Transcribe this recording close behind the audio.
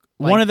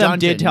One of them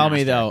did dungeon tell me,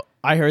 master. though,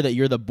 I heard that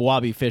you're the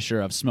Bobby Fischer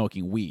of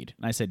smoking weed.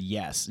 And I said,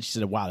 yes. And she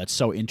said, wow, that's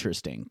so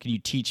interesting. Can you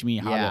teach me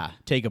how Yeah.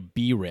 to take a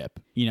B-rip,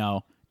 in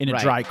a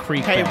Right. dry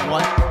creek Okay,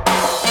 bed?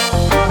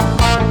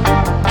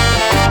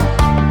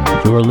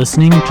 You're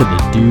listening to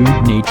the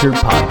Dude Nature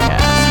Podcast.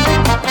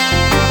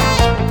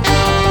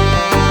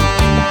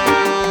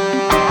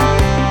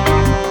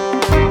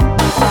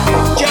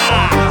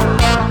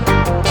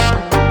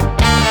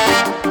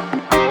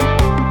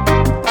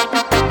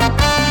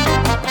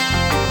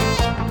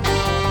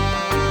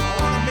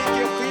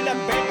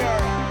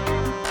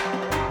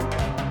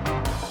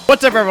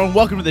 What's up, everyone?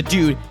 Welcome to the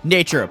Dude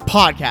Nature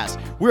Podcast.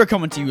 We're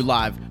coming to you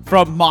live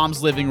from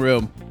Mom's living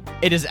room.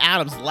 It is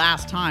Adam's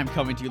last time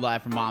coming to you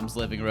live from Mom's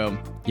living room.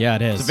 Yeah,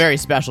 it is. It's a very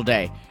special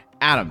day.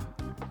 Adam,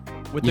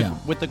 with Yeah.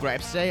 the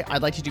gripes today,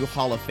 I'd like to do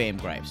Hall of Fame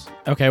gripes.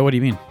 Okay, what do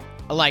you mean?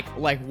 Like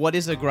what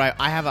is a gripe?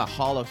 I have a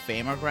Hall of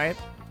Famer gripe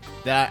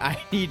that I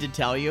need to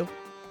tell you.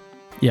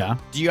 Yeah.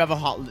 Do you have a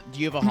Hall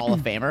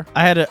of Famer?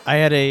 I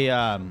had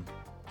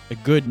a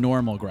good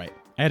normal gripe.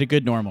 I had a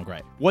good normal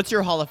gripe. What's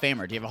your Hall of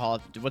Famer? Do you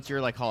have what's your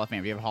Hall of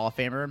Famer? Do you have a Hall of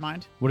Famer in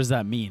mind? What does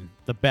that mean?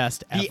 The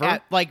best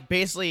ever?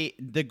 Basically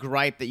the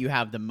gripe that you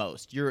have the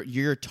most.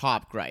 Your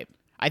top gripe.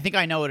 I think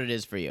I know what it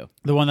is for you.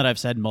 The one that I've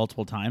said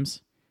multiple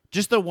times?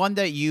 Just the one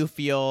that you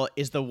feel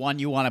is the one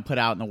you want to put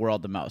out in the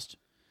world the most.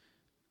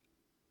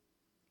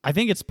 I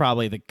think it's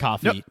probably the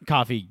coffee.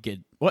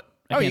 What?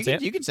 I can't say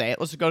it? You can say it.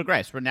 Let's go to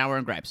gripes. Now we're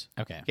in gripes.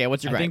 Okay. Okay,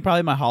 what's your I gripe? think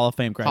probably my Hall of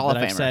Fame gripe Hall that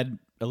of I've Famer. said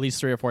at least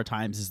 3 or 4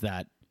 times is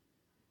that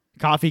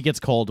coffee gets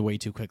cold way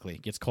too quickly.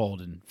 It gets cold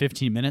in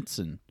 15 minutes,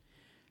 and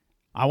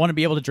I want to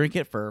be able to drink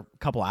it for a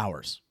couple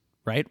hours,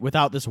 right?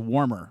 Without this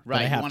warmer that I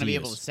Right, have you want to be use.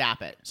 able to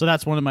sap it. So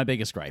that's one of my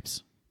biggest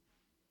gripes.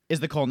 Is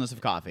the coldness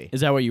of coffee.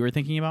 Is that what you were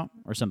thinking about,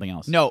 or something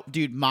else? No,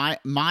 dude, my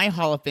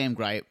Hall of Fame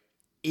gripe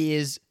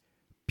is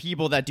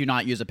people that do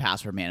not use a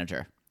password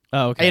manager.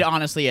 Oh, okay. It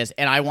honestly is,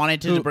 and I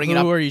wanted to bring it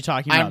up. Who are you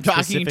talking about? I'm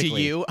talking to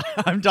specifically? you.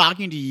 I'm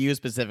talking to you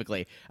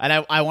specifically,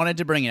 and I wanted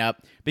to bring it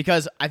up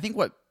because I think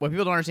what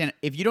people don't understand,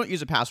 if you don't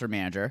use a password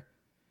manager,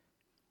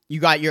 you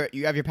have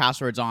your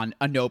passwords on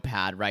a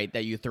notepad, right,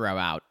 that you throw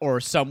out, or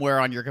somewhere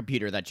on your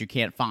computer that you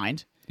can't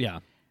find. Yeah.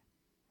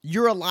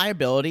 You're a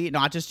liability,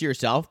 not just to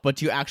yourself, but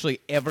to actually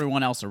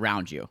everyone else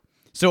around you.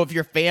 So if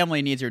your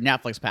family needs your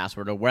Netflix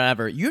password or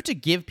whatever, you have to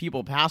give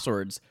people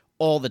passwords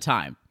all the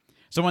time.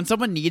 So when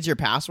someone needs your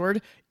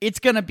password, it's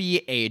going to be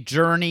a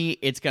journey.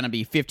 It's going to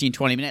be 15,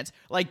 20 minutes.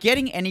 Like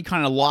getting any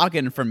kind of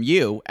login from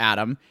you,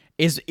 Adam,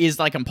 is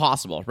like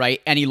impossible,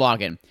 right? Any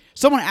login.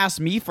 Someone asked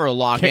me for a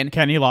login.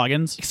 Kenny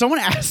Loggins.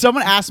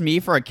 Someone asked me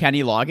for a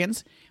Kenny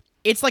Loggins.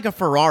 It's like a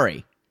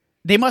Ferrari.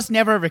 They must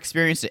never have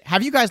experienced it.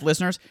 Have you guys,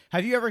 listeners,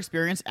 have you ever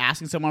experienced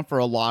asking someone for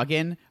a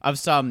login of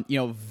some,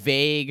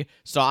 vague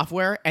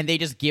software and they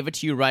just give it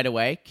to you right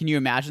away? Can you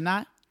imagine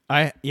that?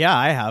 I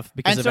have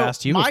because I've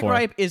asked you my before.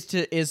 gripe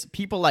is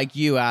people like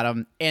you,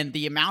 Adam, and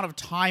the amount of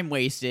time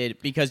wasted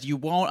because you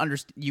won't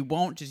just use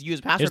a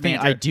Here's password the thing,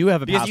 manager. I do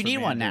have a because password you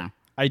need one manager. now.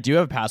 I do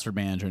have a password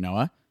manager,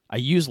 Noah. I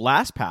use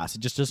LastPass.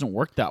 It just doesn't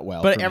work that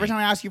well. But for every me. time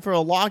I ask you for a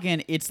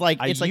login, it's like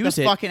I it's like use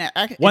the it. fucking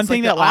One it's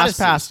thing like that the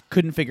Odyssey. LastPass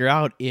couldn't figure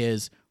out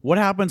is what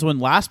happens when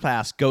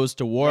LastPass goes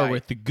to war Right.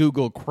 with the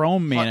Google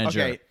Chrome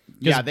manager. Okay.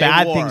 Because Yeah, they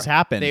bad war. things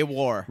happen. They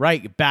war.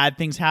 Right. Bad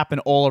things happen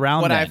all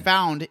around What I then.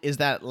 found is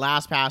that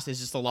LastPass is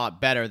just a lot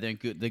better than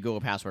the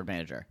Google Password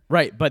Manager.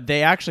 Right, but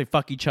they actually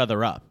fuck each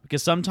other up.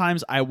 Because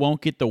sometimes I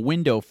won't get the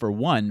window for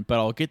one, but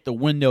I'll get the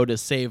window to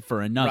save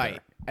for another. Right.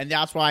 And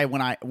that's why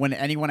when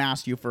anyone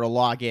asks you for a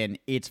login,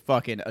 it's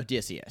fucking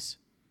Odysseus.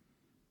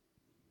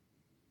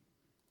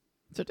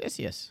 It's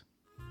Odysseus.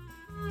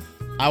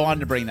 I wanted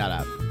to bring that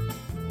up.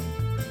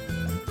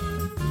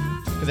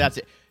 Because that's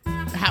it.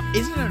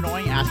 Isn't it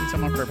annoying asking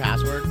someone for a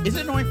password? Is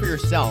it annoying for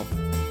yourself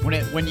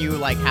when you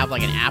have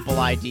an Apple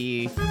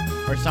ID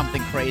or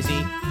something crazy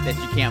that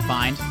you can't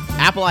find?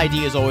 Apple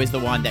ID is always the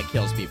one that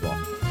kills people.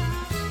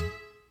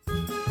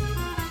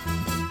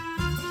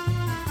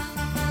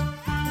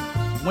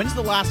 When's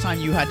the last time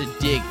you had to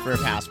dig for a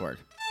password?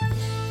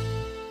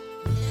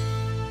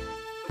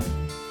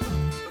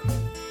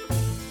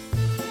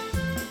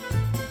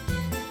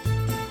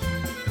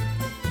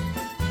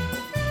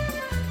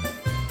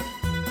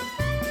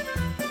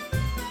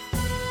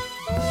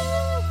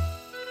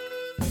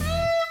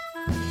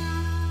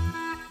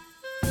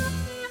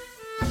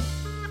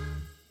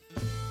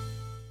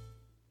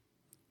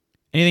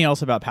 Anything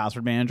else about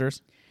password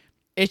managers?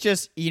 It's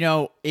just,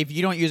 if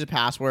you don't use a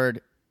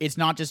password, it's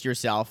not just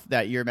yourself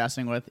that you're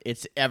messing with.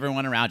 It's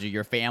everyone around you,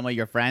 your family,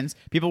 your friends.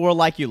 People will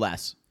like you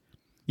less.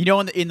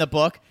 In the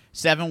book,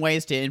 7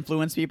 Ways to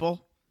Influence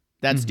People,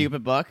 that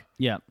stupid book,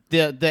 Yeah.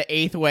 the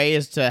 8th way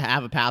is to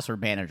have a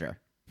password manager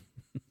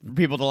for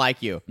people to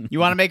like you. You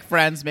want to make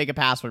friends, make a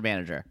password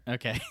manager.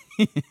 Okay.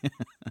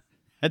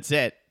 That's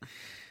it.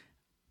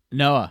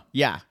 Noah,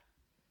 Yeah.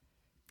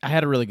 I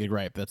had a really good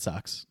gripe. That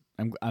sucks.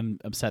 I'm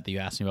upset that you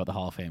asked me about the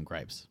Hall of Fame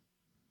gripes.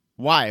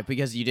 Why?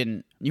 Because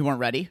you weren't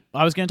ready?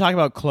 I was going to talk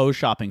about clothes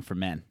shopping for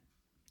men.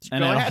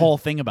 And Go I had a ahead. whole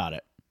thing about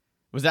it.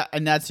 Was that,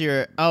 and that's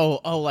your,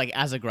 like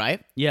as a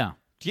gripe? Yeah.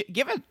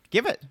 Give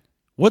it.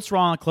 What's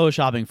wrong with clothes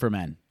shopping for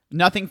men?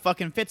 Nothing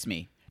fucking fits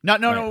me. No.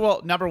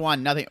 Well, number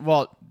one, nothing.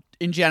 Well,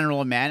 in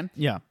general, men.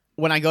 Yeah.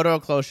 When I go to a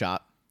clothes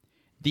shop,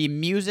 the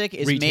music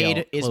is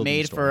Retail clothing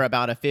made store. for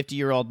about a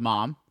 50-year-old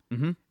mom.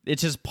 Mm-hmm.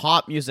 It's just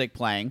pop music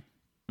playing.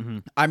 Mm-hmm.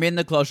 I'm in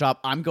the clothes shop.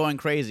 I'm going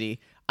crazy.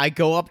 I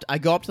go up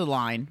to the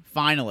line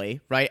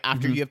finally, right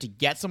after you have to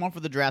get someone for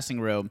the dressing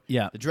room.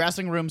 Yeah. The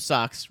dressing room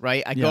sucks,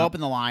 right? I Yeah. go up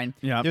in the line.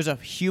 Yeah. There's a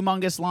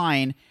humongous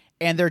line,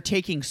 and they're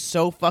taking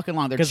so fucking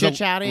long. They're chit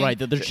chatting. Right.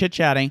 They're chit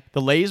chatting.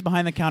 The ladies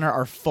behind the counter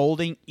are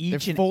folding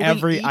each and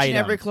every each item. and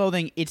every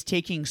clothing. It's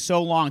taking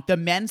so long. The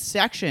men's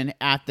section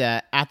at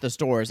the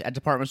stores, at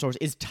department stores,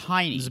 is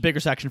tiny. There's a bigger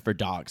section for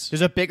dogs.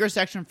 There's a bigger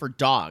section for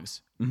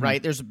dogs,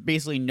 right? There's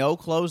basically no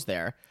clothes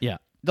there. Yeah.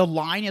 The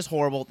line is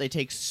horrible. They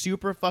take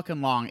super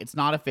fucking long. It's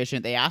not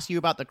efficient. They ask you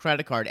about the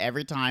credit card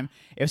every time.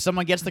 If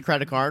someone gets the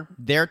credit card,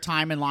 their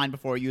time in line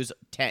before you is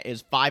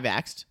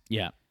 5x'd.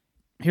 Yeah.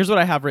 Here's what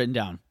I have written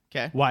down.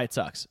 Okay. Why it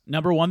sucks.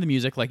 Number one, the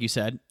music, like you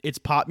said, it's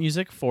pop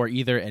music for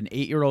either an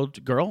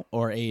 8-year-old girl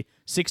or a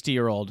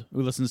 60-year-old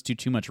who listens to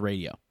too much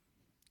radio.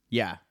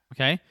 Yeah.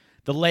 Okay.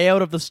 The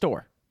layout of the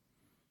store.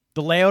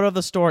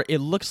 It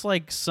looks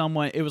like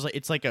someone.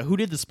 It's like a who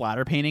did the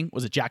splatter painting?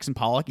 Was it Jackson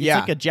Pollock? It's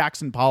Yeah. like a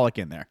Jackson Pollock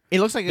in there. It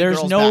looks like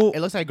There's no it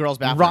looks like a girl's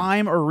bathroom.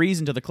 rhyme or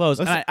reason to the clothes.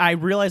 And I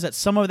realize that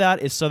some of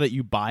that is so that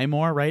you buy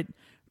more, right?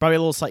 Probably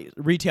a little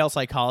retail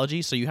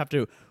psychology. So you have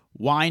to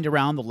wind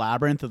around the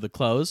labyrinth of the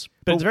clothes,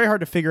 but it's very hard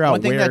to figure out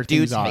One thing where that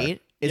dudes things are.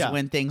 hate is Yeah.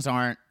 when things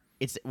aren't.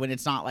 It's when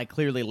it's not like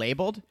clearly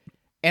labeled,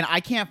 and I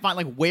can't find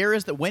like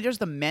when does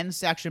the men's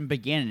section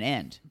begin and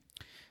end?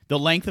 The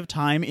length of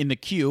time in the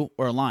queue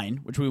or line,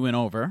 which we went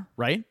over,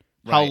 right?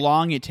 How Right.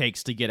 long it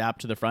takes to get up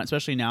to the front,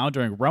 especially now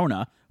during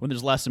Rona when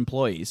there's less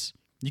employees.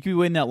 You could be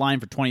waiting that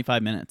line for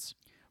 25 minutes.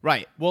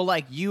 Right. Well,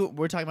 like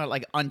we're talking about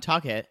like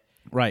Untuck It.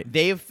 Right.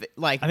 They've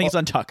like I think it's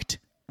untucked.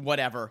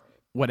 whatever.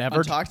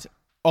 Whatever. Untucked.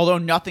 Although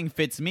nothing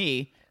fits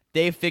me,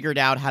 they've figured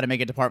out how to make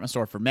a department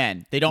store for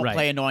men. They don't Right.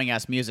 play annoying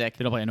ass music.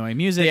 They don't play annoying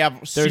music. They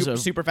have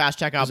there's super fast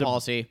checkout a-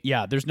 policy.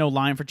 Yeah, there's no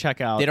line for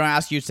checkout. They don't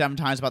ask you 7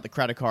 times about the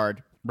credit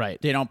card. Right.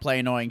 They don't play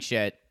annoying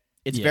shit.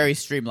 It's Yeah. very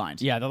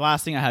streamlined. Yeah, the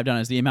last thing I have done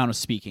is the amount of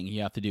speaking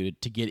you have to do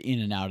to get in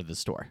and out of the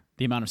store.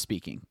 The amount of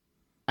speaking.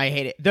 I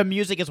hate it. The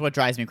music is what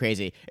drives me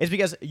crazy. It's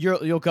because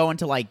you'll go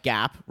into like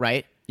Gap,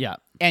 right? Yeah.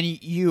 And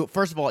you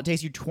first of all, it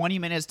takes you 20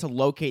 minutes to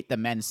locate the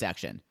men's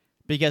section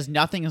because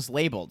nothing is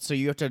labeled. So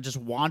you have to just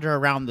wander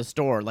around the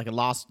store like a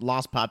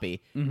lost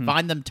puppy,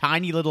 find them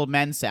tiny little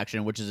men's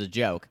section, which is a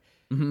joke.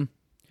 Mm-hmm.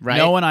 Right?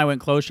 Noah and I went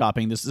clothes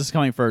shopping. This is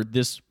coming for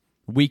this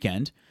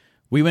weekend.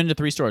 We went into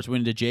 3 stores. We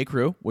went into J.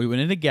 Crew, we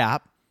went into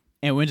Gap,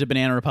 and we went to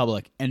Banana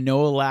Republic. And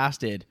Noah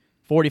lasted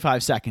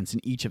 45 seconds in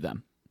each of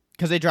them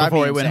because they drive before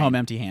me he insane. went home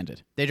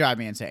empty-handed. They drive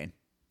me insane.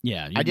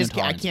 Yeah, you I have no just I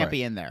tolerance can't for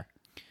be it. in there.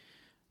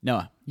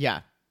 Noah,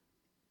 Yeah.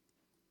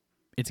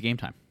 it's game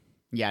time.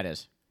 Yeah, it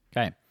is.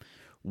 Okay.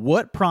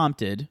 What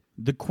prompted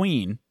the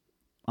queen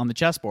on the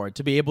chessboard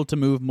to be able to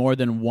move more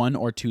than 1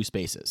 or 2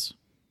 spaces?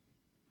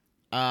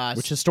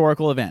 Which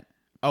historical event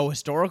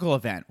historical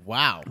event.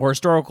 Wow. or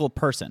historical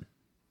person?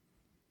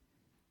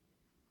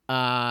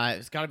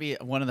 It's got to be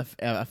one of the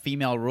a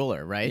female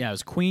ruler, right? Yeah, it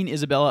was Queen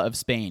Isabella of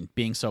Spain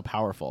being so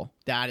powerful.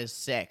 That is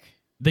sick.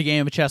 The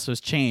game of chess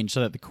was changed so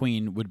that the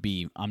queen would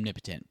be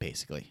omnipotent,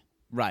 basically.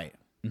 Right.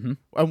 Mm-hmm.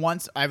 And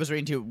once I was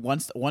reading too,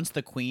 once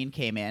the queen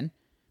came in,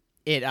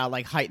 it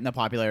like heightened the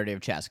popularity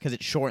of chess because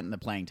it shortened the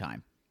playing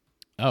time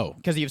Oh,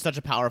 because you have such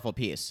a powerful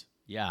piece.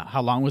 yeah.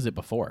 How long was it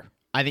before?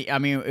 I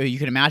mean, you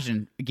can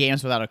imagine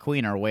games without a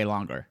queen are way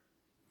longer.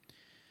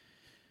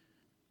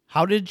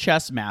 How did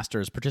chess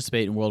masters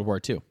participate in World War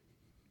II?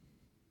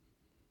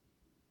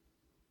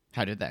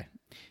 How did they?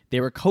 They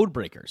were code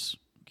breakers.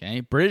 Okay,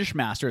 British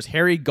masters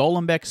Harry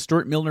Golembeck,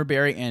 Stuart Milner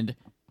Barry, and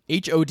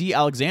H.O.D.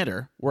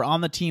 Alexander were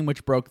on the team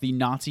which broke the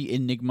Nazi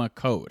Enigma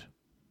code.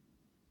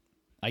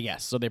 I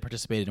guess so. They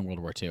participated in World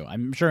War II.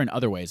 I'm sure in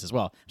other ways as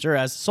well. Sure,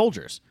 as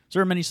soldiers.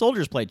 Sure, many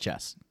soldiers played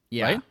chess.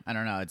 Yeah, Right? I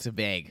don't know. It's a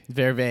vague.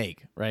 Very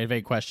vague. Right.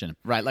 Vague question.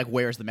 Right, like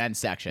where's the men's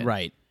section?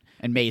 Right.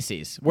 And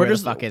Macy's. Where Where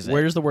does the fuck is it?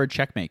 Where does the word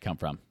checkmate come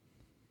from?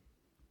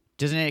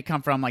 Doesn't it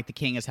come from like the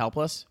king is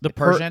helpless? The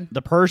Persian.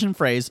 The Persian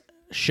phrase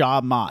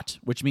Shah Mat,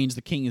 which means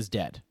the king is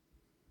dead.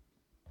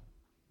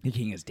 The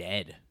king is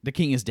dead. The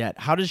king is dead.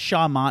 How does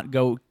Shah Mat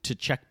go to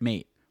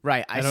checkmate?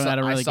 Right. I don't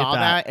really saw get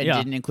that. and Yeah.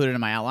 didn't include it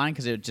in my outline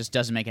because it just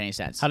doesn't make any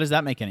sense. How does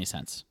that make any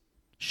sense?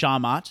 Shah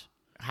Mat?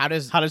 How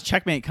does How does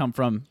checkmate come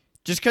from?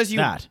 just because you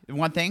that?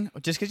 one thing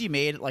just because you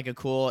made like a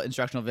cool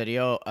instructional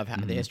video of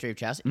the history of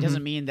chess, it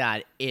doesn't mean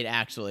that it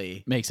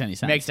actually Makes any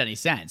sense? makes any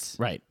sense.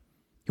 Right.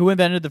 Who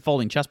invented the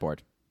folding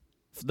chessboard?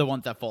 The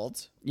one that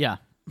folds. Yeah.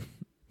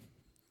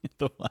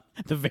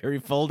 the very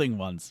folding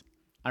ones.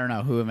 I don't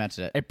know who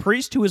invented it. A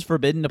priest who was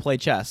forbidden to play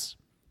chess,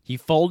 he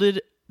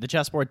folded the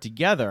chessboard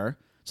together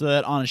so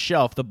that on a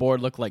shelf the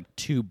board looked like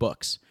 2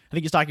 books. I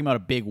think he's talking about a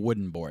big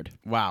wooden board.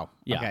 Wow.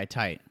 Yeah. Okay.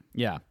 Tight.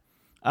 Yeah.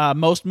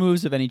 Most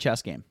moves of any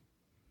chess game.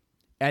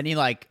 Any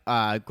like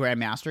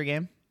grandmaster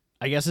game?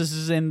 I guess this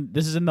is in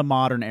the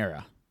modern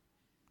era.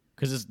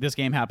 because this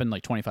game happened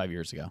like 25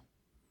 years ago.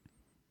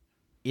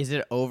 Is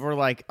it over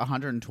like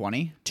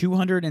 120?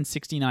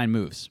 269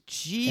 moves.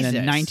 Jesus. In a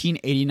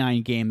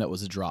 1989 game that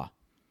was a draw.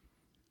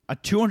 A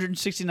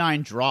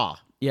 269 draw.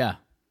 Yeah.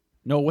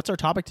 No, what's our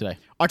topic today?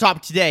 Our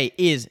topic today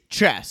is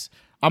chess.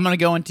 I'm going to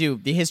go into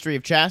the history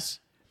of chess.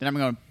 Then I'm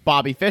going to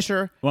Bobby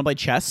Fischer. You want to play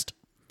chess?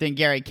 Then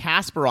Gary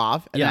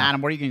Kasparov. And then Yeah.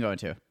 Adam, what are you going to go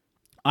into?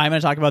 I'm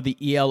going to talk about the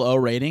ELO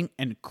rating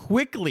and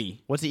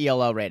quickly. What's the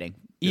ELO rating?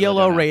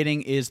 ELO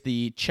rating is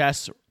the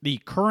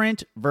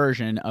current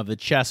version of the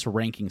chess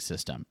ranking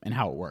system and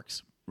how it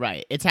works.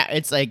 Right.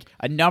 It's like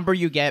a number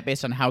you get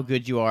based on how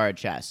good you are at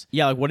chess.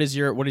 Yeah, like what is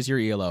your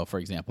ELO, for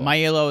example?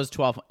 My ELO is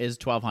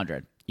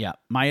 1200. Yeah,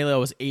 my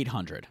ELO is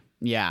 800.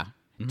 Yeah.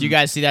 Do you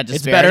guys see that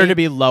disparity? It's better to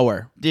be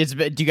lower. Do you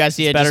guys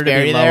see a better to be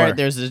disparity there? lower.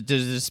 There's a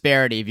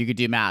disparity if you could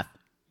do math.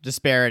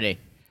 Disparity.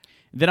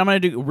 Then I'm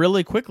going to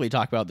really quickly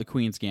talk about the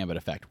Queen's Gambit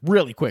effect.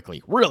 Really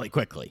quickly.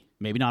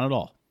 Maybe not at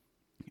all.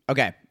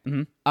 Okay.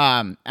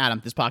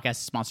 Adam, this podcast is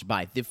sponsored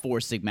by the Four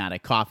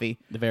Sigmatic Coffee.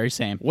 The very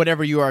same.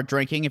 Whatever you are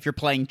drinking, if you're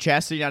playing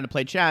chess, so you know how to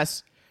play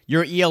chess,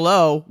 your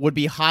ELO would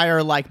be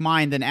higher like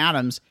mine than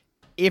Adam's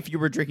if you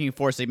were drinking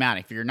Four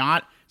Sigmatic. If you're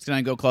not, it's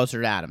going to go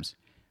closer to Adam's.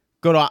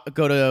 Go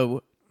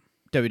to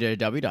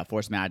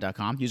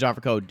www.foursigmatic.com. Use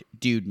offer code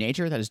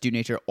DUDENATURE. That is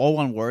DUDENATURE, all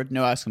one word,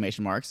 no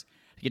exclamation marks.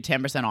 To get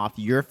 10% off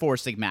your Four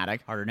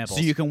Sigmatic. Harder nipples.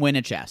 So you can win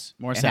at chess.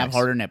 More and sex. have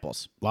harder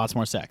nipples. Lots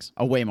more sex.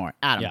 Oh, way more.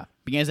 Adam, Yeah.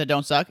 Beginners that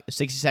don't suck.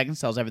 60 seconds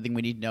tells everything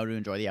we need to know to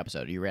enjoy the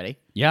episode. Are you ready?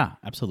 Yeah,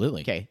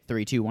 absolutely. Okay,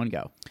 3, 2, 1,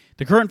 go.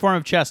 The current form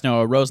of chess,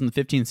 Noah, arose in the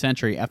 15th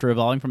century after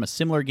evolving from a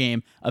similar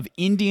game of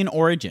Indian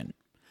origin.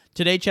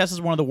 Today, chess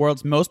is one of the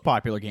world's most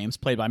popular games,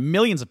 played by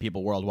millions of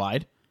people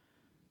worldwide.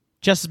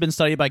 Chess has been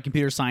studied by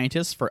computer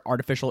scientists for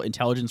artificial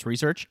intelligence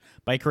research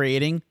by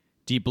creating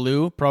Deep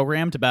Blue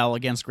program to battle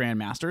against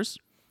grandmasters.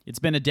 It's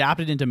been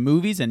adapted into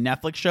movies and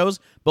Netflix shows,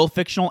 both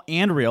fictional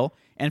and real,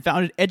 and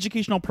founded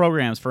educational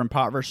programs for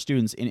impoverished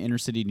students in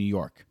inner-city New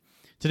York.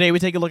 Today, we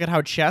take a look at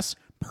how chess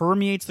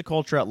permeates the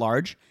culture at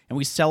large, and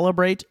we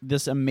celebrate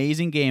this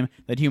amazing game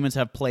that humans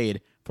have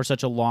played for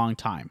such a long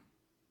time.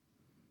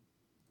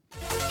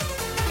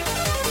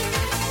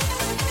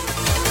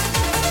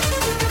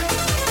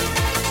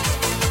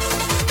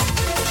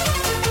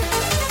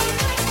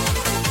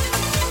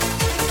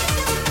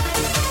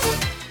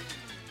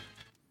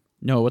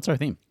 No, what's our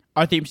theme?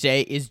 Our theme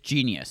today is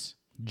genius.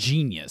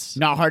 Genius.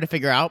 Not hard to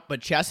figure out,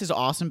 but chess is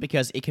awesome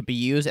because it can be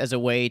used as a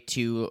way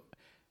to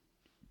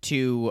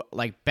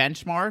like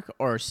benchmark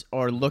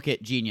or look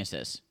at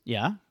geniuses.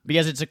 Yeah?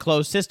 Because it's a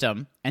closed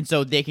system, and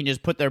so they can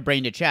just put their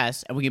brain to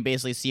chess, and we can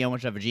basically see how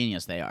much of a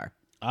genius they are.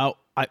 Oh,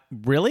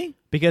 really?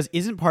 Because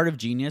isn't part of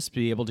genius to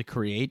be able to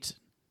create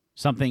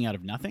something out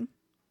of nothing?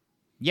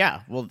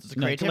 Yeah, well, it's a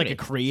creativity. Like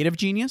a creative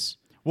genius?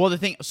 Well,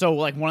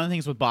 like one of the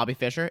things with Bobby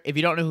Fischer, if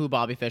you don't know who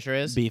Bobby Fischer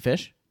is,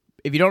 B-fish?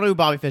 if you don't know who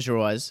Bobby Fischer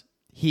was,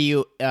 he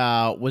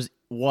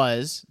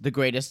was the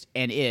greatest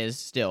and is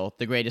still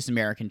the greatest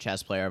American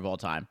chess player of all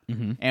time,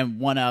 and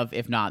one of,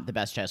 if not the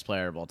best chess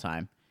player of all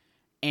time.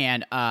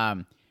 And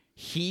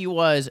he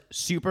was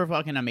super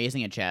fucking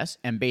amazing at chess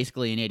and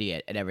basically an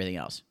idiot at everything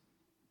else.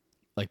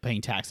 Like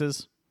paying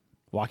taxes?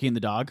 Walking the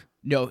dog?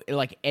 No,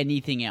 like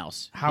anything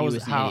else. How He was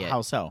an idiot.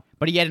 how so?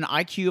 But he had an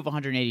IQ of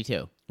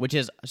 182, which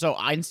is so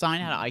Einstein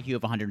had an IQ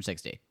of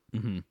 160.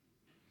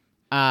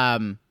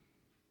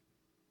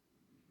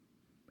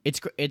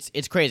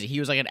 It's crazy. He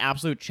was like an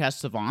absolute chess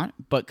savant,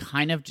 but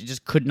kind of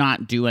just could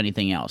not do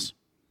anything else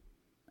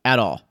at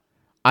all.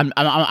 I'm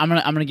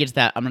gonna get to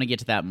that. I'm gonna get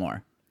to that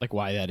more. Like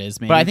why that is,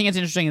 maybe? But I think it's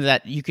interesting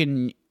that you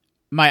can.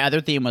 My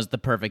other theme was the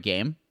perfect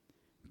game,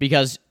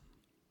 because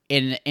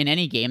in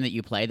any game that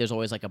you play, there's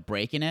always like a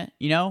break in it.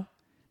 You know,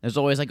 there's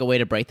always like a way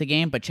to break the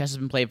game. But chess has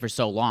been played for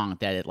so long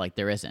that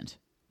there isn't.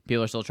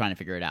 People are still trying to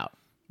figure it out.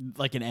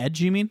 Like an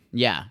edge, you mean?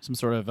 Yeah, Some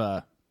sort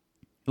of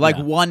like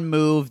yeah. one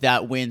move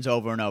that wins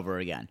over and over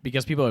again.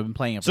 Because people have been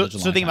playing it for So such a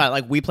long think time. about it.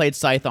 Like we played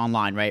Scythe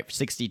online, right,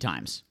 60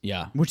 times.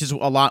 Yeah. Which is a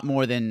lot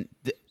more than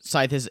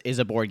Scythe is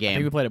a board I think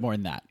we game. played it more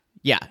than that.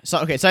 Yeah. So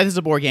okay, Scythe is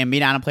a board game. Me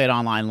and Adam play it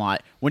online a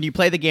lot. When you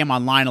play the game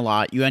online a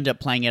lot, you end up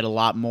playing it a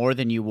lot more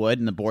than you would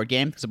in the board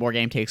game, because the board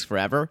game takes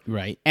forever.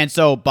 Right. And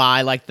so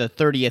by like the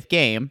 30th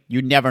game,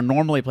 you never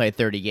normally play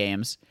 30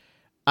 games.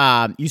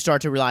 You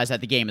start to realize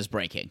that the game is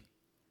breaking.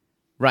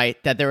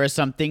 Right? That there are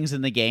some things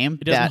in the game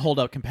It doesn't that hold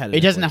up competitively. it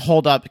doesn't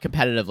hold up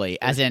competitively,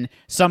 as in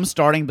some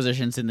starting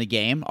positions in the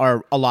game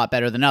are a lot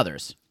better than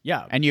others.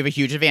 Yeah. And you have a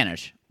huge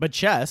advantage. But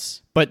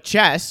chess But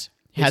chess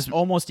has has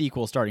almost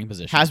equal starting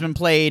position. has been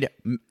played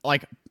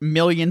like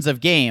millions of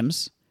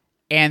games,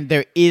 and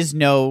there is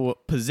no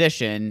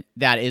position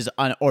that is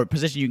or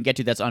position you can get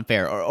to that's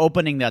unfair, or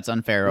opening that's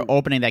unfair, or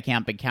opening that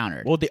can't be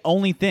countered. Well, the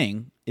only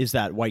thing is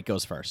that white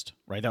goes first,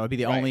 right? That would be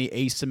the Right. only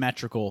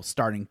asymmetrical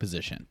starting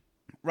position.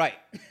 Right.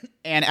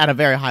 And at a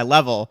very high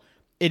level,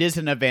 it is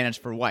an advantage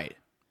for white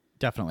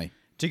Definitely.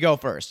 to go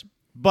first.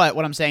 But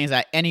what I'm saying is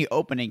that any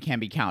opening can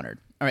be countered,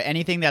 or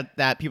anything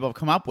that people have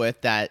come up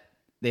with that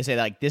they say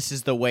like this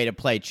is the way to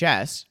play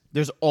chess.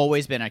 There's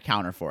always been a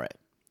counter for it.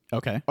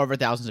 Okay. over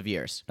thousands of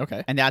years.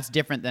 Okay. And that's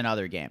different than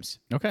other games.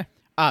 Okay.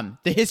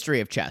 The history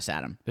of chess,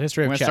 Adam. The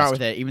history of We're chess. gonna start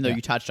with it, even though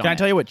you touched on Can it. I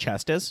tell you what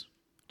chest is?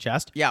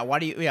 Chest? Yeah.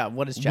 What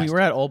is chess? We were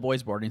at old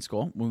boys boarding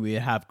school when we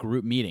would have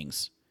group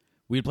meetings.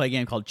 We'd play a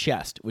game called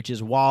chest, which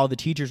is while the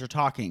teachers are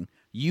talking,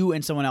 you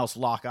and someone else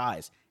lock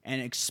eyes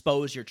and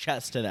expose your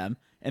chest to them,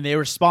 and they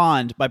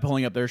respond by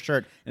pulling up their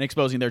shirt and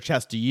exposing their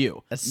chest to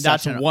you.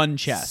 That's one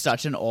chest.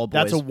 Such an old boys.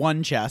 That's a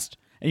one chest,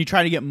 and you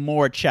try to get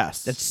more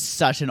chests. That's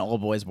such an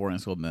old boys boarding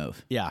school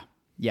move. yeah.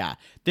 Yeah.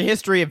 The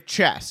history of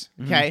chess.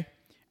 Okay.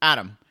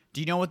 Adam, do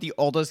you know what the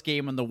oldest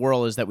game in the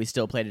world is that we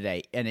still play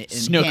today? And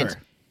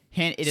Snooker.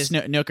 Hint, it is.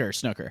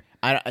 Snooker.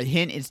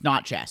 Hint, it's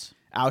not chess.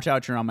 Ouch,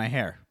 you're on my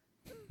hair.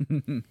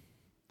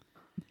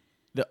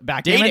 The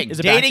backgammon? Dating. Is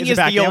it Dating is the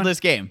backgammon?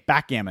 oldest game.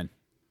 Backgammon.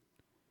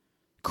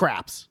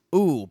 Craps.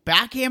 Ooh,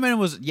 backgammon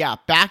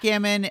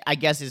backgammon, I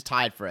guess, is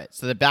tied for it.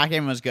 So the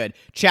backgammon was good.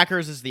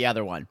 Checkers is the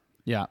other one.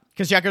 Yeah.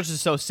 Because checkers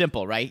is so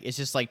simple, right? It's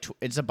just like,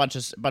 it's a bunch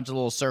of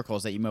little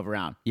circles that you move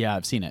around. Yeah,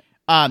 I've seen it.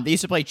 They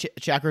used to play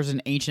checkers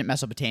in ancient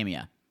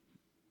Mesopotamia.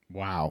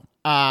 Wow.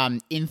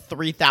 In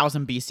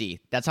 3000 BC.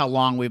 That's how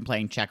long we've been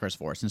playing checkers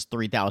for, since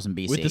 3000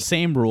 BC. With the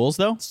same rules,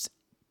 though?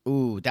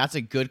 Ooh, that's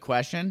a good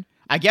question.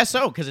 I guess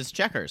so, because it's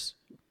checkers.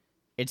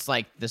 It's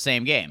like the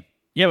same game.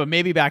 Yeah, but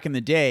maybe back in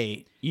the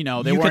day, they You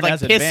weren't could like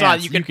as piss advanced.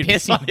 on. You could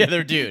piss on the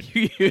other dude.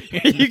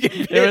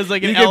 There was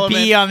like an you could element.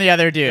 pee on the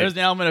other dude. There was an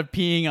element of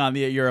peeing on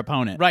your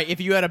opponent. Right. If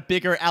you had a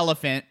bigger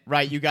elephant,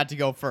 right, you got to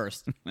go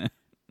first.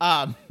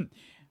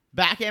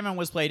 Backgammon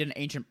was played in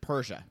ancient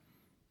Persia.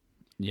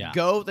 Yeah.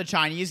 Go, the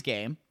Chinese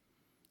game.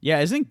 Yeah,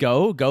 isn't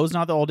Go? Go's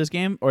not the oldest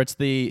game, or it's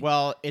the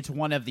Well, it's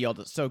one of the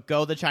oldest. So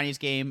Go, the Chinese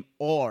game,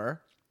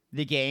 or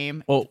the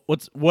game. well.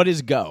 What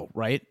is Go?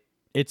 Right?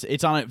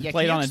 It's on it. Yeah,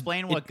 Played can you on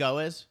explain what Go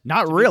is?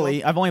 Not to really.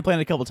 people? I've only played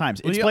it a couple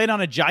times. It's you- played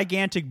on a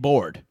gigantic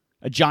board,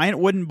 a giant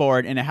wooden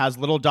board, and it has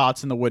little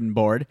dots in the wooden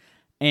board.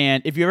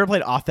 And if you ever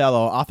played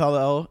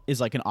Othello is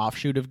like an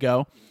offshoot of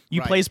Go. You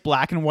Right. place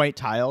black and white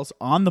tiles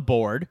on the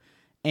board,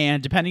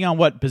 and depending on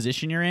what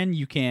position you're in,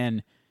 you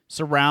can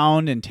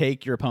surround and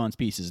take your opponent's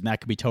pieces, and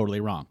that could be totally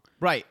wrong.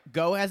 Right.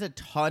 Go has a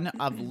ton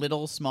of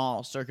little,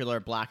 small, circular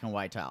black and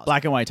white tiles.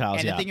 Black and white tiles,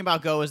 And yeah. the thing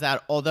about Go is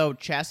that although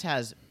chess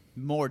has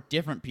more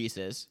different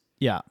pieces,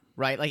 Yeah.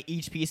 right? Like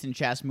each piece in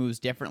chess moves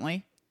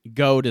differently.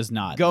 Go does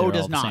not. Go They're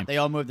does all the not. same. They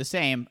all move the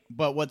same.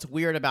 But what's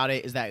weird about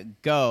it is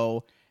that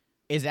Go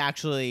is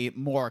actually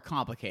more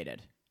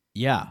complicated.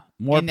 Yeah.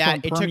 More In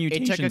that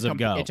permutations of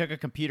Go. It took a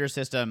computer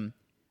system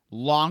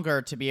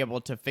longer to be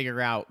able to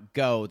figure out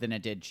Go than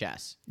it did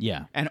chess.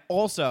 Yeah. And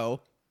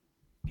also,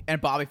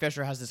 and Bobby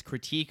Fischer has this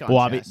critique on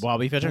chess.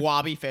 Bobby Fischer?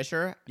 Bobby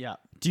Fischer. Yeah.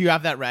 Do you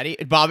have that ready?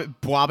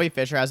 Bobby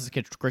Fischer has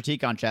this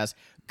critique on chess.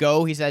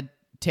 Go, he said,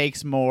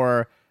 takes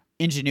more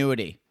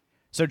ingenuity.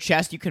 So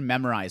chess you can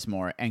memorize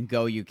more, and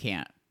Go you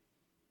can't.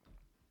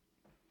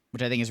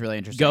 Which I think is really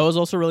interesting. Go is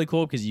also really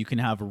cool because you can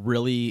have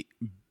really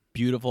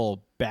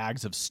beautiful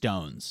bags of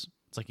stones.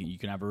 It's like you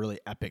can have a really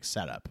epic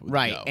setup. With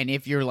Right, Go. and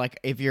if you're a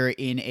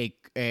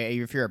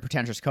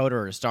pretentious coder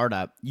or a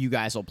startup, you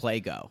guys will play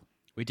Go.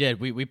 We did.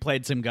 We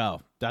played some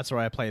Go. That's where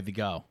I played the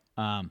Go.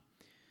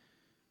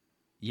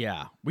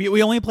 Yeah.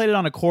 We only played it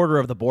on a quarter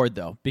of the board,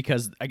 though,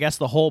 because I guess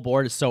the whole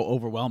board is so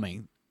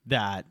overwhelming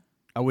that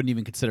I wouldn't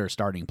even consider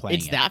starting playing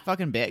It's it. that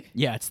fucking big.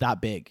 Yeah, it's that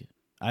big.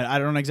 I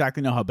don't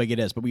exactly know how big it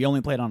is, but we only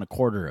played on a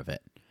quarter of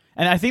it.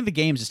 And I think the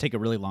games just take a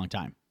really long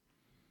time.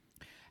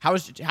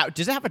 Does it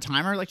have a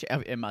timer? Like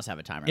it must have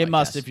a timer. It like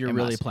must chess. if you're It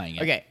really must. playing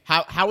it. Okay,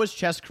 how was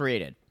chess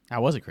created?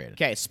 How was it created?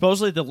 Okay,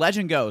 supposedly the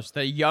legend goes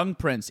that a young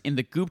prince in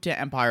the Gupta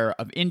Empire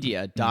of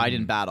India died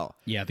in battle.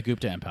 Yeah, the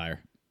Gupta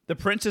Empire. The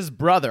prince's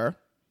brother,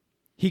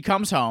 he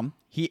comes home,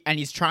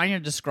 he's trying to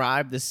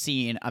describe the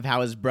scene of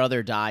how his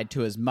brother died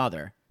to his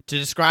mother. To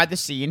describe the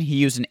scene, he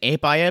used an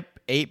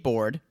 8x8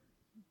 board,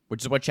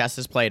 which is what chess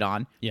is played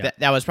on. Yeah.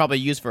 That was probably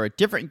used for a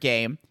different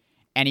game,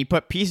 and he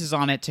put pieces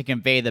on it to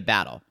convey the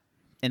battle.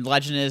 And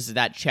legend is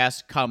that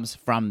chess comes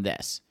from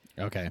this.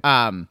 Okay.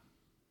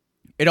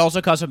 It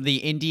also comes from the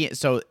Indian.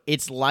 So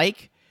it's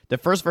like the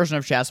first version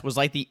of chess was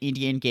like the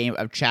Indian game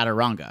of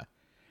Chaturanga,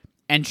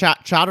 and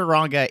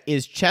Chaturanga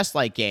is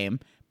chess-like game,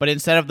 but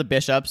instead of the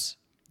bishops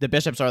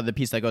are the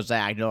piece that goes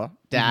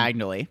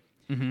diagonally.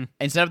 Mm-hmm.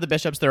 Instead of the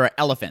bishops, there are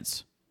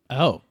elephants.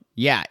 Oh.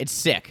 Yeah, it's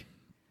sick.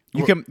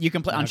 You can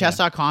play on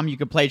chess.com. You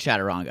can play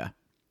Chaturanga.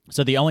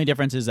 So the only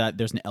difference is that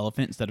there's an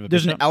elephant instead of a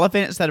There's bishop? an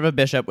elephant instead of a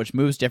bishop, which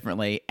moves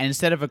differently, and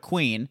instead of a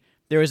queen,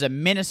 there is a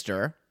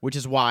minister, which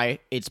is why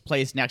it's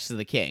placed next to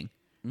the king.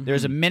 Mm-hmm.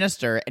 There's a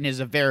minister, and it is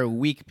a very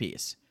weak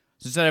piece.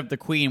 So instead of the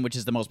queen, which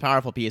is the most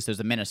powerful piece, there's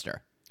a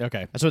minister.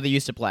 Okay. That's what they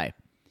used to play.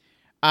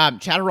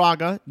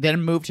 Chaturanga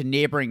then moved to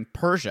neighboring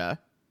Persia,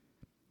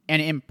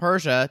 and in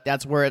Persia,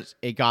 that's where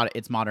it got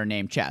its modern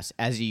name, chess,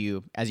 as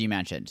you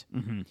mentioned.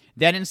 Mm-hmm.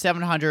 Then in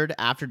 700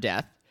 after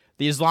death,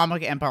 the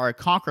Islamic Empire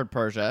conquered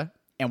Persia,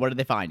 and what did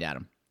they find,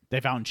 Adam? They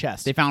found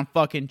chess. They found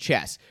fucking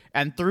chess.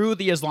 And through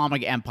the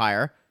Islamic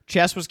Empire,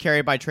 chess was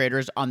carried by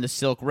traders on the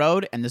Silk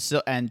Road,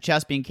 and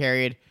chess being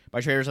carried by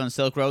traders on the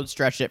Silk Road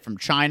stretched it from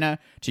China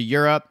to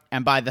Europe,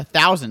 and by the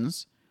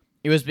thousands,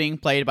 It was being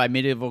played by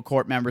medieval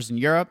court members in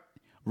Europe,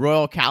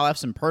 royal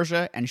caliphs in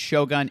Persia, and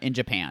shogun in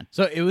Japan.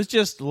 So it was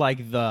just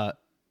like the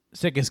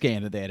sickest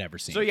game that they had ever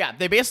seen. So yeah,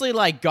 they basically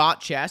like got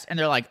chess and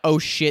they're like, oh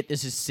shit,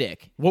 this is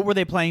sick. What were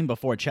they playing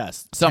before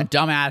chess? Some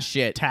dumbass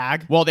shit.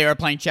 Tag? Well, they were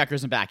playing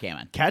checkers and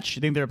backgammon. Catch?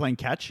 You think they were playing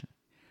catch?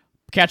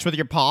 Catch with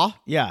your paw?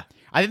 Yeah.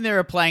 I think they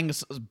were playing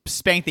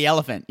spank the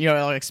elephant. You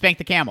know, like spank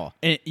the camel.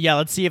 Yeah,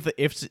 let's see if the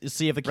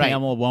Right.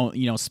 camel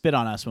won't spit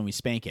on us when we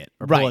spank it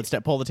or Right.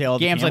 pull the tail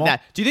of Games the camel.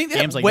 like that. Do you think that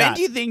Games like when that.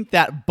 do you think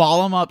that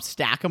ball 'em up,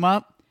 stack 'em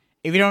up?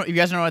 If you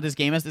guys don't know what this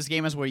game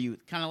is where you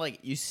kind of like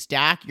you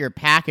stack your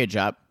package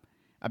up.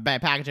 By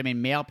package I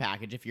mean mail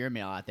package if you're a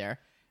male out there,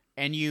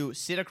 and you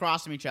sit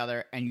across from each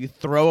other and you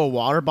throw a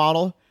water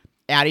bottle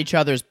at each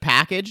other's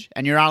package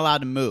and you're not allowed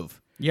to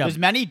move. Yeah. There's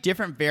many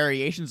different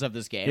variations of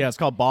this game. Yeah, it's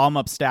called ball 'em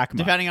up, stack 'em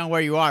up. Depending on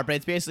where you are, but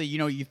it's basically,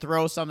 you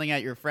throw something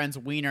at your friend's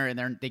wiener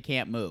and they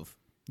can't move.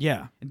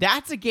 Yeah.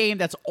 That's a game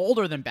that's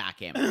older than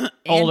backgammon. and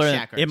Older.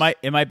 checkers.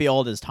 It might be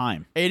old as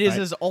time. It is right?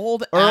 as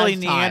old Early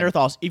as time.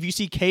 Neanderthals. If you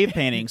see cave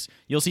paintings,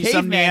 you'll see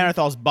some Cavemen-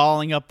 Neanderthals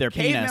balling up their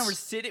Cavemen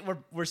penis.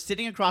 were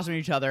sitting across from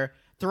each other,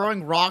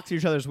 throwing rocks at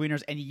each other's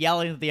wieners and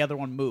yelling that the other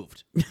one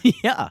moved.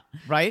 Yeah.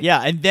 Right?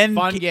 Yeah, and then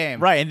Fun game.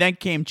 Right, and then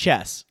came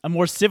chess, a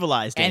more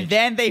civilized And age.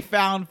 then they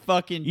found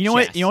fucking You know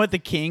chess. what? You know what the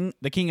king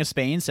of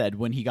Spain said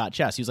when he got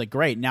chess. He was like,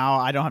 "Great, now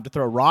I don't have to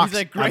throw rocks He's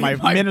like, at great,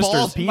 my minister's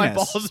balls, penis. my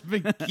balls have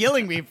been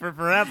killing me for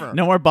forever.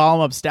 No more ball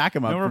 'em up, stack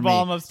 'em up. No more for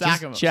ball 'em me. up, stack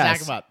Just 'em up.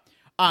 chess. Stack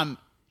 'em up.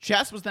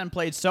 Chess was then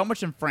played so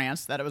much in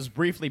France that it was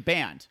briefly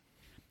banned.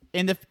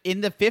 In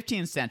the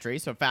 15th century,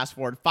 so fast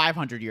forward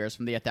 500 years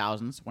from the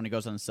 1000s when it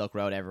goes on the Silk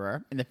Road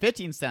everywhere. In the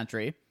 15th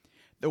century,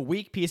 the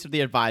weak piece of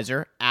the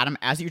advisor, Adam,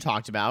 as you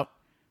talked about,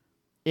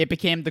 it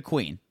became the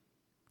queen.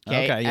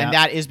 Okay, Okay, yeah. And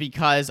that is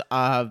because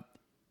of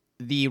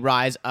the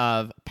rise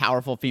of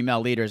powerful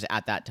female leaders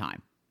at that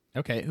time.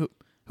 Okay,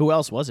 who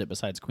else was it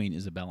besides Queen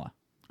Isabella?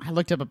 I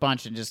looked up a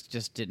bunch and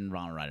just didn't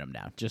want to write them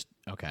down. Just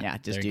okay. Yeah,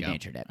 just there you go.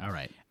 denatured it. All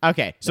right.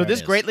 Okay, so There it this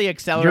is. greatly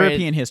accelerated.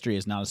 European history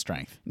is not a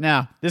strength.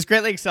 No, this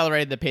greatly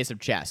accelerated the pace of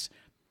chess.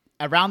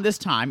 Around this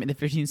time in the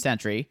 15th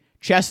century,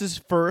 chess's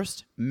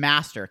first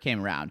master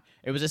came around.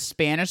 It was a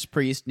Spanish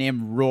priest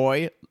named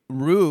Rui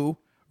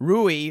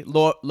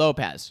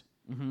Lopez,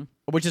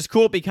 which is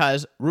cool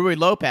because Rui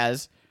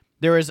Lopez,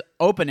 there is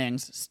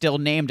openings still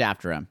named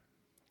after him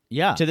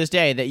Yeah. to this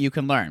day that you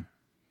can learn.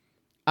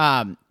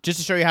 Just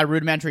to show you how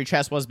rudimentary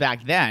chess was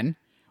back then,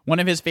 one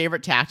of his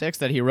favorite tactics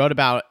that he wrote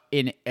about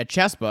in a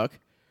chess book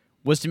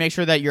was to make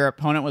sure that your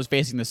opponent was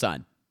facing the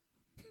sun.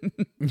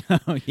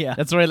 Oh, yeah.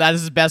 That's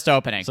his best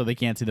opening. So they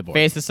can't see the board.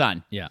 Face the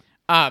sun. Yeah.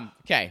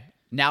 Okay.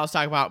 Now let's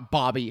talk about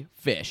Bobby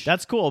Fish.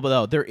 That's cool, but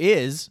though there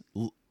is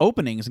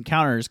openings and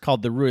counters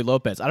called the Rui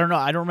Lopez. I don't know.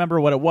 I don't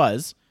remember what it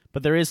was,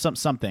 but there is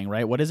something,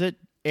 right? What is it?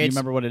 Do you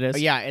remember what it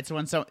is? Yeah, it's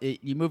when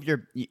you move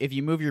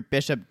your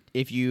bishop,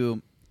 if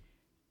you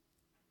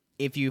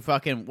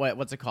fucking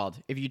what's it called?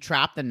 If you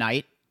trap the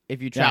knight,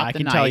 if you trap Yeah, I the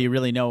can knight, tell you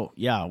really know.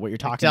 Yeah, what you're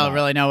talking don't about.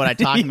 really know what I'm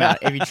talking Yeah.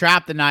 about. If you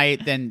trap the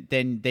knight, then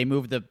they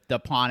move the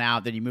pawn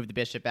out. Then you move the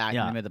bishop back,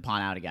 Yeah. and they move the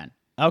pawn out again.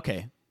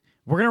 Okay,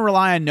 we're gonna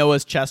rely on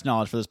Noah's chess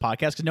knowledge for this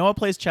podcast because Noah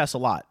plays chess a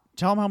lot.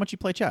 Tell him how much you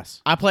play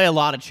chess. I play a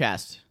lot of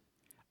chess.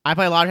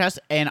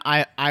 And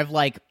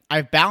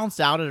I've balanced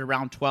out at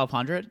around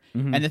 1,200.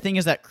 Mm-hmm. And the thing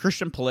is that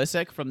Christian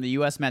Pulisic from the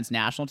U.S. men's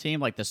national team,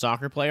 like the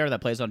soccer player that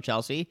plays on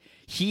Chelsea,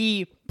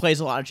 he plays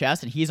a lot of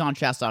chess, and he's on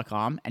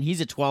chess.com, and he's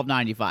at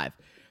 1295.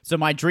 So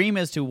my dream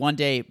is to one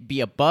day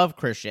be above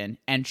Christian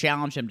and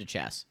challenge him to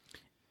chess.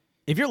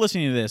 If you're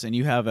listening to this and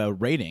you have a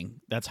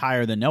rating that's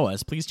higher than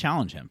Noah's, please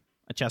challenge him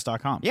at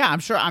chess.com. Yeah, I'm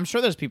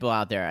sure there's people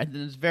out there.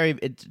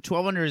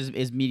 1,200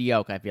 is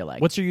mediocre, I feel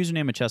like. What's your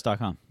username at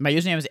chess.com? My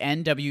username is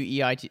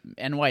NWEIT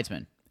N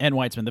Weitzman. And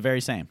Weitzman, the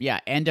very same. Yeah,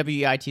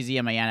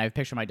 NWEITZMAN. I have a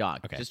picture of my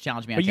dog. Okay. Just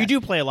challenge me on But you chess. do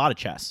play a lot of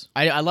chess.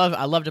 I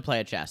love to play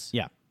at chess.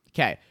 Yeah.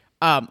 Okay.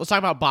 Let's talk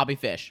about Bobby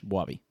Fish.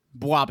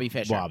 Bobby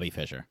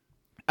Fischer.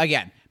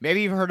 Again,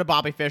 maybe you've heard of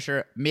Bobby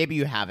Fischer. Maybe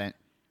you haven't.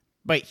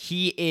 But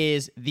he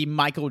is the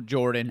Michael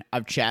Jordan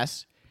of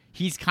chess.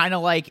 He's kind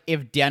of like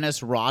if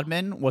Dennis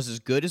Rodman was as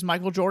good as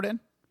Michael Jordan.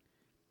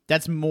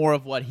 That's more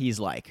of what he's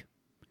like.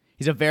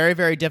 He's a very,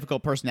 very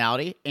difficult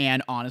personality.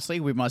 And honestly,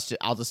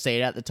 I'll just say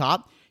it at the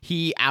top.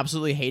 He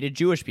absolutely hated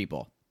Jewish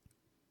people.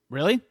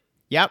 Really?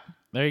 Yep.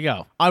 There you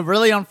go.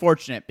 Really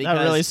unfortunate because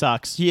That really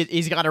sucks.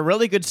 He's got a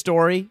really good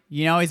story.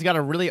 He's got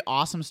a really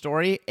awesome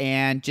story,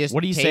 and just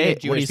What do you say?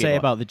 hated What do you Jewish say people.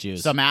 about the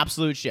Jews? Some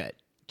absolute shit.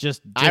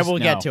 Just I will no.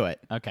 get to it.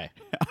 Okay.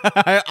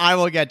 I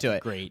will get to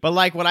it. Great. But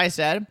like what I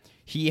said,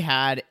 he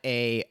had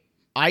a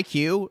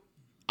IQ.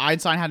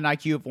 Einstein had an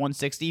IQ of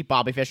 160.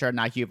 Bobby Fischer had an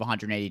IQ of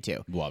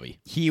 182. Bobby.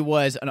 He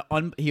was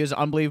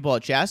unbelievable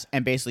at chess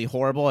and basically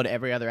horrible at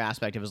every other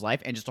aspect of his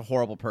life and just a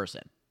horrible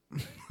person.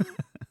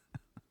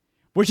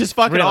 Which is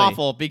fucking Really?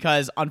 awful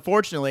because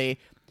unfortunately,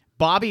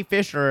 Bobby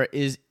Fischer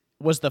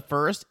was the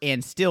first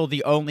and still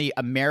the only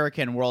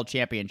American world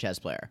champion chess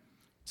player.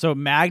 So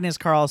Magnus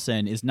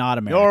Carlsen is not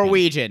American.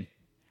 Norwegian.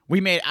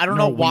 I don't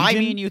know why Norwegian?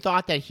 me and you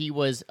thought that he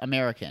was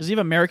American. Does he have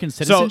American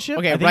citizenship? So,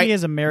 okay, I think right. he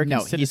has American No,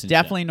 citizenship. he's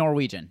definitely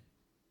Norwegian.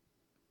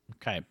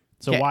 Okay.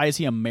 So Okay. why is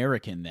he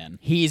American then?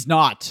 He's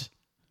not.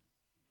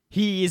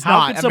 He's How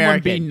not can someone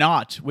American. be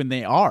not when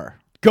they are?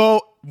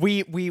 Go.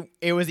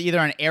 It was either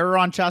an error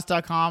on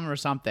chess.com or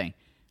something.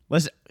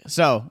 Listen.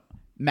 So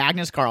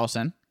Magnus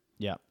Carlsen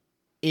Yeah.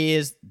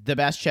 is the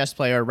best chess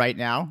player right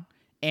now,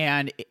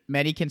 and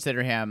many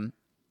consider him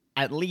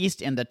at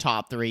least in the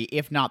top 3,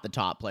 if not the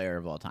top player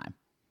of all time.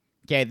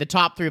 Okay, the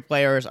top 3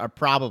 players are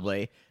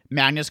probably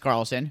Magnus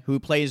Carlsen, who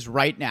plays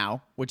right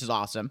now, which is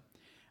awesome,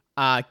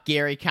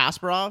 Gary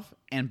Kasparov,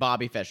 and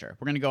Bobby Fischer.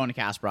 We're gonna go into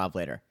Kasparov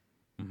later.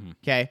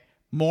 Okay,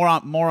 more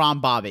on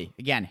Bobby.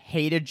 Again,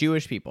 hated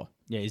Jewish people.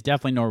 Yeah, he's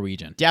definitely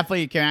Norwegian.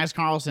 Definitely, Magnus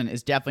Carlsen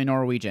is definitely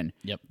Norwegian.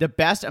 Yep. The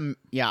best,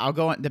 I'll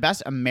go. The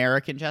best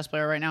American chess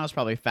player right now is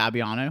probably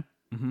Fabiano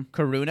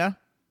Karuna.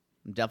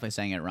 I'm definitely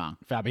saying it wrong.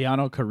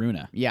 Fabiano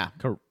Karuna. Yeah.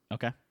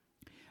 Okay.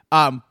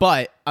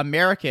 But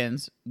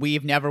Americans,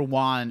 we've never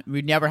won.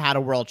 We've never had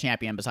a world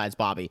champion besides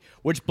Bobby,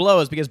 which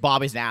blows because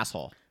Bobby's an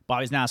asshole.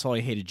 Bobby's an asshole.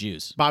 He hated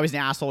Jews. Bobby's an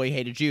asshole. He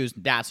hated Jews.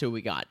 That's who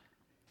we got.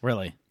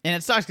 Really? And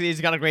it sucks because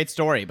he's got a great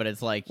story, but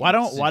it's like Why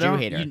he's a Jew don't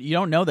hater. you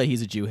don't know that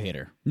he's a Jew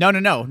hater? No.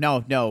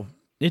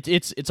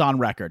 It's on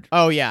record.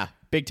 Oh yeah,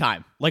 big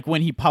time. Like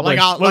when he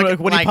published Like,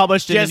 he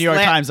published in the just New York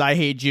let- Times, I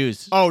hate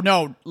Jews. Oh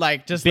no,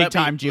 like just Big let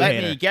time me, Jew let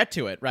hater. me get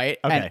to it, right?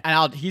 Okay.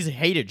 And he's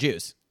hated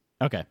Jews.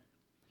 Okay.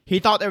 He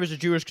thought there was a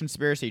Jewish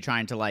conspiracy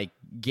trying to like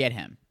get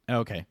him.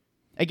 Okay.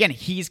 Again,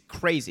 he's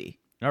crazy.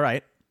 All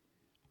right.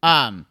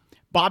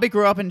 Bobby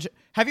grew up in.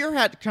 Have you ever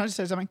had? Can I just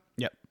say something?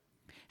 Yep.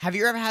 Have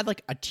you ever had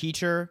like a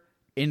teacher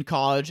in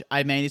college? I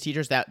had many of these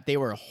teachers that they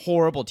were a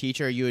horrible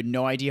teacher. You had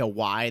no idea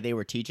why they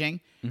were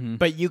teaching,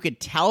 but you could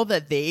tell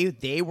that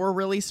they were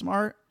really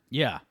smart.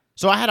 Yeah.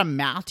 So I had a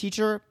math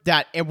teacher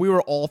and we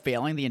were all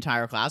failing the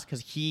entire class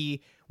because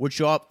he would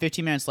show up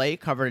 15 minutes late,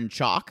 covered in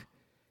chalk,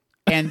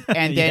 and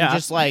then Yeah.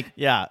 just like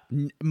Yeah.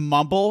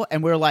 mumble,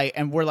 and we're like,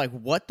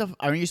 what the?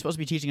 Aren't you supposed to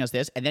be teaching us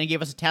this? And then he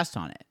gave us a test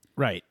on it.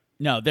 Right.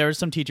 No, there were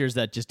some teachers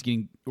that just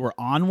were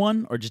on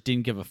one or just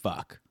didn't give a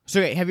fuck.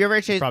 So have you ever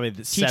actually Probably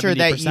the teacher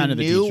that 70% you of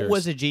the knew teachers.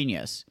 was a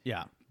genius?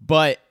 Yeah.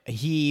 But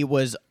he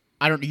was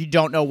you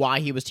don't know why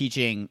he was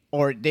teaching,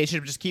 or they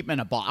should just keep him in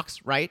a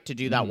box, right? To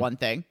do that one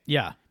thing.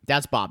 Yeah.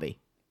 That's Bobby.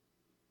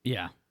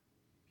 Yeah.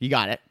 You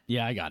got it.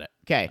 Yeah, I got it.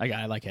 Okay.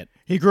 I like it.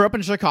 He grew up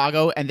in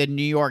Chicago and then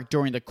New York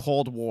during the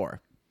Cold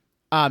War.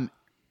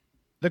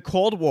 The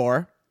Cold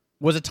War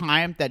was a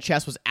time that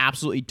chess was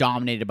absolutely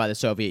dominated by the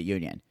Soviet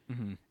Union.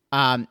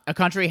 A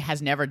country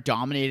has never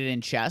dominated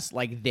in chess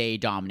like they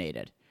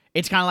dominated.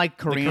 It's kind of like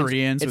Koreans.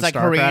 Koreans It's with like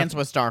StarCraft? Koreans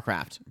with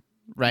StarCraft,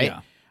 right?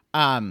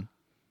 Yeah.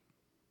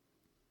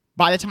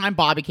 By the time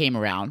Bobby came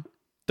around,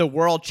 the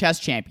world chess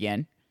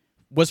champion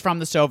was from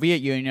the Soviet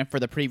Union for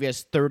the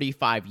previous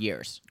 35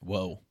 years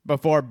Whoa.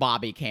 before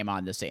Bobby came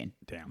on the scene.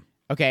 Damn.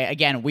 Okay,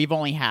 again, we've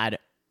only had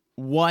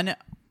one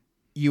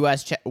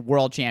U.S.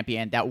 world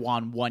champion that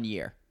won 1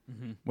 year,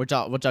 which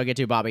I'll get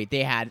to, Bobby.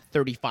 They had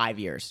 35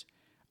 years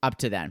up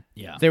to then.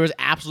 Yeah. They was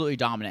absolutely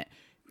dominant.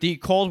 The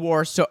Cold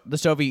War, the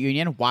Soviet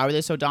Union, why were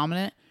they so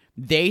dominant?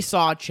 They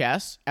saw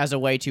chess as a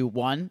way to,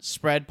 one,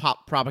 spread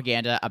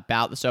propaganda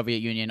about the Soviet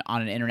Union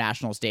on an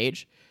international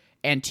stage,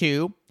 and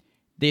two,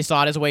 they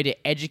saw it as a way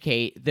to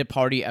educate the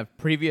party of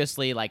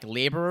previously like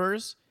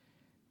laborers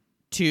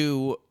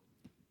to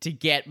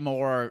get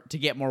more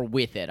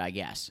with it, I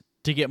guess.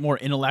 To get more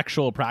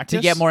intellectual practice?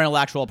 To get more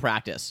intellectual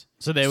practice.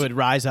 So they would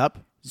rise up?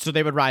 So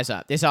they would rise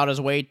up. They saw it as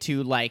a way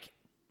to like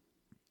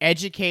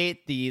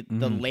educate the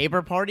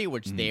Labor Party,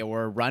 which they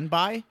were run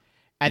by,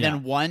 and Yeah.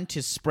 then one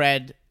to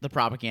spread the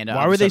propaganda.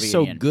 Why of were the they Soviet so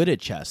Union. good at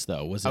chess,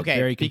 though? Was it Okay,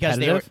 very because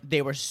competitive?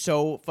 they were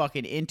so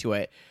fucking into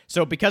it.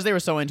 So because they were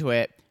so into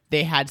it,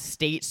 they had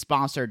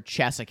state-sponsored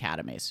chess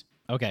academies.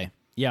 Okay.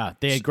 Yeah,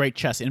 they had great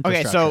chess Okay,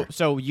 infrastructure.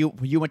 so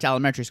you went to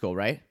elementary school,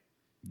 right?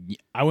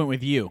 I went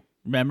with you.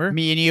 Remember?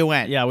 Me and you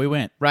went. Yeah, we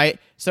went. Right?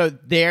 So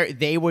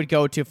they would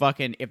go to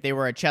fucking, if they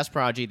were a chess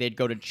prodigy, they'd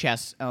go to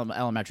chess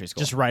elementary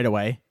school. Just right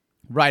away.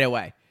 right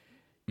away.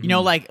 You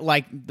know, like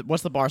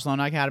what's the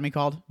Barcelona Academy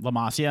called? La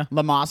Masia?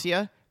 La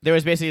Masia. There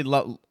was basically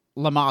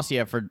La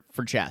Masia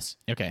for chess.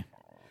 Okay.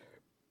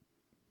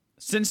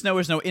 Since there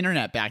was no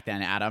internet back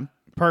then, Adam.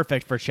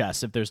 Perfect for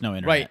chess if there's no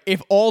internet. Right.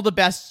 If all the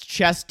best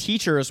chess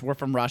teachers were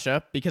from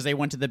Russia because they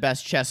went to the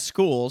best chess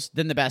schools,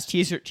 then the best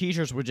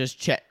teachers would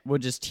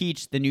just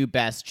teach the new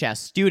best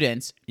chess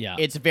students. Yeah.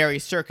 It's very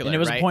circular. And it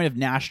was right? a point of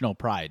national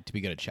pride to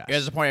be good at chess. It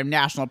was a point of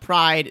national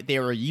pride. They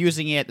were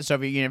using it, the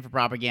Soviet Union, for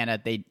propaganda.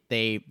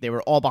 They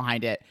were all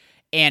behind it.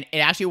 And it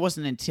actually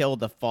wasn't until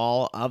the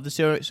fall of the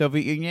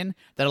Soviet Union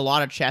that a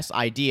lot of chess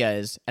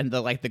ideas and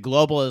the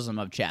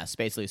globalism of chess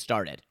basically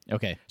started.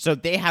 Okay. So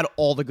they had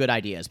all the good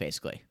ideas,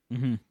 basically.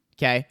 Mm-hmm.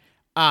 Okay.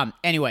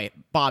 Anyway,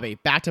 Bobby.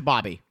 Back to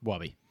Bobby.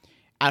 Wobby.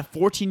 At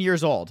 14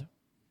 years old,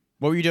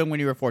 what were you doing when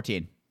you were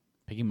 14?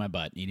 Picking my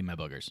butt, eating my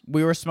boogers.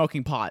 We were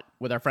smoking pot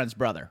with our friend's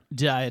brother.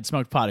 I had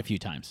smoked pot a few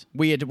times.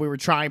 We were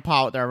trying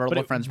pot with our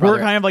little friend's we're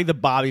brother. kind of like the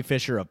Bobby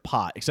Fischer of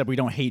pot, except we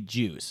don't hate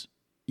Jews.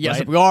 Yes,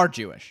 right? we are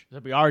Jewish.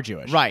 Except we are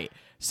Jewish. Right.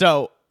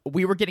 So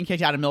we were getting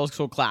kicked out of middle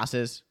school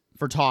classes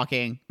for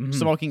talking,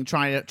 smoking,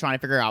 trying to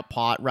figure out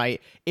pot, right?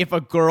 If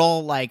a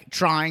girl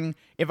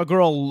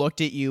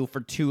looked at you for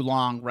too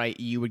long, right,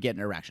 you would get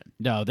an erection.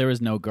 No, there was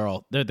no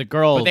girl. The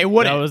girl, But they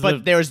wouldn't.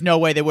 But there was no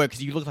way they would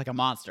because you looked like a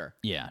monster.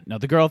 yeah, no,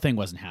 the girl thing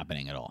wasn't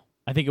happening at all.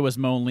 I think it was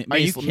mainly Are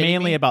you kidding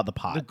mainly me? about the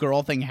pot. The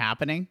girl thing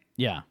happening?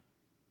 Yeah,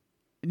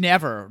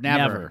 Never.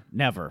 never.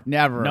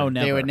 No, never.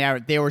 They would never.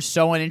 They were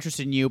so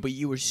uninterested in you, but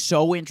you were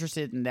so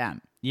interested in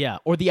them. Yeah,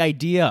 or the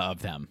idea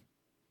of them.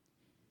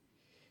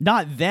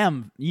 Not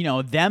them,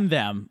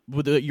 them.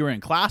 You were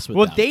in class with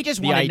Well, them. they just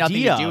The wanted nothing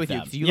idea to do of with you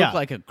them. because you Yeah. look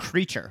like a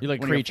creature. You're like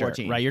a when you're creature,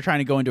 14. right? You're trying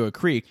to go into a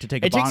creek to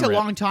take a It takes bong a rip.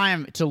 long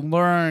time to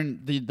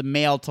learn the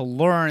male to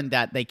learn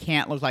that they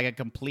can't look like a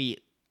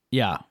complete.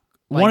 Yeah.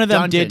 Like One of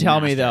them dungeon did tell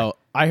me, master. though,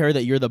 I heard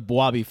that you're the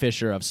Bobby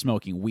Fischer of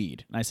smoking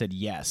weed. And I said,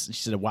 yes. And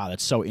she said, wow,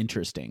 that's so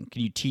interesting.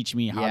 Can you teach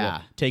me how Yeah.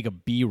 to take a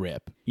bee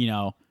rip, in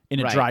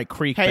a Right. dry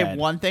creek Hey, bed?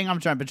 one thing been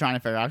trying to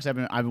figure out because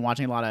I've been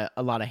watching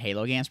a lot of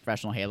Halo games,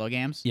 professional Halo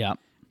games. Yeah.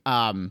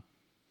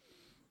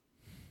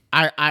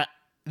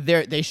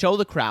 They show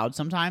the crowd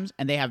sometimes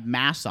and they have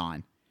masks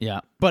on,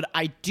 Yeah. but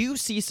I do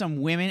see some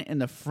women in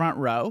the front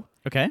row.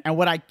 Okay. And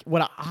what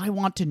I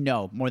want to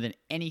know more than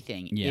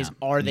anything Yeah. is,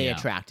 are they Yeah.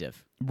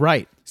 attractive?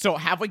 Right. So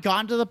have we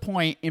gotten to the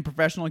point in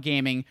professional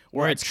gaming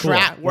where it's cool.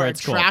 where Where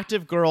it's cool.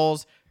 attractive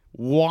girls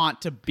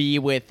want to be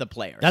with the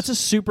players? That's a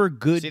super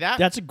good. See that?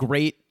 That's a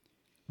great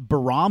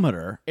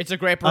barometer. It's a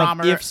great of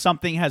barometer. if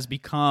something has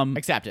become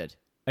Accepted.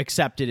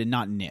 accepted and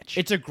not niche.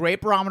 It's a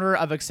great barometer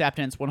of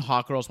acceptance when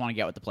hot girls want to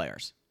get with the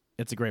players.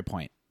 It's a great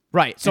point.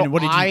 Right. So And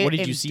what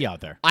did you see out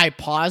there? I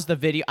paused the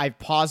video. I've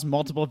paused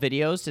multiple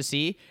videos to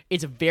see.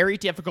 It's very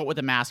difficult with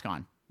a mask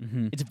on.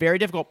 Mm-hmm. It's very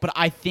difficult, but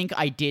I think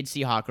I did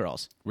see hot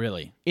girls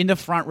Really? in the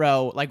front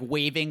row, like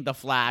waving the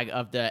flag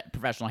of the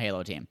professional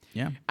Halo team.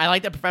 Yeah. I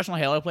like the professional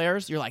Halo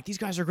players. You're like, these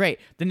guys are great.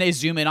 Then they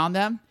zoom in on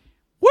them.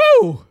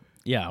 Woo!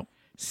 Yeah.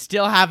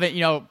 Still haven't,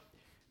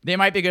 they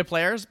might be good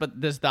players, but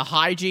the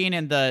hygiene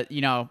and the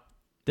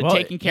Well,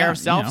 taking care yeah, of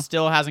self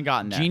still hasn't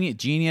gotten there.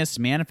 Genius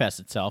manifests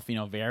itself,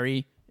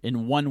 very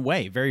in one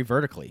way, very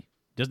vertically.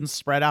 Doesn't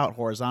spread out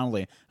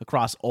horizontally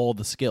across all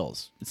the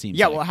skills. It seems.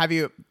 Yeah, like. well, have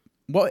you?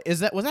 What is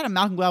that? Was that a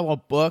Malcolm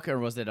Gladwell book or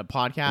was it a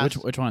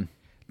podcast? which one?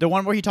 The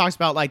one where he talks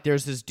about like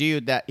there's this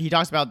dude that he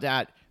talks about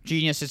that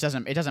genius just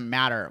doesn't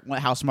matter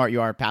how smart you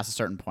are past a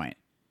certain point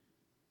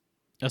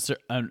I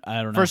don't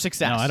know. for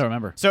success. No, I don't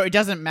remember. So it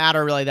doesn't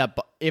matter really that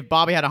if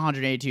Bobby had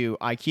 182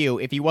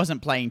 IQ, if he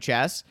wasn't playing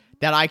chess,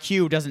 that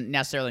IQ doesn't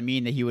necessarily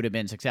mean that he would have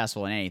been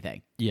successful in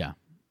anything, Yeah.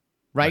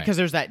 right? Because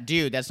there's that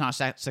dude that's not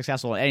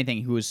successful in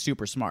anything who is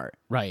super smart.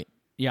 Right.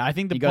 Yeah, I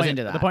think the He goes point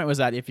into that. the point was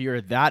that if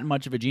you're that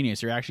much of a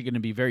genius, you're actually going to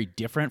be very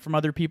different from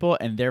other people,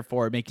 and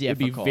therefore it'd be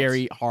Difficult.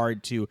 very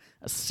hard to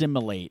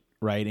assimilate,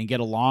 right, and get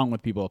along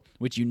with people,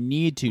 which you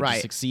need to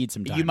Right. succeed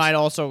sometimes. You might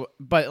also,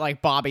 but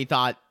like Bobby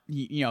thought,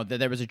 that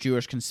there was a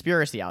Jewish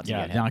conspiracy out to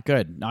yeah, get him. not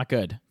good, not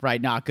good.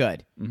 Right, not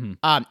good.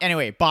 Mm-hmm.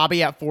 Anyway,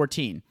 Bobby at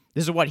 14.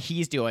 This is what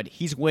he's doing.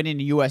 He's winning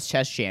U.S.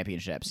 chess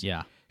championships.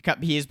 Yeah,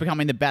 He is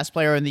becoming the best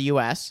player in the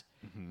U.S.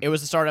 It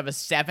was the start of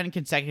 7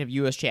 consecutive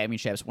U.S.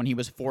 championships when he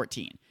was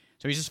 14.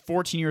 So he's just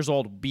 14 years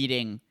old,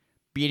 beating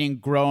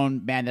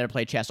grown men that have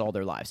played chess all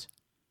their lives,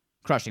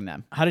 crushing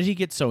them. how did he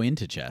get so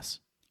into chess?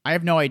 I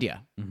have no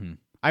idea. Mm-hmm.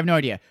 I have no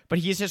idea. But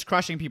he's just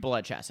crushing people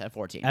at chess at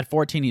 14. At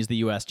 14, he's the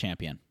U.S.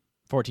 champion.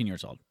 14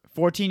 years old.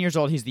 14 years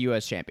old, he's the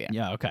U.S. champion.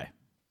 Yeah. Okay.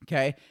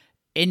 Okay.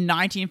 In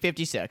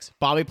 1956,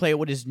 Bobby played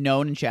what is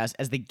known in chess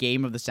as the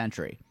game of the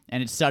century,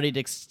 and it's studied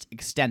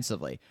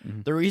extensively.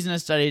 The reason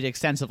it's studied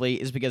extensively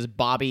is because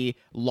Bobby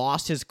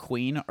lost his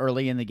queen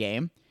early in the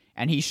game,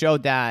 and he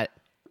showed that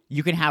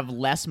you can have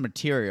less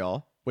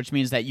material, which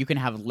means that you can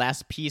have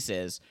less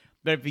pieces,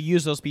 but if you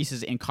use those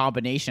pieces in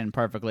combination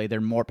perfectly, they're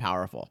more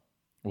powerful.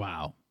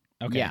 Wow.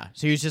 Okay. Yeah,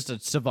 so he was just a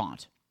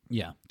savant.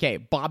 Yeah. Okay,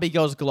 Bobby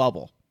goes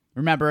global.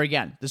 Remember,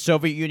 again, the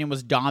Soviet Union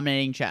was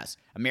dominating chess.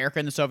 America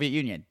and the Soviet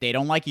Union, they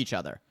don't like each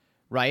other,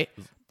 right?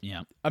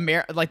 Yeah.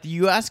 The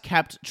U.S.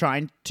 kept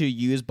trying to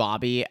use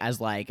Bobby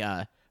as like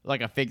a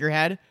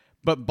figurehead,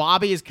 but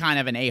Bobby is kind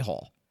of an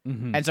a-hole.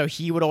 And so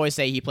he would always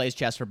say he plays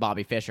chess for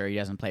Bobby Fischer. He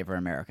doesn't play for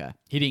America.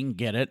 He didn't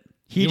get it.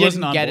 He wasn't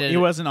didn't on get board. it. He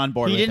wasn't on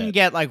board. He with didn't it.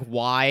 get like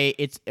why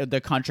the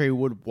country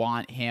would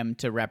want him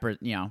to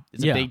represent.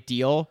 It's a Yeah. big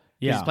deal. 'Cause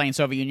Yeah. He's playing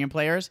Soviet Union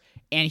players,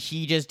 and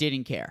he just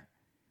didn't care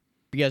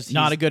because he's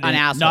Not a good. an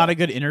asshole. Not a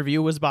good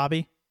interview was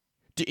Bobby.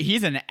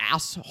 He's an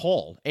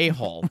asshole,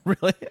 a-hole.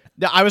 Really?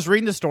 I was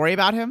reading the story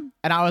about him,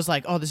 and I was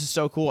like, "Oh, this is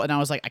so cool." And I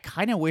was like, "I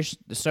kind of wish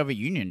the Soviet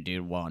Union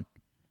dude won."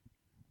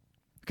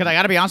 Because I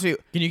got to be honest with you,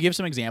 Can you give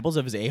some examples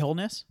of his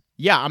a-holeness?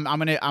 yeah, I'm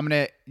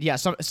gonna yeah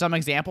some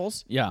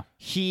examples. Yeah.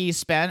 He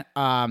spent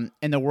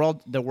in the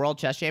world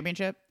chess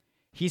championship.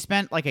 He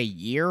spent like a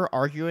year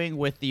arguing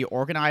with the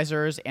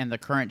organizers and the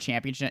current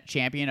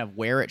champion of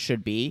where it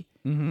should be.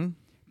 Mm-hmm.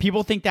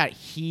 People think that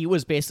he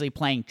was basically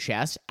playing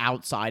chess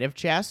outside of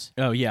chess.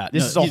 Oh yeah.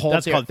 This is a whole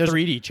That's theory. called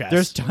 3D chess.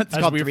 There's tons, it's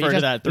As called we 3D refer to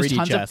chess. that, There's 3D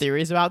tons chess. of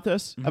theories about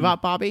this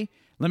about Bobby.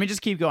 Let me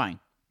just keep going.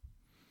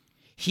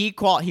 He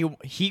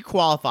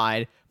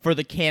qualified for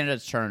the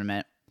candidates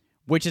tournament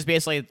which is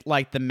basically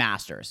like the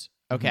Masters.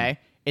 Okay,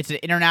 it's an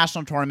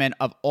international tournament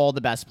of all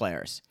the best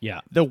players.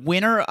 Yeah. The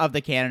winner of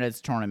the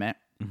candidates tournament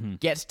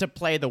gets to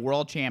play the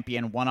world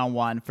champion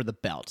one-on-one for the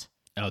belt.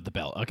 Oh, the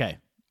belt. Okay.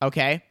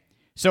 Okay,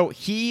 so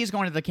he's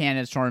going to the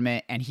candidates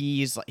tournament, and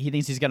he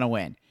thinks he's gonna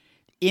win.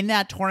 In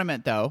that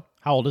tournament, though,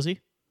 How old is he?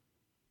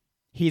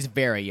 he's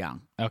very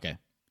young. Okay.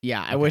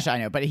 Yeah, I wish I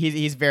knew, but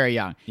he's very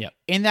young. Yep.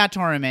 In that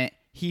tournament,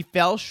 he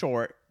fell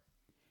short,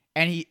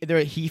 and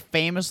he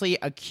famously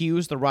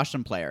accused the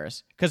Russian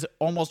players, because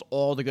almost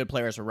all the good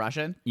players are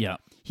Russian. Yeah.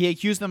 He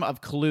accused them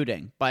of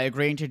colluding by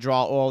agreeing to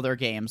draw all their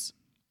games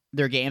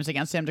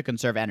against him to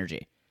conserve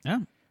energy. Yeah.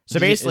 So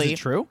Is basically, it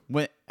true?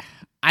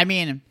 I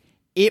mean,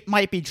 it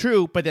might be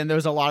true, but then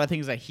there's a lot of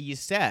things that he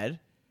said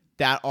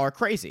that are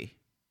crazy.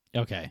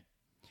 Okay.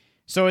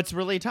 So it's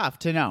really tough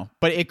to know,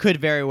 but it could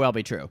very well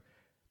be true.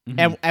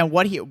 And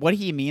what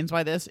he means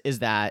by this is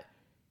that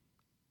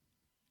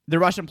the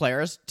Russian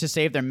players, to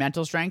save their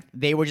mental strength,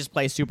 they would just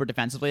play super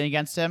defensively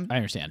against him. I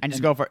understand. And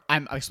just go for.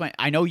 I'm explaining.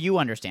 I know you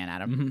understand,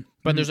 Adam,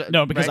 but there's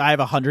No, because right? I have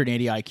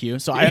 180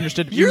 IQ, so I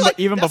understood You're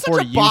even that's before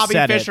such a you Bobby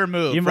said Fischer it.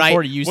 move, Even right?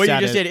 before you what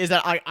said you just it. did is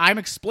that I'm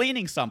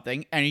explaining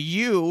something, and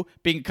you,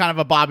 being kind of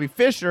a Bobby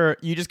Fischer,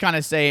 you just kind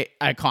of say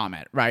a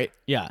comment, right?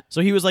 Yeah.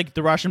 So he was like,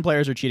 the Russian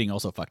players are cheating,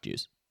 also fuck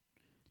Jews.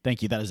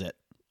 Thank you. That is it.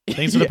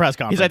 Thanks for the press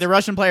conference. He's like, the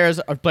Russian players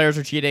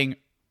are cheating.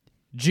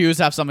 Jews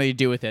have something to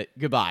do with it.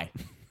 Goodbye.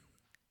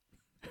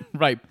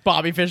 Right.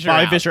 Bobby Fischer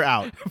Bobby out. Fischer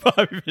out.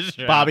 Bobby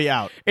Fischer Bobby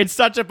out. It's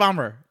such a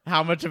bummer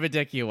how much of a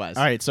dick he was.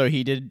 All right. So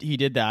he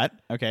did that.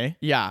 Okay.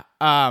 Yeah.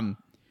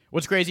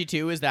 What's crazy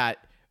too is that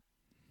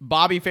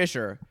Bobby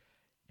Fischer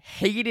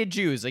hated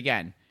Jews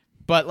again,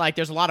 but like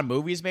there's a lot of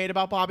movies made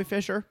about Bobby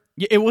Fischer.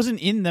 Yeah, it wasn't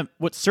in the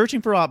what's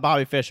Searching for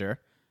Bobby Fischer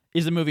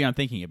is the movie I'm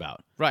thinking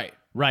about. Right.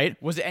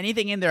 Right. Was there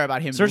anything in there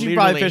about him? Searching for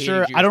literally Bobby Fischer.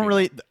 hating Jewish I don't people?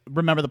 really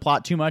remember the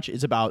plot too much.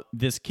 It's about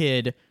this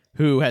kid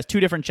who has two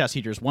different chess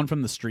teachers, one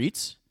from the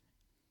streets,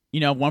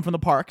 one from the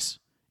parks,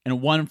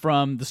 and one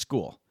from the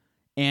school.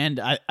 And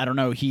I don't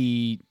know,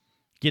 he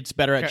gets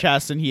better at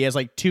chess, and he has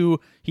two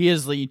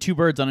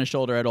birds on his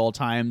shoulder at all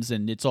times,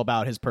 and it's all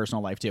about his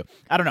personal life too.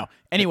 I don't know.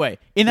 Anyway,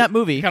 in that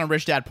movie, kind of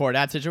rich dad poor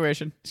dad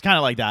situation. it's kind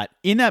of like that.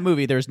 In that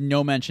movie, there's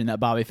no mention that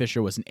Bobby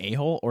Fischer was an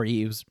a-hole or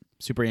he was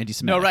super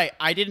anti-Semitic. No, right.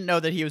 I didn't know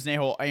that he was an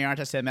a-hole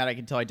anti-Semitic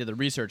until I did the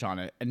research on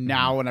it. And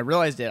now when I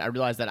realized it, I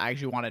realized that I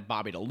actually wanted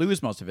Bobby to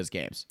lose most of his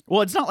games.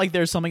 Well, it's not like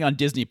there's something on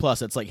Disney Plus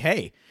that's like,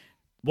 hey,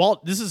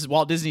 this is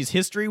Walt Disney's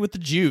history with the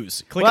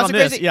Jews. Click Well, on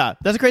that's this. crazy, Yeah.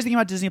 That's the crazy thing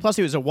about Disney Plus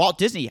too, is that Walt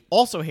Disney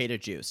also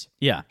hated Jews.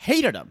 Yeah.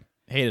 Hated them.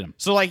 Hated him.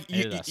 So like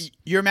Hated us.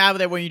 you're mad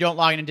that when you don't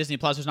log into Disney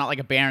Plus, there's not like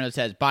a banner that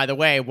says, by the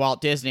way,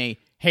 Walt Disney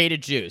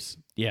hated Jews.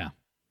 Yeah.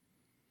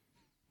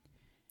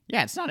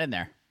 Yeah, it's not in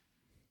there.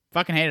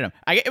 Fucking hated him.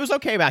 It was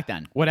okay back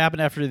then. What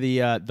happened after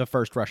the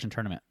first Russian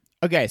tournament?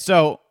 Okay,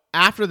 so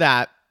after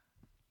that,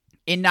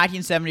 in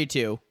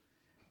 1972,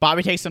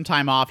 Bobby takes some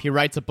time off. He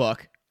writes a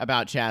book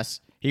about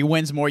chess. He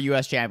wins more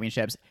U.S.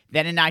 championships.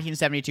 Then in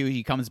 1972,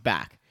 he comes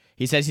back.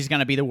 He says he's going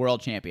to be the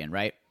world champion,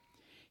 right?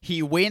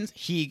 He wins.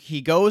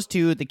 He goes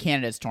to the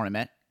candidates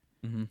tournament,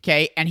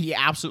 okay, and he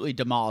absolutely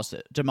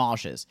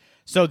demolishes.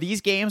 So these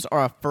games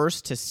are a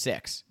 1st to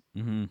 6,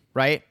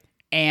 right?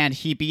 And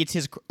he beats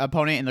his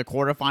opponent in the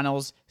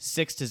quarterfinals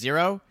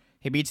 6-0.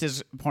 He beats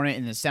his opponent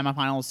in the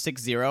semifinals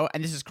 6-0.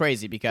 And this is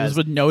crazy This because is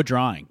with no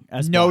drawing.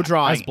 As no black.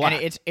 drawing. As black.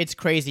 And it's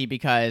crazy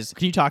because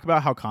Can you talk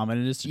about how common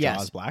it is to Yes.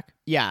 draw as black?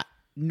 yeah,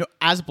 no,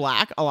 as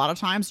black, a lot of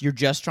times you're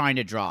just trying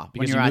to draw when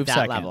Because you're you at move that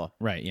second. level,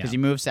 Right, yeah. Because you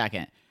move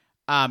second.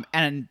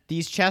 And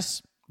the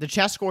chess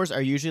scores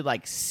are usually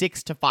like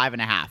 6 to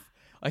 5.5.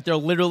 Like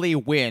they'll literally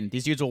win.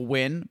 These dudes will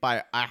win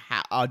by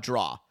a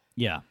draw.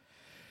 Yeah.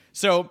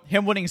 So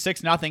him winning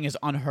 6-0 is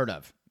unheard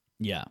of.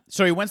 Yeah.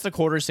 So he wins the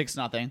quarter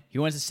 6-0. He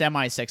wins the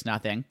semi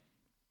 6-0,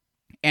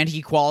 and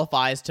he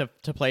qualifies to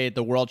play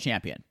the world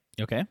champion.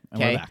 Okay. And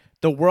Okay, we're back.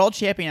 the world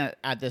champion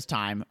at this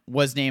time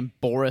was named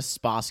Boris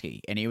Spassky,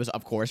 and he was,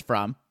 of course,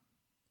 from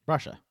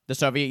Russia. the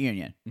Soviet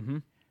Union. Mm-hmm.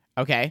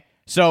 Okay,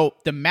 so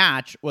the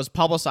match was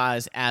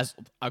publicized as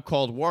a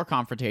Cold War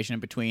confrontation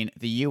between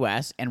the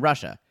U.S. and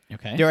Russia.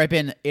 Okay.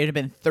 It had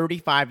been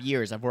 35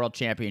 years of world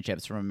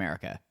championships from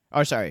America.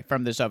 Oh, sorry,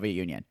 from the Soviet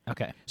Union.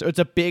 Okay. So it's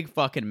a big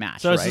fucking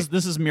match. So right?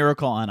 this is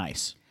Miracle on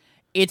Ice.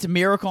 It's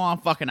Miracle on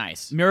fucking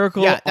ice.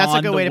 Miracle Yeah, that's a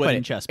on good the way to put wooden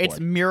it. chessboard. It's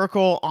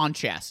Miracle on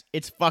chess.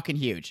 It's fucking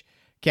huge.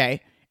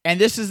 Okay? And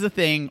this is the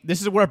thing.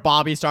 This is where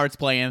Bobby starts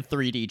playing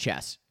 3D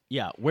chess.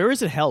 Yeah. Where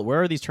is it held?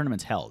 Where are these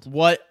tournaments held?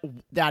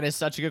 That is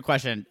such a good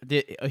question.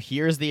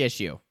 Here's the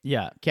issue.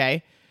 Yeah.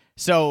 Okay?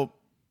 So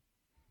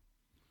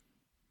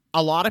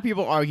a lot of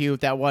people argue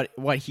that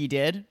what he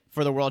did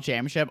for the world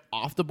championship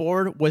off the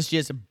board was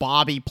just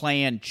Bobby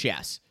playing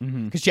chess.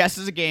 Because chess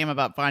is a game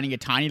about finding a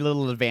tiny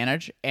little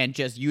advantage and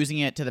just using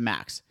it to the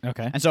max.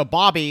 Okay. And so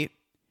Bobby,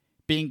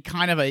 being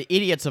kind of an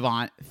idiot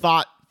savant,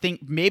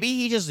 think maybe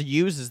he just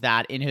uses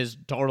that in his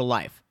total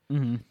life.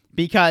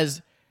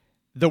 Because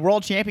the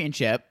world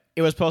championship,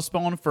 it was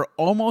postponed for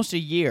almost a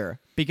year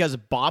because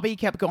Bobby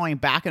kept going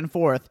back and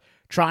forth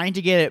trying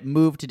to get it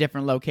moved to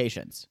different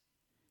locations.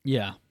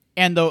 Yeah.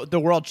 And the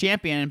world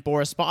champion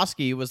Boris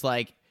Spassky was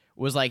like,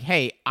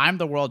 hey, I'm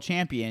the world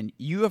champion.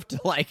 You have to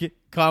like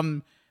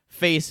come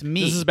face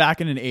me. This is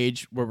back in an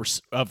age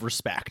of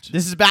respect.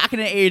 This is back in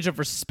an age of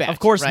respect. Of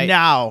course, right?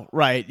 now,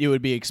 right, it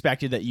would be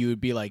expected that you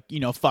would be like,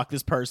 fuck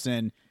this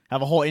person,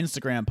 have a whole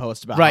Instagram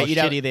post about Right,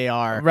 how shitty they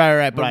are.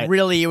 Right. But Right.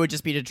 really, it would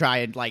just be to try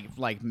and like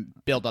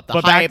build up the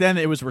But hype. back then,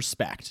 it was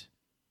respect.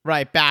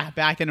 Right,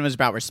 back then it was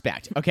about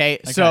respect. Okay,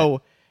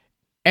 so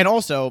and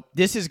also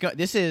this is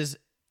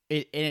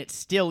it, and it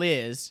still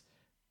is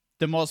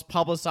the most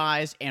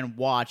publicized and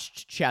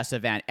watched chess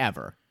event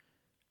ever.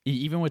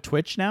 Even with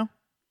Twitch now?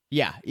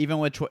 Yeah, even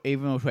with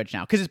Twitch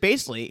now, because it's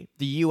basically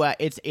the U.S.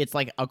 It's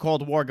like a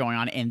Cold War going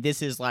on, and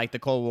this is like the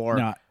Cold War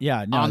No,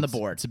 on the it's-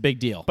 board. It's a big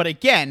deal. But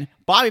again,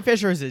 Bobby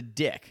Fischer is a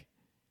dick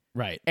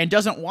Right. and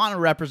doesn't want to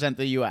represent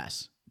the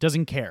U.S.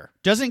 Doesn't care.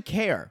 Doesn't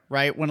care,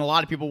 right? When a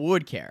lot of people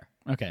would care.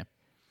 Okay.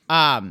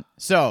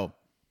 So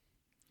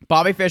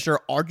Bobby Fischer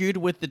argued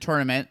with the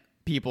tournament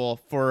people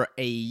for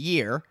a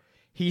year.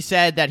 He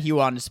said that he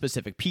wanted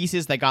specific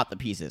pieces. They got the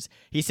pieces.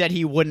 He said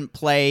he wouldn't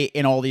play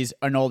in all these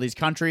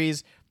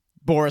countries.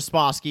 Boris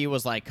Spassky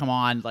was like, "Come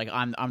on, like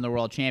I'm the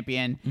world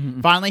champion."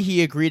 Mm-hmm. Finally,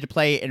 he agreed to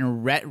play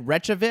in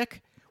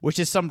Reykjavik, which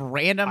is some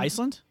random.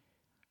 Iceland?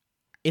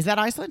 Is that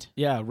Iceland?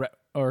 Yeah.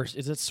 Or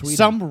is it Sweden?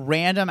 Some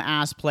random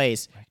ass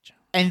place.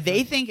 And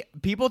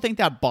people think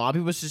that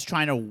Bobby was just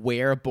trying to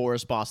wear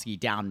Boris Spassky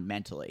down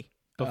mentally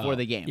before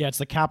the game. Yeah, it's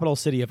the capital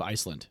city of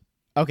Iceland.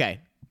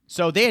 Okay.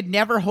 So they had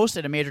never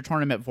hosted a major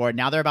tournament before.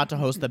 Now they're about to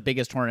host the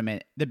biggest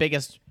tournament, the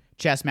biggest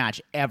chess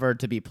match ever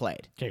to be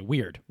played. Okay,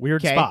 weird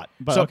Okay. spot.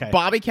 But so okay.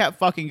 Bobby kept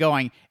fucking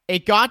going.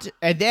 It got,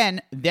 and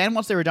then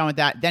once they were done with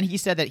that, then he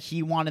said that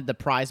he wanted the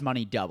prize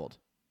money doubled.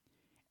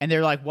 And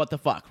they're like, what the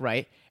fuck,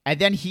 right? And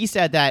then he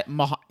said that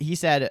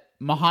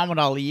Muhammad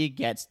Ali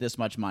gets this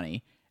much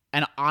money.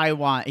 And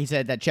he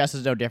said that chess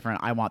is no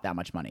different. I want that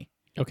much money.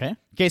 Okay.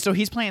 Okay, so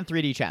he's playing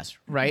 3D chess,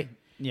 right?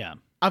 Yeah.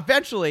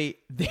 Eventually,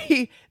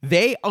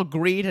 they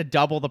agree to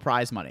double the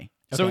prize money.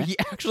 So Okay. he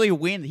actually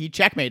wins. He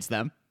checkmates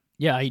them.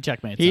 Yeah, he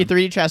checkmates He them.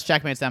 3D chess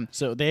checkmates them.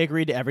 So they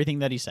agreed to everything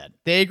that he said.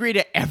 They agree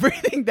to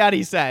everything that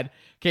he said.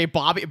 Okay,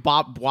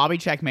 Bobby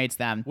checkmates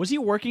them. Was he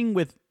working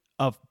with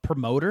a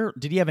promoter?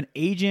 Did he have an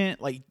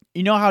agent? Like,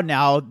 you know how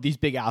now these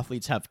big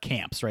athletes have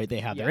camps, right? They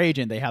have their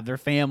agent, they have their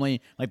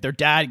family, like their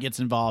dad gets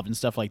involved and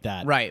stuff like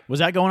that. Right. Was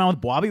that going on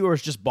with Bobby, or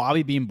was just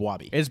Bobby being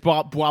Bobby? It's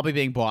Bobby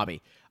being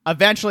Bobby.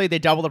 Eventually, they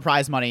double the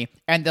prize money,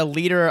 and the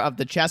leader of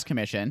the chess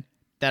commission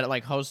that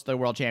like hosts the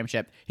world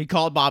championship, he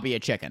called Bobby a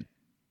chicken.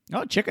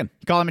 Oh, chicken.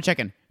 He called him a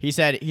chicken. He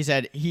said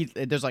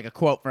there's like a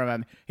quote from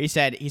him. He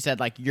said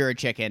like, you're a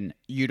chicken.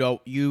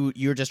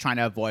 You're just trying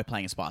to avoid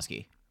playing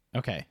Spassky.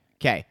 Okay.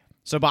 Okay.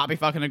 So Bobby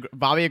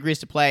agrees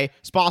to play.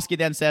 Spassky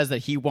then says that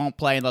he won't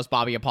play unless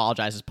Bobby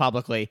apologizes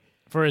publicly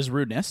For his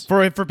rudeness.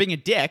 for being a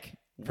dick,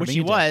 which being he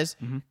a dick. was.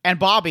 And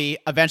Bobby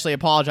eventually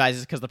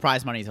apologizes because the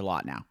prize money is a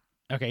lot now.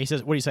 Okay, he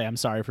says, what do you say? I'm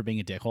sorry for being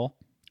a dickhole.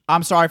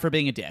 I'm sorry for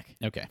being a dick.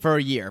 Okay. For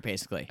a year,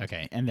 basically.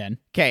 Okay, and then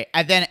Okay,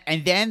 and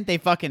then they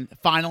fucking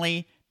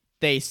finally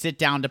they sit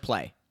down to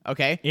play.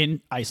 Okay,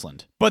 in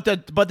Iceland. but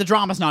the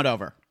drama's not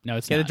over. No,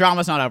 it's Okay, not. the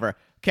drama's not over.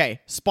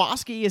 Okay,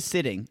 Spassky is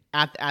sitting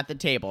at the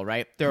table,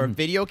 right? There are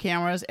video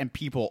cameras and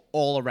people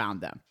all around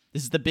them.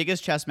 This is the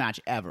biggest chess match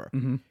ever.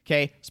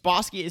 Okay,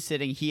 Spassky is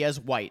sitting. He has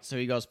white, so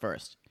he goes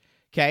first.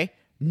 Okay,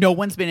 no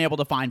one's been able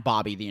to find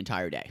Bobby the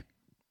entire day.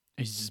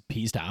 He's just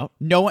peased out.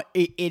 No one.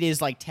 It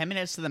is like 10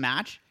 minutes to the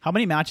match. How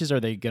many matches are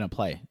they going to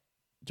play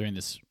during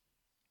this?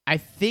 I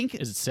think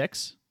Is it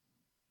 6?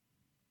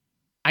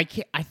 I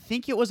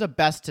think it was a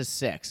best to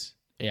 6.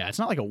 Yeah, it's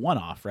not like a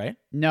one-off, right?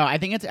 No,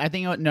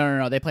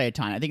 no. They play a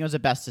ton. I think it was a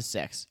best to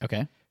 6.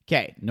 Okay.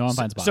 Okay. No one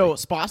finds Bobby. So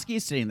Spassky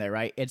is sitting there,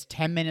 right? It's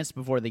 10 minutes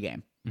before the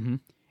game. Mm-hmm.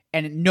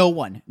 And no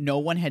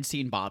one had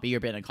seen Bobby or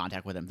been in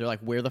contact with him. They're like,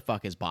 where the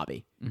fuck is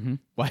Bobby? Mm-hmm.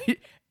 What?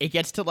 It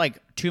gets to like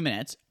 2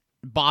 minutes.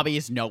 Bobby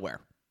is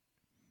nowhere.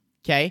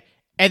 Okay.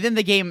 And then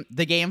the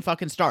game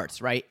fucking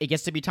starts, right? It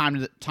gets to be time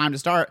to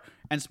start.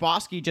 And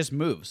Spassky just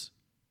moves.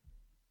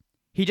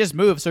 He just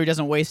moves so he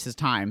doesn't waste his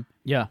time.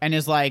 Yeah. And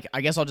is like, I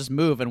guess I'll just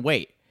move and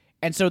wait.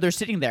 And so they're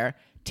sitting there.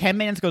 10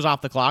 minutes goes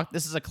off the clock.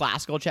 This is a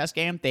classical chess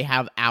game. They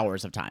have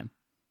hours of time.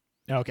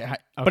 Okay.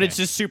 But it's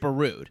just super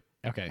rude.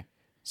 Okay.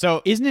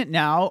 So Isn't it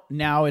now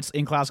it's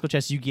in classical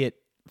chess, you get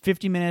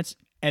 50 minutes,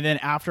 and then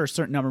after a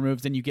certain number of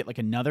moves, then you get like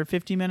another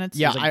 50 minutes?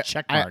 yeah, There's, like,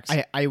 check I, marks.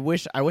 I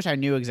wish I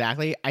knew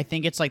exactly. I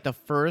think it's like the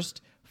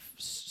first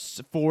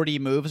 40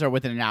 moves are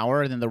within an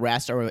hour, and then the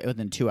rest are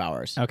within 2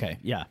 hours. Okay,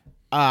 yeah.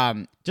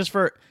 Um, Just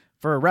for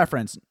a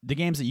reference, the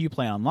games that you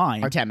play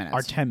online Are 10 minutes.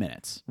 Are 10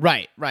 minutes.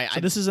 right. So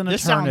this is an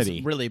This eternity.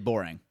 sounds really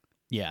boring.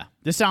 Yeah.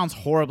 This sounds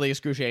horribly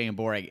excruciating and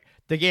boring.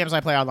 The games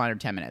I play online are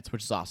 10 minutes,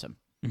 which is awesome.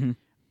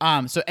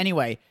 So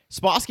anyway,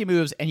 Spassky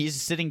moves and he's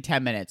sitting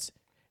 10 minutes.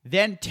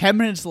 Then 10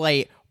 minutes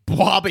late,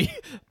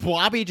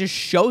 Bobby just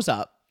shows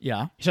up.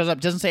 Yeah. He shows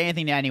up, doesn't say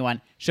anything to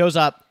anyone. Shows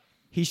up,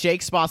 he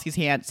shakes Spassky's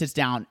hand, sits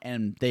down,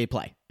 and they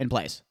play and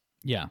plays.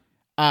 Yeah.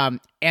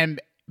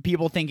 And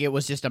people think it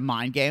was just a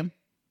mind game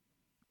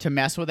to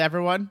mess with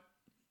everyone.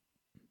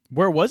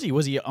 Where was he?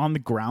 Was he on the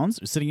grounds,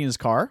 sitting in his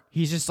car?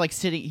 He's just like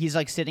sitting. He's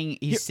like sitting.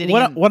 He's sitting.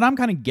 What I'm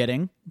kind of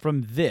getting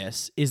from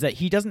this is that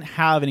he doesn't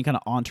have any kind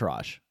of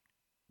entourage.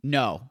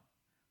 No,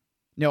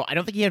 I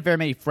don't think he had very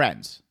many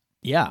friends.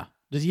 Yeah.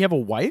 Does he have a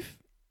wife?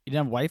 He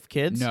didn't have wife,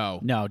 kids? No.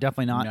 No,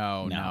 definitely not.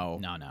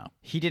 No.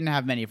 He didn't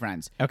have many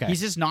friends. Okay.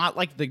 He's just not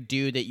like the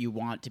dude that you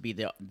want to be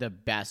the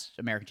best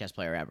American chess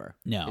player ever.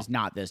 No. It's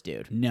not this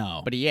dude.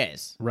 No. But he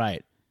is,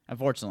 Right.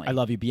 unfortunately. I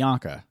love you,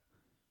 Bianca.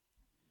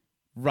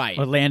 Right.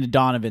 Or Landon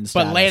Donovan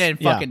status. But Landon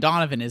fucking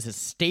Donovan is a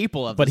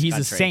staple of But this he's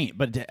country. a saint.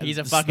 But He's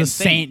a it's fucking the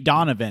Saint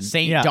Donovan.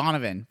 Saint Yeah.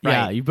 Donovan.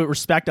 Yeah, Right. you put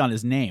respect on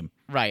his name.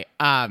 Right.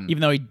 Even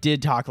though he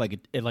did talk like a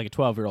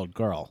 12-year-old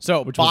girl.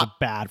 So, which was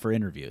bad for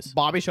interviews.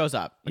 Bobby shows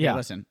up. Okay, Yeah.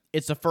 listen.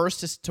 It's the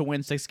first to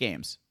win 6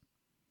 games.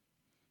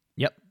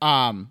 Yep.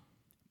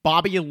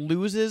 Bobby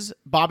loses.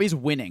 Bobby's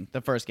winning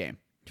the first game.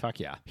 Fuck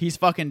yeah. He's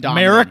fucking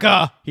dominating.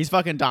 America! He's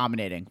fucking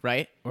dominating,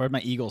 right? Where'd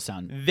my Eagles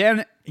sound?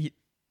 Then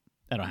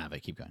I don't have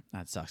it. Keep going.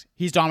 that sucks.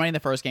 He's dominating the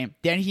first game.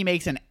 Then he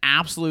makes an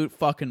absolute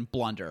fucking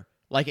blunder.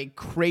 Like a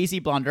crazy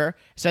blunder.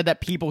 Said that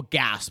people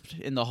gasped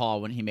in the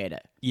hall when he made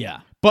it.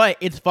 Yeah. But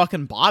it's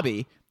fucking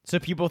Bobby. So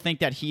people think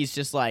that he's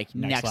just like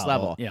Next next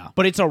level, level. yeah.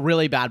 But it's a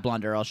really bad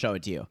blunder. I'll show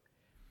it to you.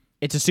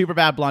 It's a super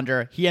bad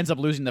blunder. He ends up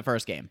losing the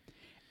first game.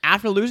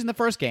 After losing the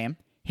first game,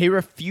 he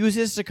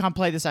refuses to come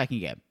play the second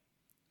game.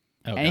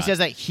 Oh, And he says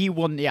that he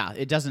will. Yeah,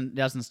 it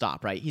doesn't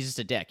stop. Right? He's just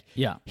a dick.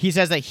 Yeah. He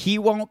says that he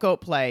won't go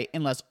play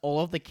unless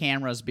all of the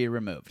cameras be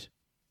removed.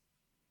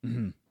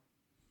 Mm-hmm.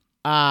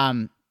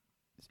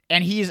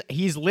 And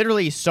he's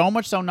literally so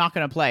much so not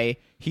going to play.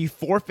 He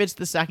forfeits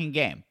the second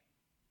game.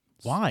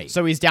 Why?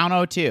 So he's down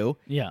 0-2.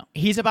 Yeah.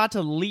 He's about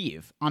to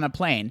leave on a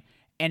plane,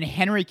 and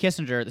Henry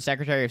Kissinger, the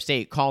Secretary of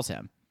State, calls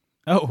him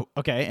Oh,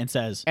 okay. And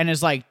says, and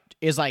is like,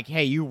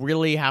 "Hey, you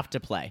really have to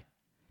play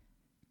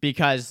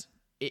because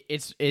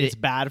it's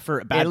bad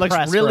for it looks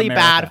press really for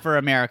bad America. for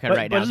America But,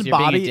 right but now." So doesn't you're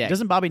being a Bobby dick.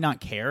 doesn't Bobby not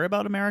care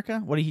about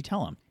America? What did he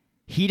tell him?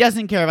 He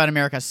doesn't care about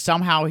America.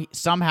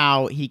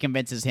 Somehow he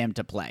convinces him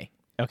to play.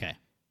 Okay.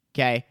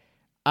 Okay.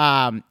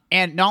 And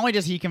not only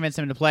does he convince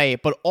him to play,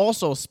 but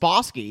also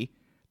Spassky,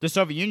 the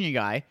Soviet Union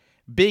guy,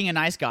 being a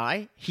nice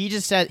guy, he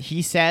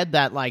said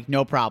that like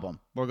no problem.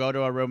 We'll go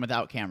to a room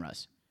without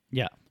cameras.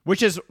 Yeah.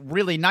 Which is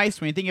really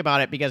nice when you think about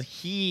it because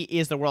he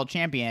is the world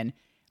champion.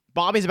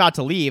 Bobby's about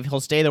to leave. He'll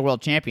stay the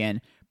world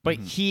champion. But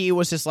he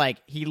was just like,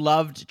 he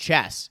loved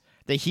chess,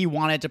 that he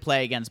wanted to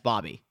play against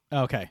Bobby.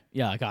 Okay.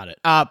 Yeah, I got it.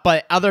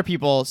 But other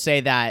people say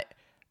that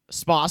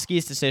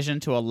Spassky's decision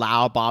to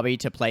allow Bobby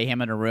to play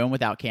him in a room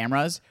without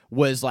cameras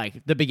was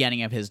like the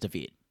beginning of his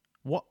defeat.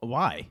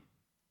 Why?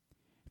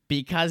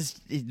 Because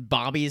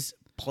Bobby's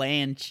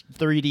playing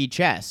 3D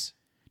chess.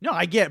 No,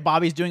 I get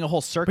Bobby's doing a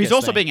whole circus. But he's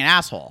also thing. being an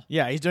asshole.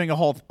 Yeah, he's doing a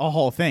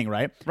whole thing,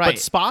 right? Right. But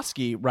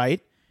Spassky, right?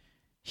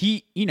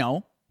 He,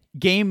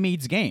 game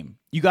meets game.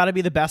 You got to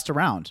be the best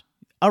around.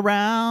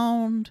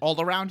 Around. All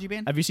around, you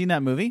mean? Have you seen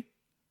that movie?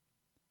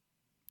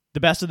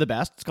 The Best of the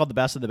Best. It's called The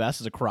Best of the Best.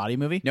 It's a karate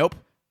movie. Nope.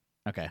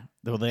 Okay.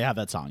 Well, they have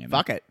that song in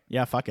Fuck there. it.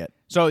 Yeah, fuck it.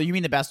 So you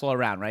mean the best all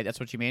around, right? That's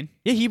what you mean?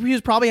 Yeah,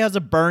 he probably has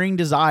a burning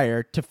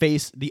desire to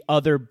face the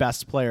other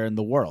best player in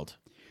the world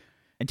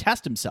and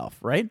test himself,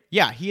 right?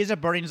 Yeah, he has a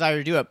burning desire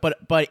to do it. But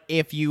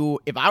if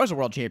I was a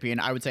world champion,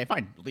 I would say,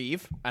 fine,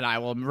 leave, and I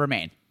will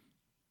remain.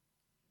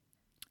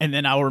 And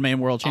then I will remain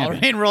world champion.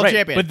 remain world Right.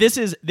 champion. But this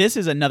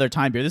is another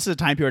time period. This is a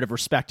time period of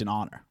respect and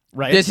honor,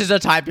 right? This is a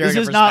time period This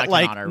of is respect not and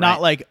like honor,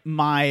 not right?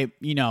 like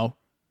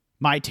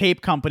my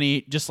tape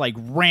company just like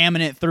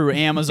ramming it through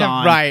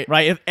Amazon, Right.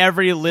 Right, if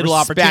every little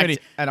Respect opportunity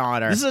and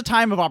honor. This is a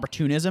time of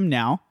opportunism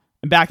now,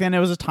 and back then it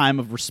was a time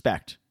of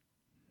respect.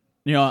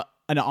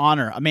 An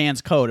honor, a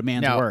man's code, a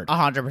man's word.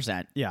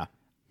 100%. Yeah.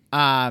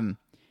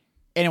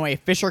 Anyway,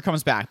 Fischer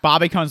comes back.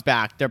 Bobby comes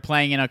back. They're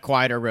playing in a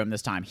quieter room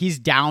this time. He's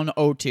down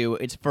 0-2.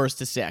 It's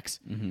 1-6.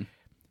 Mm-hmm.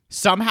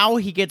 Somehow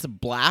he gets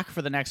black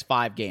for the next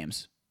 5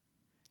 games.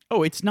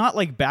 Oh, it's not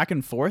like back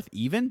and forth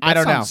even? I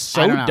don't know. Sounds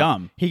so I don't know.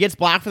 dumb. He gets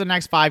black for the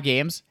next 5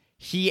 games.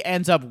 He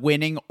ends up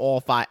winning all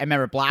 5. I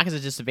remember black is a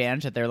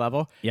disadvantage at their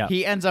level. Yeah.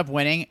 He ends up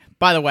winning.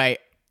 By the way,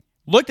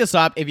 look this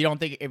up if you don't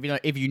think if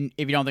you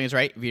don't think it's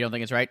right. If you don't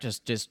think it's right,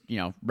 just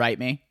write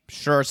me.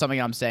 Sure, something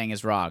I'm saying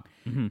is wrong.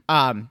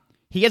 Mm-hmm.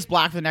 He gets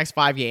black for the next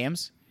 5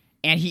 games,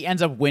 and he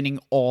ends up winning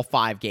all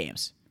 5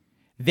 games.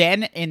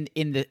 Then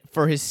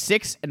for his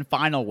 6th and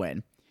final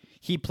win,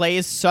 he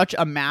plays such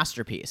a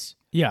masterpiece.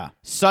 Yeah.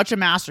 Such a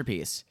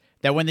masterpiece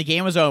that when the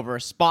game was over,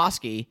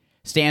 Spassky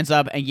stands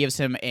up and gives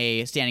him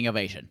a standing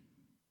ovation.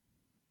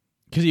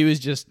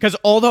 Because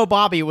although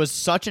Bobby was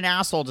such an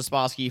asshole to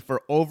Spassky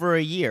for over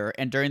a year,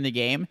 and during the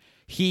game,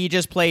 he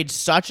just played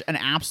such an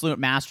absolute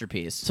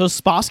masterpiece. So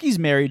Spassky's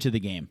married to the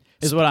game,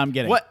 is what I'm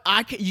getting.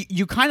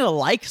 You kind of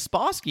like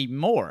Spassky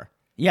more.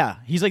 Yeah,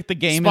 he's like the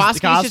game.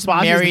 Spassky's just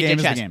married to is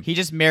the chess. game. He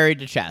just married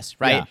to chess,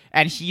 right? Yeah.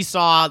 And he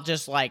saw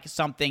just like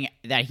something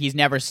that he's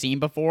never seen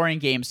before in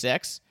Game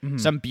 6,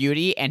 some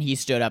beauty, and he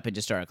stood up and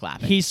just started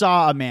clapping. He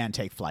saw a man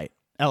take flight,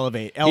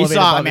 elevate He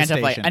saw above a man his to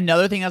play. station.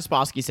 Another thing that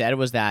Spassky said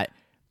was that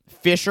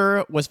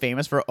Fischer was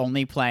famous for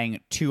only playing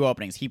 2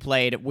 openings. He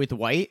played with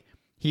white.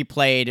 He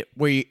played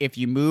where if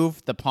you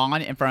move the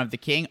pawn in front of the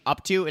king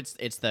up to, it's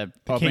the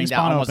opening king's that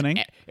pawn almost,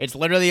 opening. It's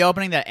literally the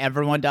opening that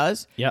everyone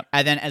does. Yep.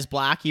 And then as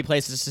black, he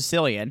plays the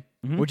Sicilian,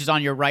 which is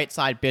on your right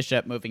side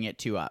bishop, moving it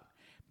 2 up.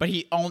 But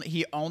he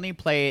only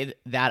played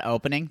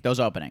those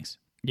openings.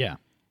 Yeah.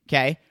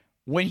 Okay.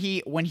 When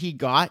he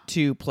got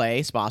to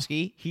play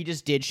Spassky, he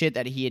just did shit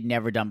that he had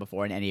never done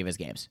before in any of his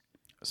games.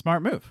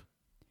 Smart move.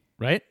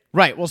 Right?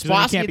 Right. Well, then he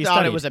can't Spassky be thought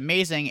studied. it was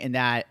amazing in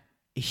that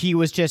he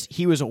was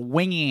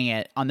winging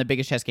it on the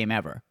biggest chess game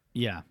ever.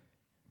 Yeah.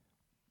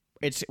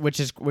 Which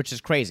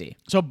is crazy.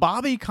 So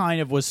Bobby kind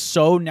of was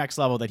so next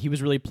level that he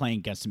was really playing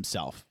against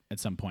himself at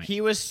some point. He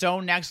was so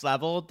next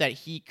level that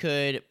he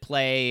could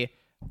play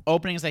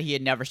openings that he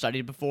had never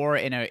studied before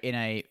in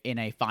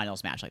a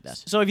finals match like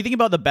this. So if you think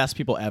about the best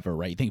people ever,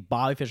 right? You think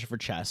Bobby Fischer for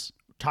chess,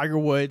 Tiger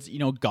Woods,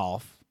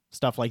 golf,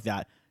 stuff like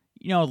that.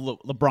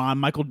 LeBron,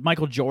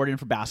 Michael Jordan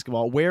for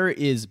basketball. Where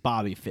is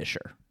Bobby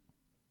Fischer?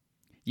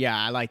 Yeah,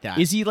 I like that.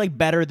 Is he like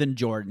better than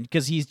Jordan?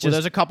 Because he's just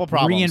there's a couple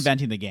problems.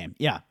 reinventing the game.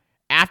 Yeah.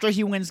 After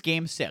he wins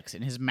Game 6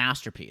 in his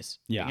masterpiece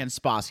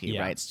against Spassky,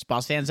 Yeah. right?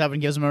 Spassky stands up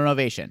and gives him an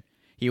ovation.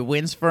 He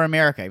wins for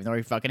America, even though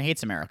he fucking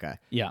hates America.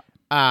 Yeah.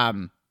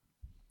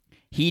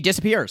 He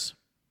disappears.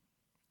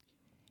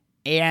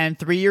 And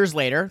 3 years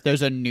later,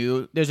 there's a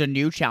new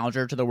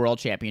challenger to the world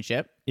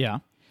championship. Yeah.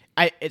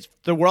 It's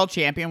the world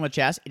champion with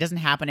chess. It doesn't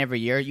happen every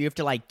year. You have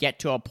to get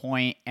to a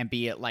point and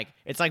be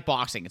it's like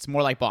boxing. It's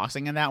more like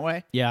boxing in that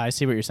way. Yeah, I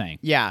see what you're saying.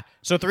 Yeah.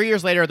 So 3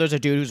 years later, there's a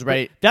dude who's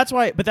ready. That's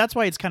why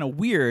it's kind of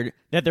weird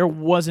that there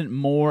wasn't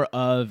more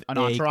of An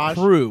a entourage?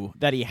 crew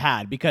that he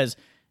had, because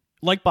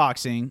like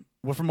boxing,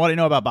 well, from what I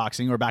know about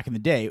boxing or back in the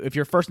day, if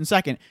you're first and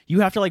second, you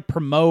have to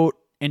promote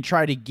and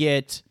try to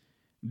get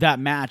that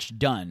match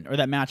done or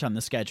that match on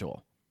the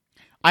schedule.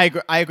 I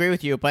agree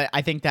with you, but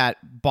I think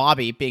that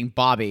Bobby, being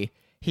Bobby,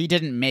 he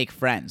didn't make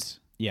friends.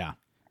 Yeah.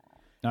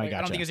 No, I I gotcha.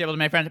 don't think he was able to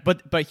make friends,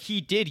 but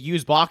he did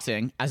use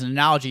boxing as an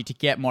analogy to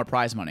get more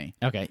prize money.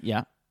 Okay,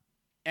 yeah.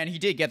 And he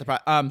did get the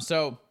prize.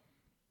 So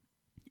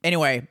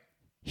anyway,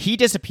 he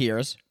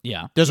disappears.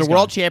 Yeah. There's a He's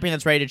world gone champion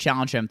that's ready to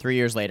challenge him 3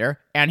 years later,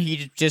 and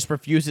he just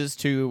refuses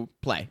to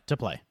play. to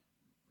play.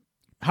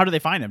 How do they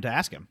find him to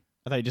ask him?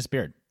 I thought he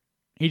disappeared.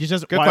 He just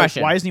doesn't. Good why,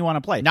 question. Why doesn't he want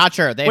to play? Not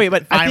sure. They Wait,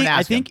 but find him and I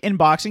ask him. think in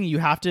boxing you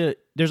have to.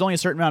 There's only a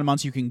certain amount of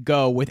months you can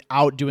go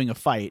without doing a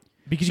fight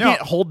because you No.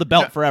 can't hold the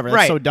belt forever. That's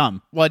right. so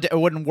dumb. Well, it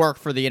wouldn't work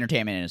for the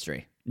entertainment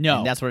industry. No.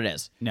 And that's what it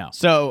is. No.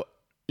 So,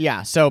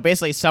 yeah. So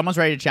basically, someone's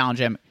ready to challenge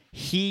him.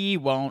 He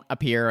won't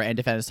appear and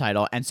defend his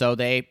title. And so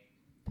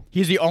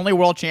he's the only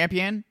world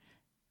champion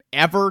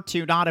ever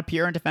to not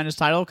appear and defend his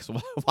title.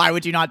 Because why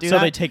would you not do So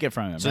that? they take it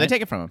from him. So right? they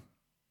take it from him.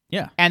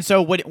 Yeah. And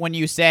so when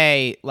you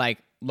say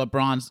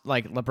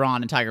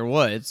LeBron and Tiger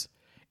Woods,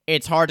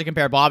 it's hard to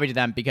compare Bobby to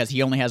them because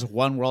he only has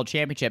one world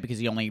championship because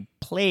he only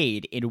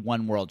played in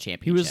one world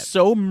championship. He was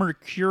so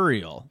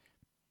mercurial,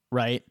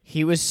 right?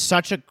 He was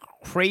such a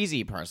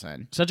crazy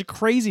person, Such a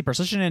crazy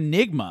person, such an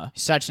enigma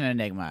such an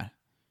enigma.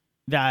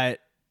 that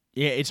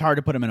it's hard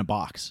to put him in a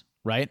box,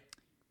 right?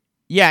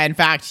 Yeah, in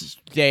fact,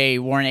 they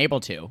weren't able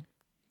to.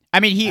 I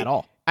mean, At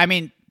all. I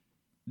mean,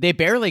 they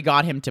barely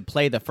got him to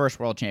play the first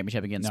world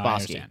championship against No, I Spassky.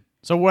 understand.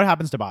 So what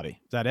happens to Bobby?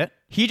 Is that it?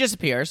 He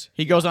disappears.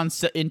 He goes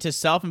into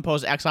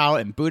self-imposed exile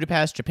in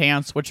Budapest,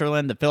 Japan,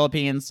 Switzerland, the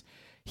Philippines.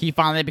 He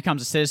finally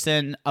becomes a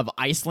citizen of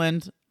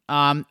Iceland.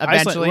 Eventually,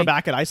 Iceland. We're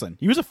back at Iceland.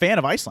 He was a fan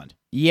of Iceland.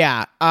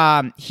 Yeah.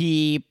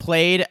 He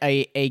played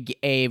a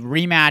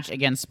rematch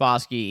against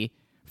Spassky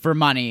for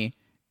money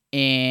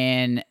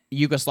in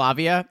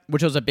Yugoslavia,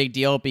 which was a big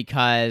deal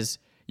because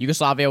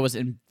Yugoslavia was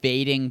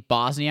invading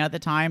Bosnia at the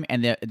time,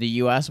 and the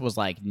U.S. was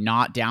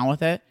not down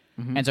with it.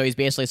 And so he's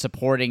basically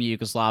supporting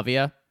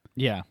Yugoslavia.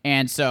 Yeah.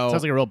 And so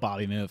Sounds like a real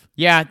Bobby move.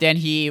 yeah, then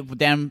he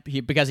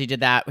because he did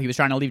that, he was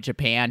trying to leave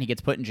Japan. He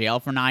gets put in jail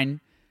for nine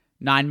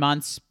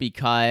months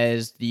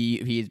because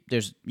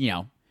there's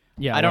Yeah.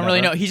 I don't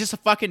really know. whatever. He's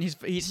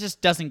just he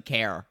just doesn't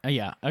care,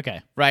 Yeah. Okay.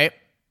 right?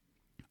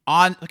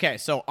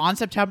 So on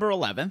September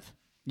 11th,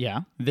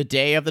 Yeah. the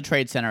day of the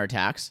Trade Center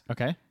attacks.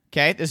 Okay.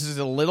 Okay, this is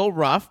a little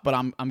rough, but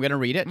I'm gonna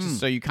read it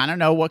just so you kind of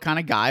know what kind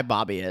of guy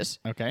Bobby is.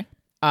 Okay.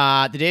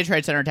 The day of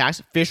Trade Center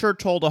attacks, Fischer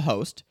told a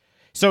host.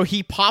 So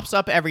he pops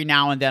up every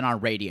now and then on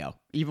radio,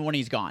 even when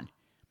he's gone.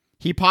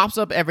 He pops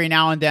up every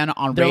now and then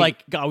on They're radio.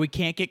 like, God, we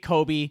can't get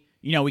Kobe.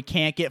 We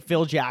can't get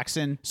Phil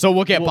Jackson. So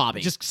we'll get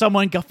Bobby. Just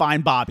someone go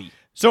find Bobby.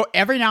 So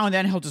every now and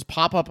then he'll just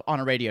pop up on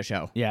a radio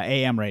show, Yeah.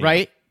 AM radio.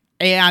 right?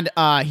 And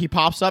he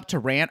pops up to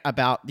rant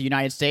about the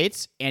United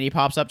States, and he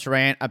pops up to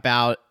rant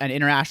about an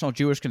international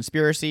Jewish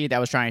conspiracy that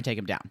was trying to take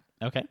him down.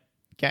 Okay.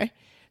 Okay?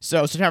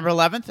 So September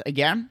 11th,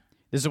 again,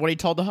 this is what he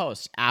told the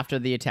host after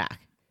the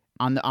attack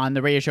on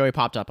the radio show he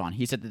popped up on.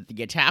 He said that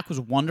the attack was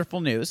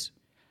wonderful news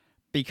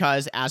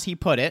because, as he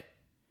put it,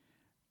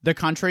 the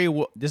country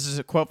this is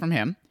a quote from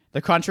him,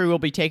 the country will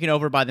be taken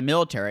over by the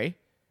military,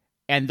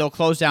 and they'll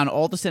close down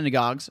all the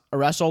synagogues,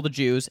 arrest all the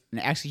Jews, and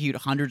execute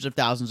hundreds of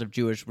thousands of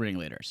Jewish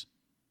ringleaders.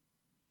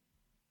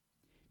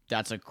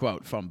 That's a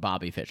quote from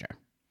Bobby Fischer.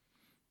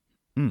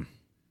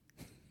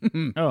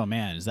 Oh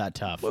man, is that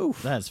tough?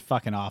 That's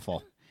fucking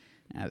awful.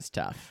 That's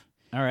tough.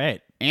 All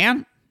right.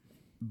 And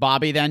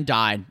Bobby then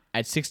died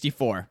at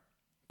 64,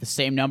 the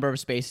same number of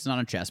spaces on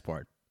a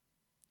chessboard.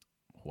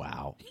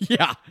 Wow.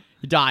 Yeah,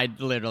 he died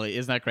literally.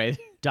 Isn't that crazy?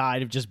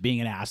 Died of just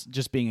being an ass,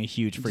 just being a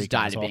huge freak. Just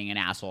died asshole. of being an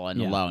asshole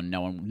and Yeah. alone.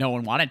 No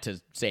one wanted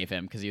to save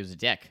him because he was a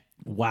dick.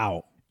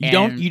 Wow.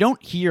 And- You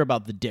don't hear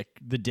about the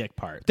dick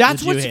part.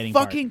 That's the what's Jew-hating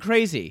part. fucking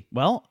crazy.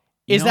 Well,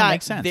 Is it that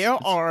makes sense. there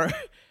are?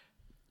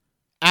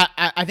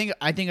 I think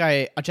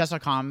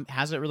chess.com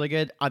has it really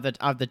good.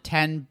 Of the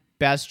 10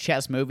 best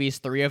chess movies,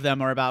 3 of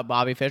them are about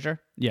Bobby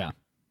Fischer. Yeah.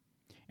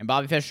 And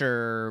Bobby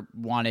Fischer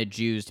wanted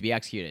Jews to be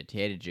executed. He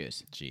hated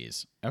Jews.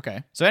 Jeez.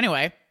 Okay. So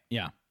anyway,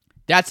 Yeah.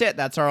 that's it.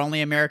 That's our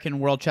only American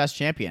world chess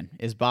champion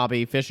is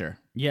Bobby Fischer.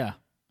 Yeah.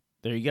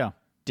 There you go.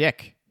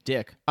 Dick.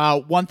 Dick.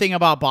 One thing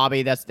about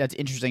Bobby that's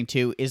interesting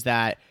too is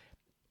that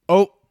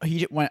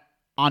he went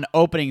on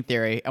opening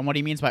theory, and what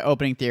he means by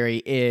opening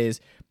theory is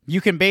you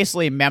can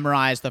basically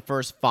memorize the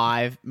first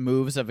 5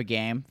 moves of a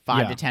game,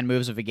 5 Yeah. to 10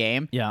 moves of a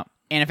game. Yeah.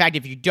 And in fact,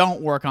 if you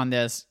don't work on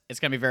this, it's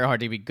going to be very hard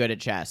to be good at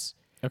chess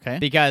Okay.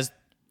 because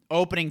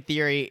opening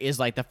theory is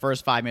like the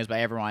first 5 moves by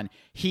everyone.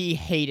 He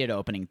hated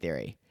opening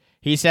theory.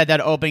 He said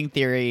that opening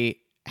theory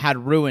had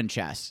ruined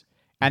chess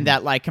and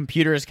that like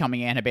computers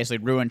coming in had basically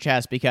ruined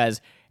chess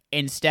because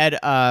instead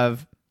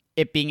of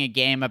it being a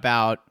game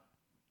about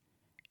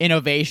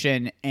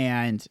innovation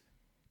and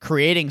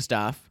creating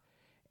stuff,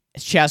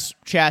 chess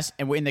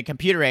and in the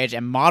computer age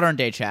and modern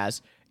day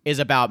chess is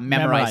about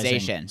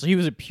memorization. So he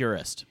was a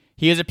purist.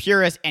 He is a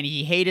purist and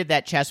he hated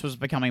that chess was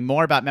becoming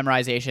more about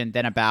memorization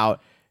than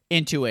about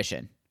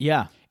intuition.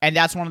 Yeah. And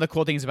that's one of the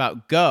cool things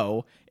about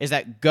Go is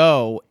that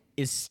Go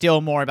is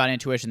still more about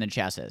intuition than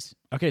chess is.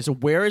 Okay, so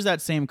where is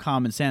that same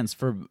common sense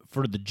for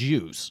the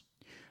Jews?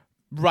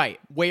 Right.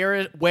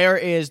 Where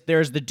is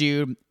there's the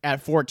dude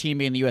at 14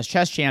 being the US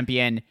chess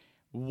champion?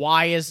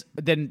 Why is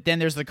then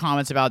there's the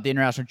comments about the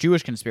international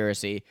Jewish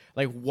conspiracy?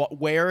 Like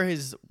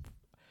where's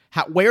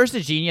the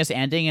genius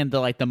ending and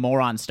the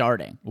moron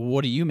starting?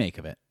 What do you make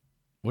of it?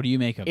 What do you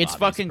make of It's Bobby's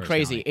fucking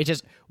crazy. personality? It's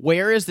just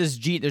where is this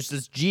there's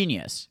this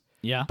genius.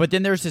 Yeah. But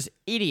then there's this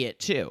idiot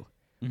too.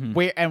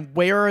 Where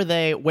are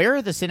they? Where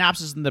are the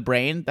synapses in the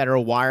brain that are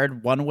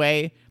wired one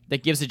way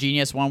that gives a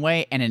genius one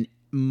way and a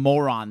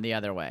moron the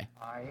other way?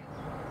 I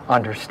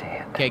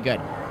understand. Okay, good.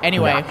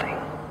 Anyway, Nothing.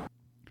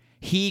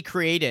 he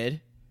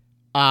created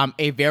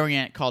a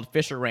variant called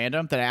Fisher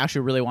Random that I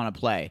actually really want to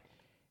play,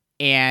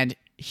 and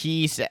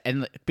he said,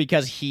 and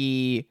because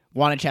he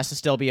wanted chess to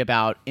still be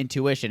about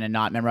intuition and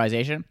not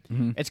memorization,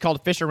 it's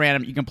called Fisher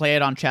Random. You can play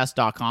it on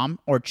chess.com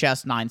or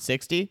Chess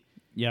 960.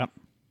 Yep.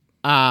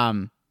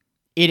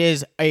 It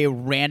is a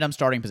random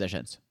starting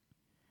positions.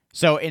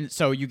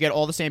 So you get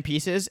all the same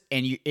pieces,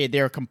 and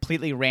they're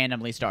completely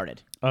randomly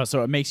started. Oh,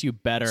 so it makes you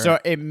better. So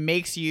it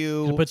makes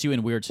you. it puts you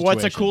in weird Well,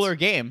 situations. it's a cooler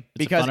game It's a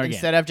because funner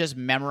instead of just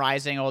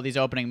memorizing all these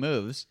opening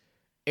moves,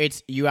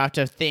 you have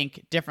to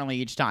think differently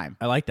each time.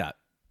 I like that.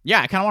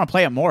 Yeah, I kind of want to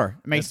play it more.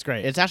 It makes That's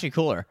great. It's actually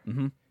cooler.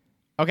 Mm-hmm.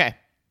 Okay.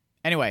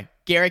 Anyway,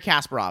 Gary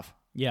Kasparov.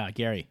 Yeah,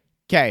 Gary.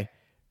 Okay,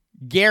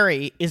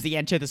 Gary is the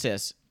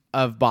antithesis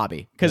of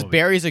Bobby because Bobby.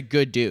 Barry's a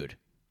good dude.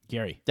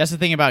 Gary. That's the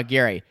thing about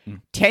Gary.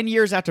 10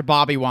 years after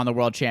Bobby won the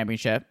world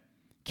championship,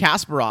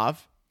 Kasparov,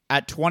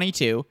 at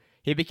 22,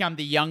 he became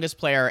the youngest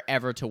player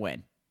ever to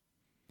win.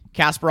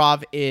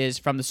 Kasparov is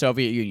from the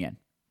Soviet Union.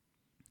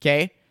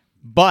 Okay?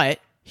 But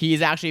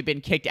he's actually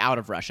been kicked out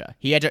of Russia.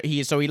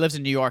 So he lives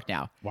in New York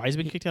now. Why has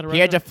he been kicked out of He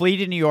Russia? had to flee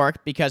to New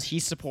York because he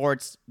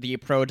supports the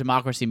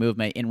pro-democracy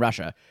movement in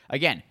Russia.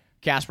 Again,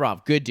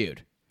 Kasparov, good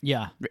dude.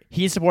 Yeah.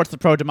 He supports the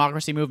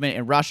pro-democracy movement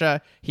in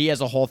Russia. He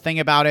has a whole thing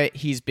about it.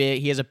 He's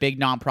big. He has a big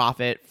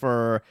nonprofit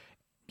for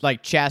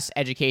chess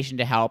education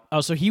to help.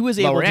 Oh, so he was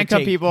Lower able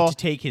income people. to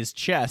take his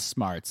chess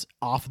smarts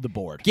off the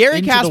board. Gary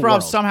into the Kasparov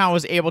world. somehow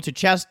was able to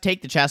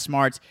take the chess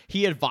smarts.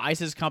 He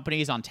advises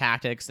companies on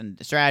tactics and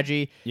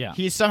strategy. Yeah.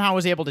 He somehow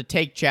was able to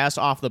take chess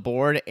off the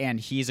board, and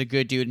he's a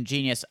good dude and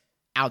genius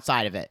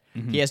outside of it.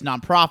 He has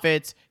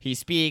nonprofits. He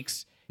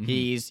speaks.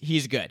 He's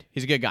good.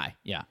 He's a good guy.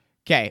 Yeah.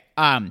 Okay.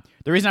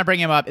 The reason I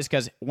bring him up is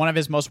because one of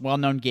his most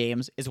well-known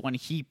games is when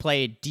he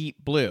played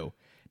Deep Blue.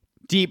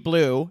 Deep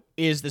Blue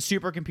is the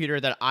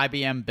supercomputer that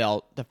IBM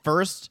built, the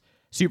first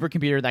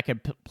supercomputer that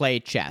could play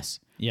chess.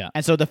 Yeah.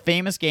 And so the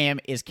famous game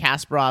is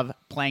Kasparov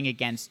playing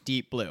against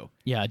Deep Blue.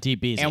 Yeah,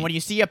 deep easy. And when you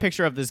see a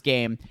picture of this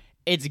game,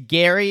 it's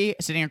Gary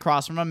sitting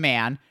across from a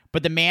man,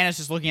 but the man is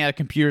just looking at a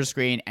computer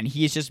screen and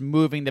he's just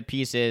moving the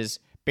pieces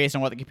based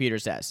on what the computer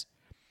says.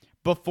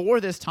 Before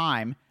this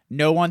time,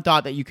 no one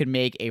thought that you could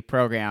make a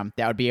program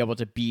that would be able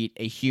to beat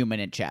a human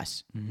in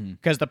chess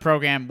because the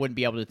program wouldn't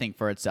be able to think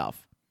for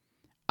itself.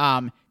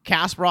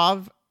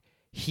 Kasparov,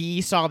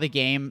 he saw the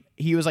game.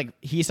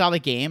 He saw the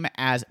game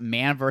as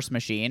man versus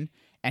machine,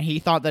 and he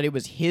thought that it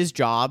was his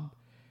job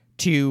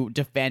to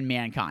defend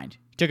mankind.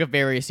 He took it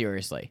very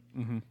seriously.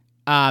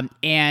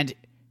 And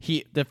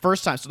the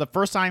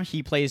first time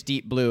he plays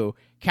Deep Blue,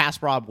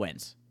 Kasparov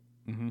wins.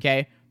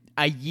 Okay,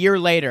 a year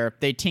later,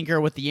 they tinker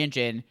with the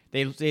engine.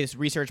 They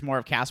research more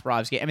of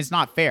Kasparov's game. I mean, it's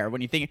not fair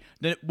when you think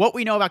what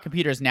we know about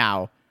computers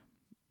now.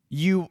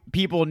 We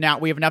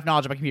have enough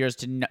knowledge about computers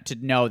to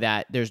know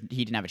that he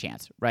didn't have a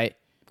chance, right?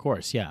 Of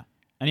course, yeah.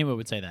 Anyone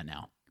would say that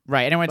now.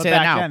 Right. Anyone would But say that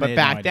back now, then, they but had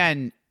back no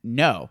then,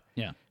 no.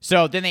 Yeah.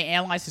 So then they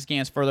analyze his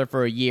games further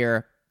for a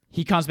year.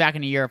 He comes back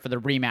in a year for the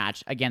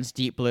rematch against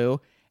Deep Blue,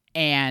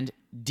 and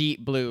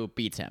Deep Blue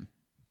beats him.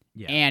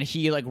 Yeah. And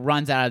he like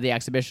runs out of the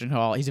exhibition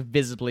hall. He's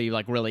visibly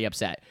like really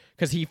upset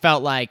because he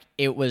felt like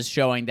it was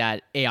showing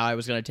that AI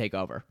was going to take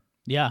over.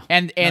 Yeah.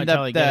 And No, I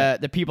totally get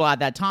it. the people at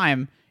that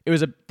time,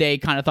 they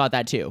kind of thought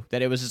that too,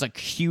 that it was just like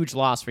huge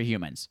loss for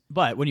humans.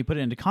 But when you put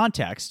it into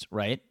context,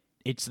 right,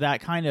 it's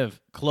that kind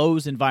of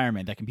closed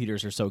environment that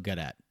computers are so good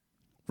at.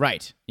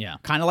 Right. Yeah.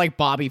 Kind of like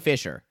Bobby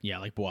Fischer. Yeah,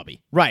 like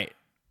Bobby. Right.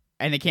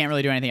 And they can't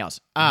really do anything else.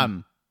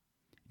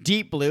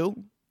 Deep Blue,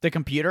 the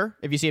computer,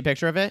 if you see a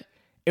picture of it,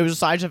 it was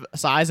the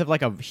size of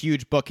like a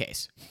huge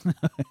bookcase.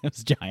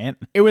 It's giant.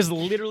 It was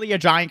literally a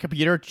giant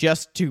computer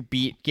just to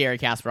beat Gary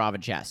Kasparov in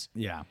chess.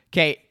 Yeah.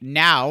 Okay,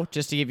 now,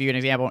 just to give you an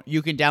example,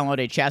 you can download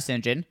a chess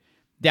engine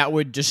that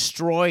would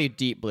destroy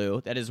Deep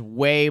Blue, that is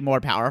way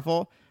more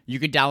powerful. You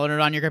can download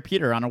it on your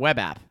computer on a web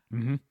app.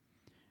 Mm-hmm.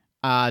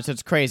 So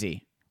it's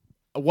crazy.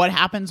 What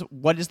happens?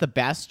 What is the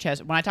best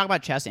chess? When I talk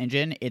about chess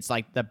engine, it's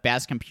like the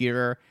best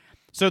computer.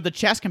 So the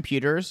chess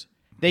computers,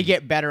 they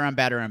get better and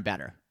better and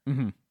better.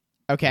 Mm-hmm.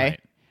 Okay? Right.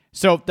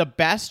 So the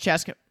best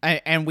chess,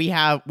 and we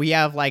have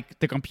like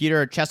the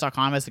computer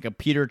chess.com as the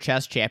computer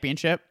chess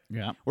championship,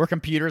 Yeah. where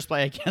computers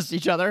play against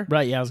each other,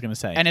 Right, yeah, I was going to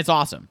say. and it's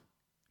awesome.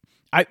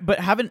 But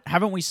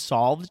haven't we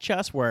solved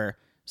chess where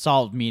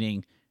solved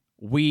meaning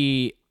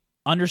we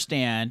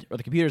understand, or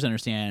the computers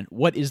understand,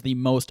 what is the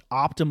most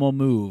optimal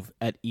move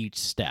at each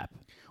step?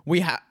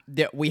 We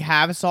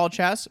have solved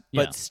chess,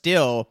 but Yeah.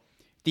 still,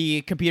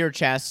 the computer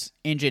chess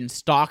engine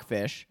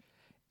Stockfish,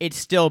 it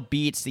still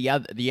beats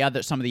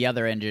some of the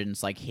other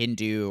engines like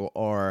Hindu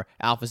or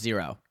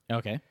AlphaZero.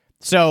 Okay.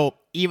 So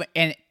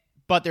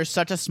but there's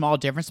such a small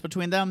difference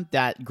between them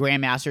that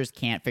grandmasters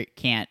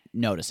can't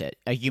notice it.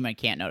 A human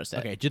can't notice it.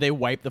 Okay, do they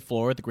wipe the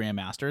floor with the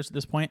grandmasters at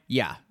this point?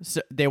 Yeah,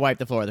 so they wipe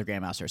the floor with the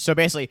grandmasters. So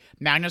basically,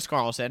 Magnus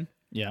Carlsen,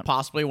 Yeah.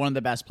 possibly one of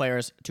the best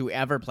players to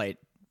ever play,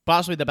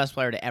 possibly the best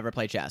player to ever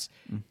play chess,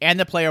 and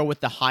the player with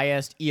the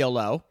highest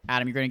ELO.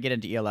 Adam, you're going to get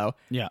into ELO.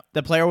 Yeah.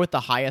 The player with the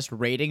highest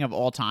rating of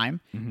all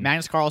time,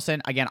 Magnus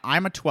Carlsen. Again,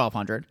 I'm a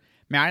 1200.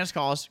 Magnus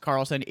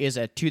Carlsen is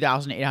a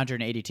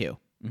 2,882.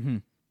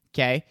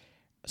 Okay,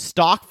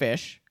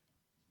 Stockfish,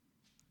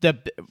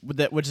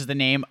 which is the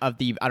name of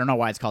the, I don't know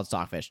why it's called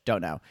Stockfish.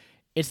 Don't know.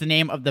 It's the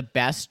name of the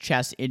best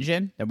chess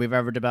engine that we've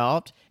ever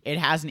developed. It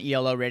has an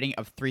ELO rating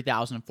of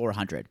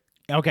 3,400.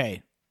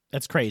 Okay,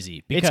 that's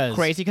crazy. Because It's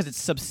crazy because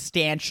it's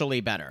substantially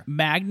better.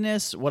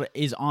 Magnus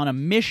is on a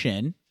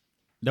mission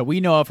that we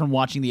know of from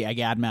watching the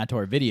Agad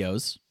Mator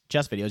videos,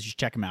 chess videos. You should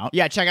check them out.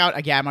 Yeah, check out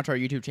Agad Mator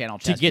YouTube channel.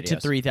 To Chess get to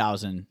videos.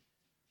 3,000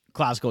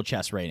 classical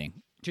chess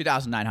rating.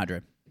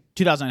 2,900.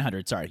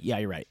 2,900, sorry. Yeah,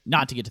 you're right.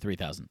 Not to get to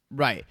 3,000.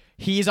 Right.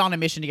 He's on a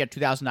mission to get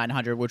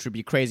 2,900, which would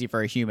be crazy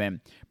for a human.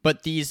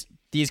 But these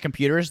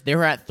computers, they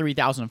were at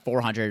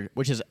 3,400,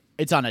 which is,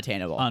 it's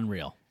unattainable.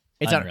 Unreal.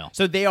 It's Unreal.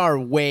 So they are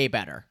way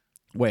better.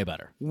 Way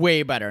better.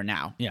 Way better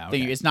now. Yeah,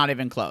 okay. It's not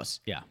even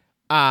close. Yeah.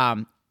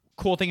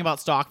 Cool thing about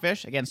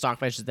Stockfish, again,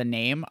 Stockfish is the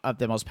name of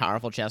the most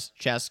powerful chess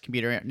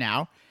computer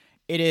now.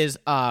 It is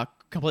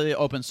completely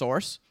open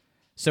source,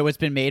 so it's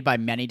been made by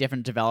many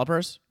different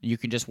developers. You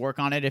can just work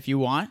on it if you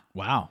want.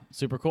 Wow.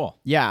 Super cool.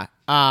 Yeah.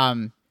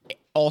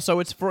 Also,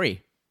 it's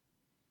free.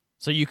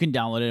 So you can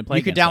download it and play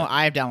You can against download. it.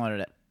 I have downloaded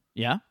it.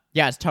 Yeah?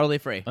 Yeah, it's totally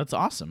free. That's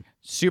awesome.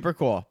 Super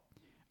cool.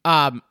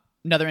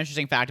 Another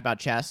interesting fact about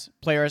chess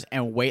players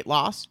and weight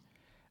loss.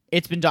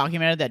 It's been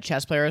documented that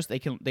chess players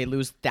they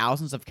lose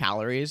thousands of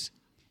calories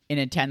in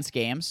intense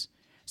games.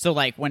 So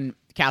like when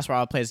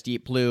Kasparov plays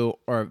Deep Blue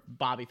or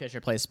Bobby Fischer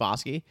plays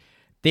Spassky,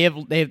 they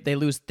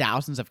lose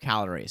thousands of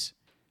calories.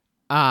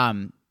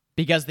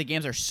 Because the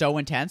games are so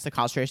intense, the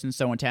concentration is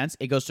so intense,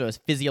 it goes to a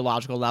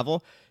physiological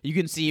level. You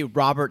can see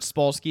Robert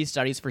Spolsky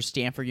studies for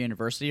Stanford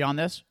University on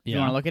this. If you Yeah.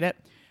 want to look at it.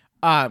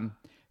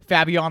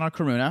 Fabiano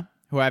Caruna,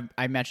 who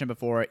I mentioned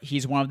before,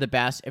 he's one of the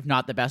best, if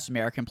not the best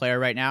American player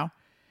right now.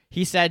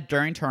 He said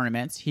during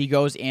tournaments, he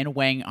goes in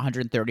weighing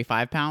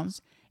 135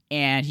 pounds,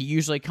 and he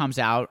usually comes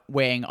out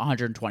weighing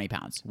 120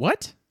 pounds.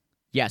 What?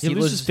 Yes, He he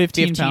loses loses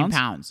 15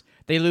 pounds.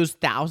 They lose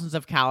thousands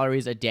of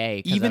calories a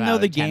day. 'cause Even of though how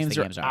the intense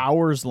games are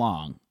hours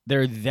long,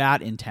 they're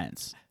that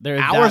intense. They're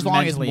hours that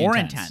long is mentally more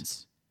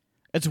intense.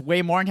 It's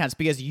way more intense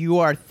because you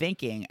are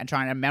thinking and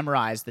trying to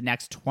memorize the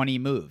next 20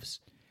 moves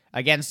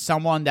against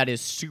someone that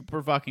is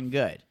super fucking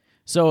good.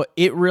 So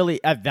it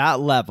really, at that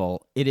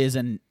level, it is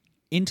an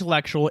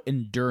intellectual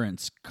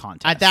endurance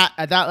contest.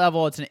 At that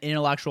level, it's an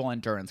intellectual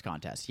endurance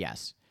contest.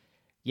 Yes,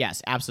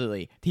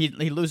 absolutely. He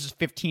loses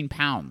 15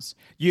 pounds.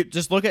 You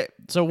just look at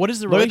So what is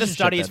the Look at the relationship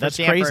studies there? for That's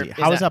Stanford crazy. is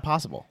How is that- that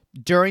possible?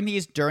 during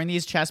these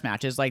chess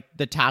matches, like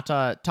the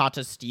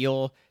Tata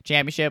Steel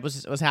Championship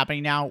was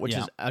happening now, which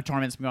Yeah. is a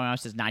tournament's been going on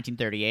since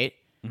 1938.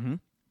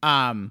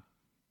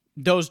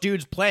 those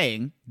dudes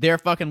playing, they're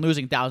fucking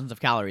losing thousands of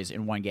calories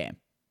in one game.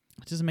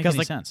 It doesn't make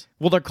any sense.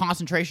 Well, their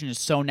concentration is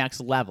so next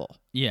level.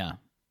 Yeah.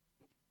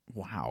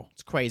 Wow.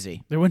 It's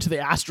crazy. They went to the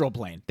astral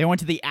plane. They went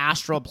to the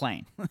astral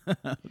plane.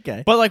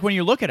 Okay. But like when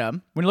you look at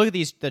them, when you look at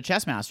the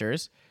chess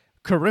masters,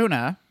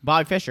 Karuna,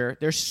 Bobby Fischer,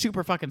 they're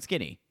super fucking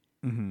skinny.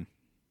 Mm-hmm.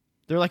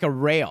 They're like a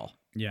rail.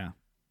 Yeah.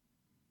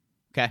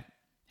 Okay.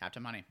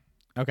 Halftime money.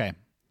 Okay.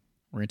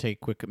 We're going to take a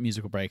quick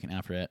musical break, and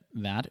after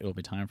that, it'll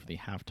be time for the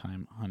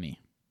halftime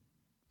honey.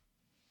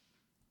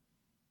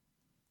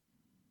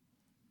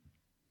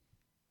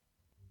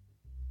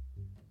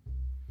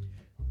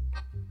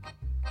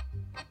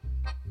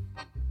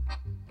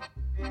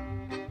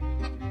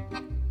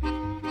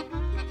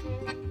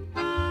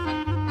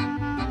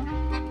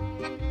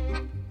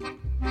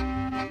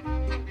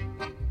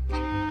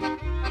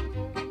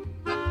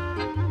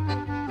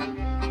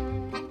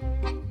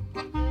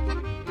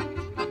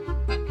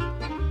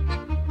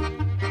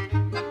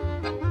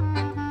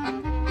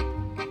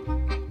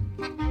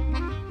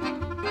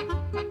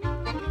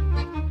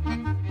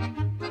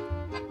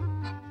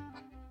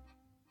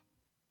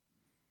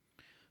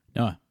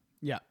 Noah.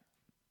 Yeah.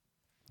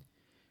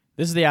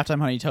 This is the Halftime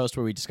Honey Toast,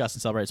 where we discuss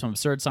and celebrate some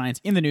absurd science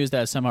in the news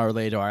that is somehow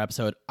related to our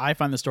episode. I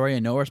find the story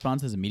and Noah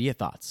responds his immediate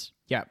thoughts.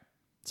 Yeah.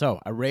 So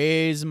I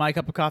raise my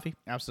cup of coffee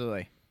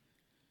Absolutely.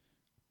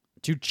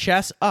 to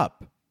Chess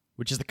Up,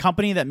 which is the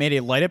company that made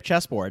a light-up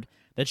chessboard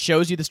that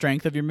shows you the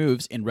strength of your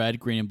moves in red,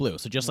 green, and blue.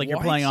 So just like you're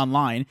What? playing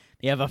online,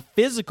 they have a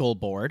physical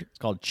board. It's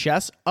called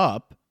Chess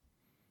Up.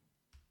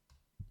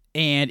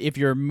 And if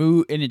you're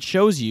and it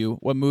shows you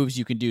what moves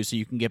you can do, so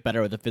you can get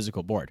better with a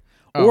physical board.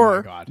 Oh or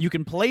my God. you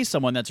can play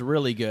someone that's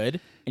really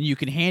good, and you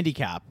can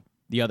handicap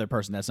the other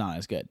person that's not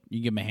as good. You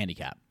can give them a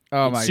handicap.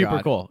 Oh It's my super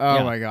God. cool. Oh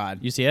Yeah. my God.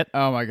 You see it?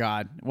 Oh my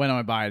God. When am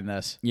I buying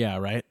this? Yeah,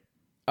 right.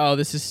 Oh,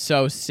 this is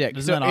so sick.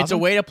 Isn't that It's a awesome?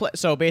 way to play.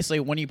 So basically,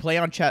 when you play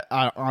on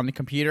on the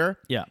computer,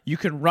 Yeah. you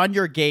can run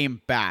your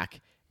game back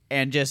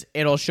and just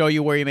it'll show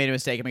you where you made a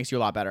mistake. It makes you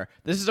a lot better.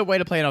 This is a way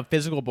to play on a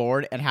physical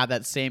board and have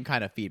that same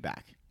kind of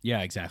feedback.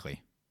 Yeah,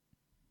 exactly.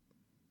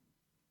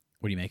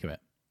 What do you make of it?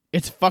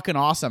 It's fucking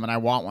awesome, and I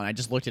want one. I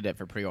just looked at it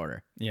for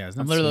pre-order. Yeah,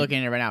 I'm literally looking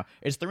at it right now.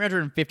 It's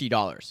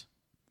 $350.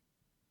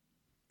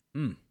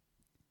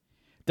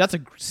 That's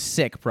a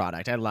sick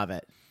product. I love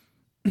it.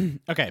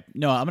 Okay,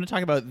 no, I'm going to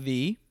talk about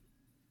the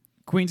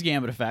Queen's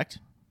Gambit effect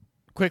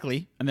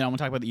quickly, and then I'm going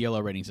to talk about the ELO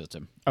rating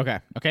system. Okay.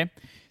 Okay?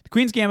 The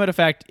Queen's Gambit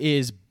effect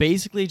is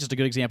basically just a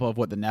good example of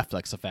what the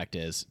Netflix effect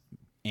is,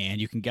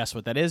 and you can guess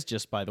what that is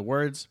just by the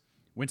words.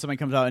 When something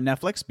comes out on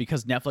Netflix,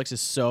 because Netflix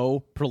is so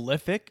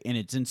prolific and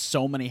it's in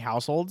so many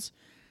households,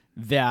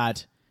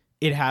 that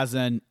it has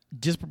a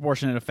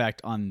disproportionate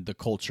effect on the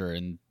culture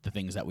and the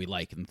things that we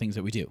like and the things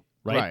that we do,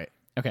 right? Right.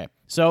 Okay,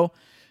 so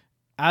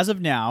as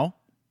of now,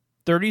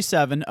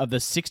 37 of the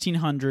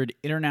 1,600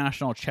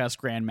 international chess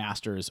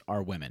grandmasters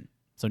are women.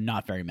 So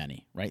not very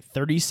many, right?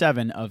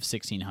 37 of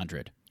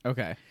 1,600.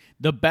 Okay.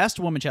 The best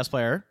woman chess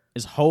player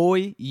is Hou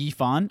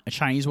Yifan, a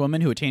Chinese woman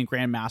who attained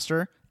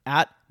grandmaster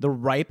at the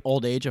ripe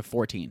old age of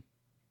 14.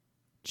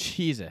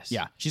 Jesus.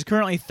 Yeah, she's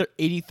currently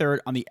 83rd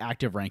on the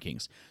active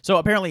rankings. So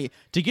apparently,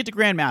 to get to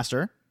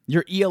grandmaster,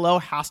 your ELO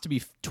has to be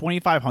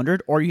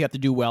 2,500, or you have to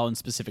do well in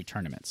specific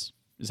tournaments.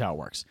 Is how it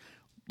works.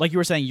 Like you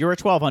were saying, you're a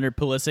 1,200.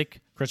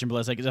 Christian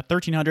Pulisic is a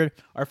 1,300.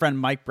 Our friend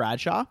Mike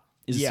Bradshaw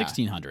is Yeah.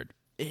 1,600.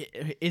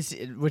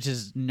 Which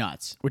is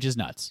nuts. Which is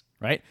nuts,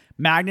 right?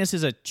 Magnus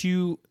is a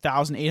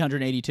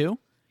 2,882.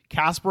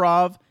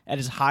 Kasparov at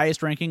his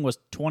highest ranking was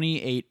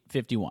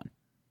 2,851.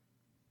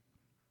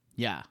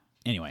 Yeah.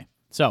 Anyway,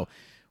 so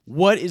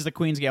what is the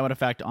Queen's Gambit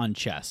effect on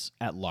chess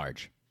at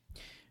large?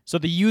 So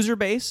the user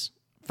base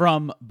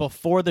from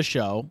before the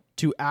show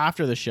to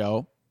after the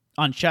show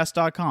on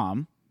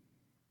chess.com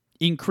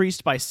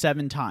increased by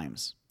 7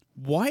 times.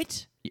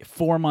 What?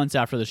 4 months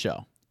after the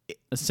show.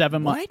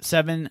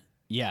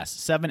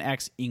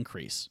 7x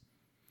increase.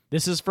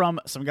 This is from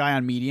some guy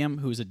on Medium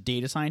who's a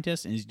data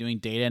scientist, and he's doing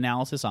data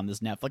analysis on this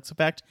Netflix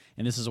effect,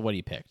 and this is what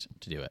he picked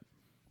to do it,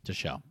 to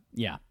show.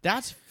 Yeah.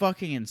 That's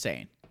fucking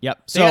insane.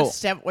 Yep. They had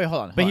So wait,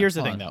 hold on. but here's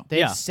the thing, though. They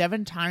Yeah. had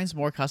 7 times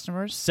more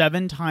customers.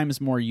 7 times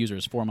more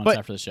users 4 months But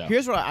after the show.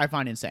 here's what I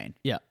find insane.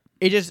 Yeah.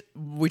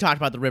 We talked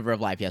about the river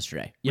of life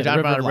yesterday. Yeah, We the talked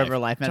river about of a river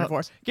of life. life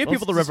metaphor. Give Let's-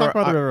 people the let's river. talk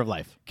about the river of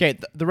life. Okay,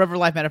 the river of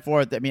life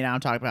metaphor that me and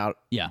Adam talked about.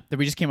 Yeah. That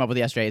we just came up with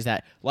yesterday is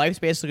that life's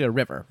basically a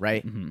river,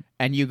 right?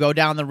 And you go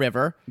down the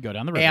river. Go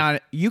down the river. And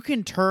you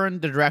can turn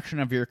the direction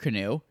of your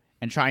canoe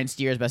and try and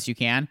steer as best you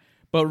can.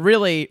 But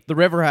really, the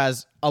river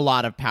has a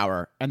lot of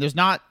power, and there's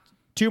not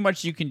too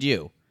much you can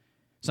do.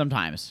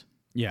 Sometimes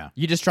Yeah.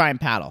 you just try and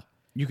paddle.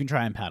 You can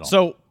try and paddle.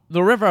 So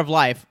the river of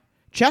life,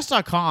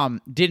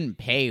 chess.com didn't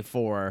pay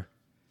for.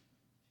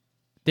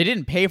 They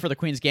didn't pay for the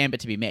Queen's Gambit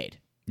to be made.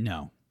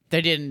 no.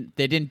 They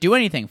didn't do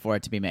anything for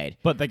it to be made.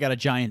 But they got a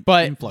giant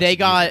But influx they of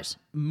got users.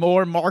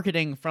 more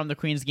marketing from the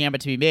Queen's Gambit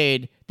to be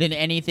made than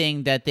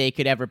anything that they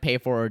could ever pay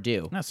for or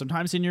do. Now,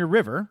 sometimes in your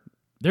river,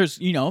 there's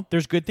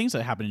good things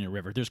that happen in your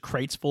river. There's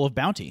crates full of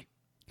bounty.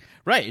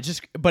 Right. It's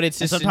just And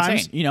insane.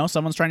 sometimes,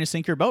 someone's trying to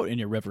sink your boat in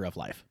your river of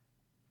life.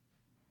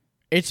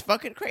 It's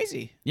fucking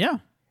crazy. Yeah.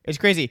 It's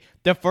crazy.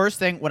 The first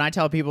thing when I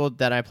tell people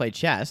that I play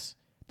chess,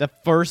 the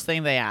first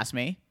thing they ask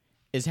me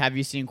is, "Have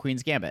you seen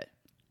Queen's Gambit?"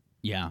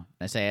 Yeah.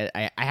 I say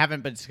I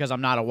haven't, but it's because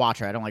I'm not a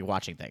watcher. I don't like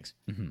watching things.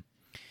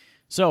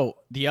 So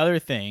the other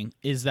thing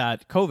is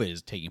that COVID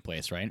is taking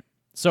place, right?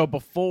 So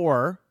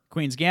before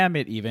Queen's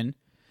Gambit, even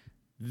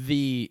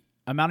the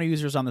amount of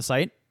users on the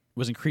site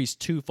was increased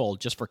twofold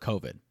just for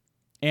COVID.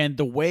 And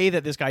the way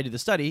that this guy did the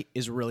study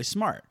is really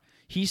smart.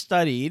 He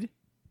studied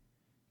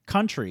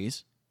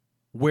countries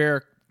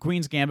where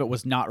Queen's Gambit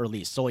was not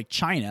released. So like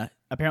China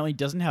apparently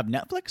doesn't have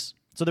Netflix,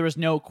 so there was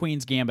no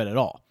Queen's Gambit at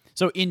all.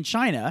 So in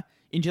China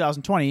in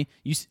 2020,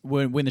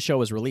 when the show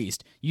was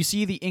released, you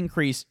see the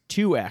increase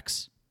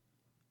 2x,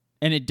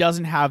 and it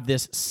doesn't have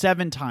this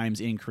 7 times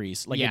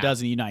increase like it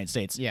does in the United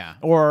States,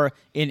 or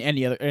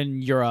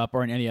in Europe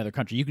or in any other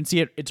country. You can see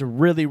it; it's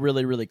really,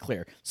 really, really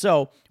clear.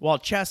 So while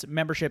chess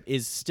membership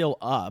is still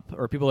up,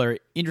 or people are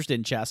interested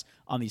in chess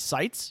on these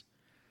sites,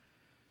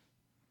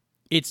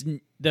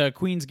 the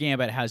Queen's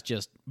Gambit has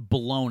just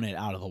blown it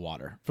out of the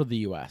water for the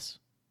U.S.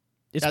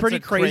 It's That's pretty a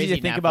crazy to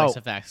Netflix think about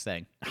effects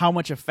thing. how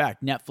much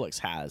effect Netflix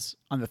has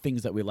on the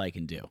things that we like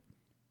and do.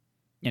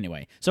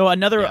 Anyway, so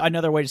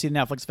another way to see the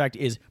Netflix effect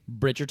is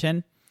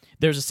Bridgerton.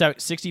 There's a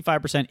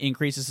 65%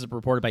 increase. This is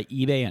reported by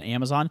eBay and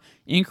Amazon.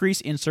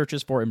 Increase in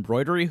searches for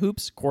embroidery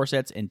hoops,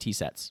 corsets, and tea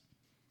sets.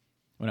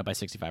 Went up by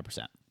 65%.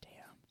 Damn.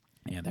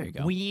 Yeah, there you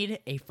go. We need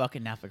a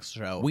fucking Netflix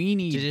show. We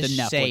need to just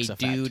the Netflix say, effect.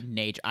 Dude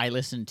Nature. I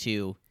listen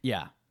to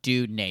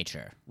Dude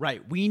Nature.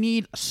 Right. We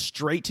need a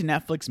straight to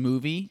Netflix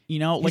movie,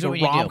 like what a we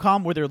need to do.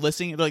 rom-com where they're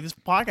listening. Like, this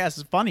podcast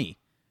is funny,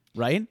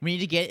 right? We need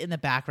to get in the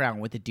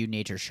background with the Dude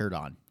Nature shirt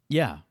on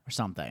Yeah. or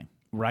something.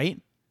 Right?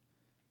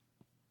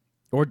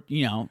 Or,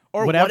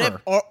 Or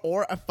whatever.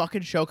 Or a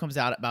fucking show comes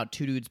out about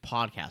two dudes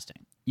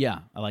podcasting.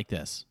 Yeah, I like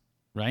this.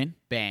 Right?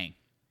 Bang.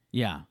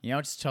 Yeah.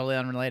 It's totally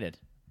unrelated.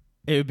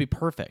 It would be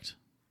perfect.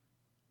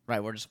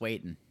 Right, we're just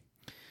waiting.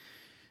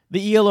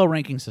 The ELO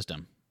ranking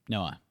system,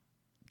 Noah.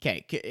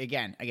 Okay,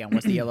 again,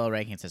 what's the ELO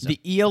ranking system?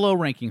 The ELO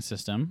ranking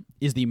system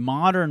is the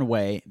modern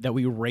way that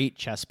we rate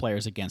chess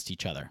players against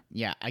each other.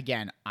 Yeah,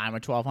 again, I'm a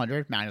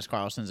 1200. Magnus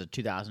Carlsen's a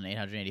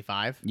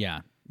 2,885. Yeah,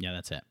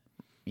 that's it.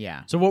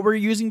 Yeah. So what we're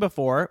using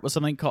before was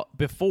something called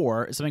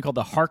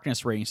the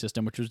Harkness rating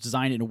system, which was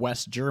designed in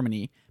West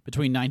Germany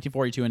between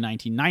 1942 and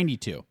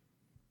 1992.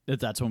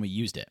 That's when we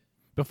used it,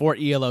 before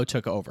ELO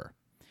took over.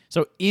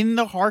 So in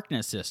the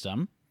Harkness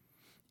system,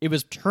 it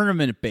was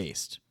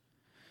tournament-based.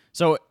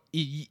 So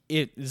this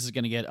is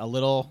going to get a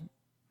little...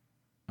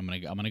 I'm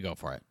going to go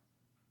for it.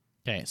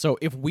 Okay, so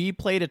if we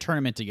played a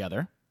tournament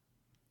together,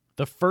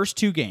 the first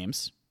 2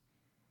 games,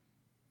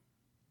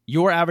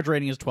 your average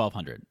rating is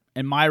 1,200,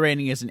 and my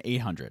rating is an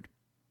 800.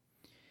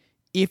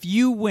 If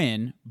you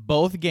win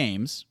both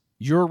games,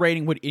 your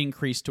rating would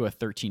increase to a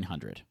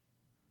 1,300.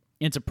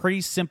 It's a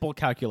pretty simple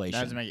calculation.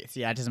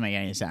 That doesn't make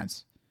any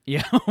sense.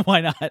 Yeah,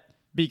 why not?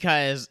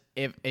 Because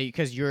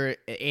your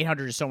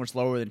 800 is so much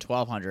lower than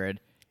 1,200,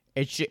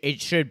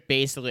 it should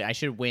basically, I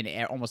should win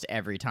almost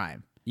every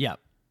time. Yeah,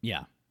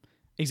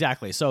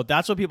 exactly. So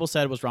that's what people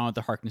said was wrong with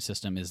the Harkness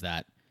system, is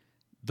that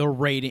the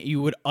rating,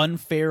 you would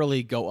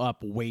unfairly go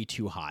up way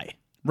too high.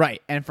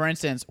 Right. And for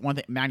instance, one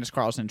thing, Magnus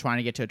Carlsen trying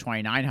to get to a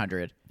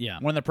 2,900. Yeah.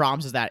 One of the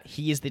problems is that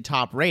he is the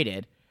top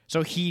rated,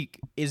 so he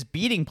is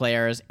beating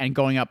players and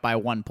going up by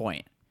 1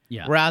 point.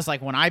 Yeah. Whereas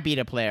like when I beat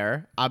a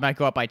player, I might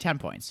go up by 10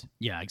 points.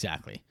 Yeah,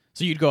 exactly.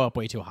 So you'd go up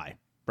way too high.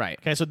 Right.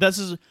 Okay, so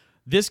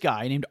this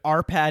guy named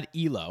Arpad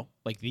Elo,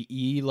 like the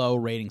ELO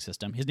rating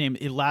system. His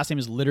last name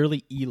is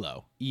literally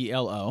Elo,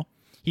 E-L-O.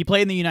 He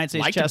played in the United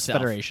States Liked Chess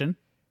himself. Federation.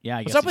 Yeah, I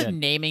What's guess up he with did.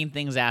 naming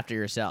things after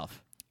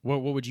yourself?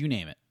 What would you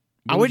name it?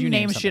 I wouldn't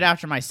name shit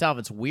after myself.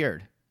 It's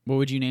weird. What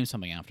would you name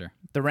something after?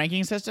 The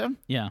ranking system?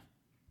 Yeah.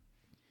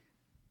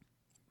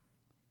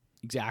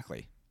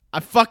 Exactly. I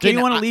fucking. Do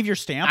you want to leave your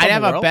stamp I'd on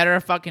have the a world? better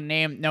fucking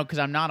name. No, because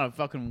I'm not a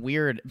fucking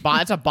weird.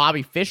 That's a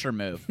Bobby Fischer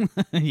move.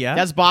 Yeah.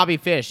 That's Bobby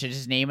Fish.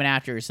 Just name it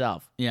after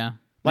yourself. Yeah.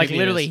 Like Maybe it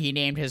literally, is. he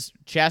named his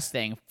chess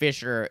thing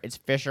Fisher. It's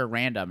Fisher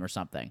Random or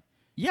something.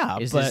 Yeah,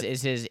 Is but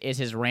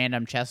his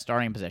random chess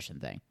starting position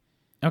thing?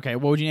 okay,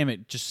 what would you name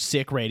it? Just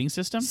sick rating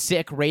system?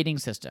 Sick rating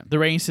system. The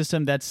rating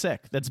system that's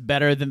sick. That's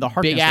better than the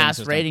Harkness Big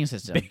ass rating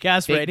system. Big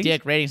ass Big ratings?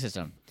 dick rating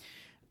system.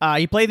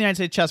 He played in the United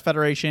States Chess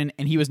Federation,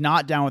 and he was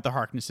not down with the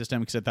Harkness system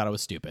because I thought it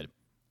was stupid.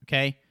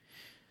 Okay?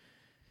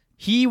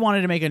 He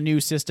wanted to make a new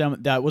system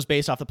that was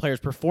based off the player's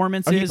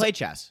performances. Oh, he played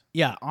chess.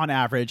 Yeah, on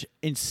average,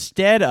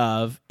 instead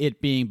of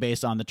it being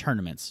based on the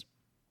tournaments.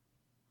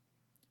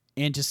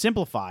 And to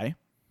simplify,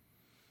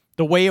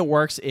 the way it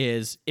works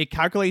is it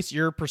calculates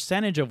your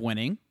percentage of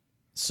winning.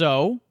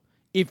 So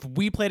if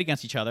we played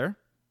against each other,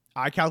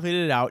 I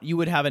calculated it out, you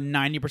would have a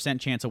 90%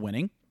 chance of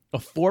winning, a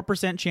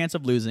 4% chance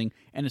of losing,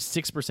 and a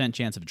 6%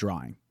 chance of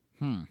drawing.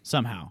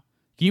 Somehow.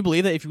 Can you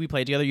believe that if we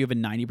play together, you have a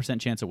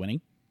 90% chance of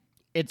winning?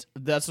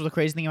 That's the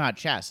crazy thing about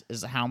chess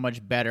is how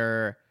much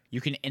better you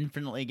can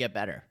infinitely get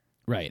better.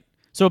 Right.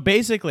 So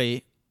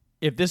basically,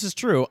 if this is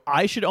true,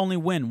 I should only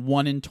win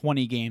 1 in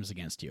 20 games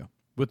against you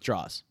with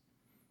draws.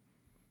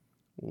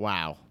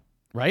 Wow.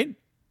 right?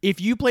 If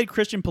you played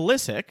Christian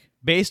Pulisic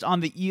based on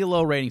the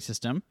ELO rating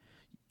system,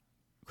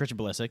 Christian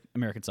Pulisic,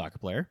 American soccer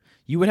player,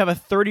 you would have a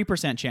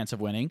 30% chance of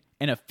winning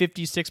and a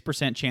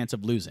 56% chance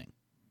of losing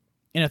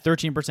and a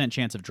 13%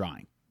 chance of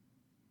drawing.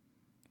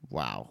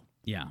 Wow.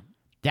 Yeah.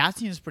 That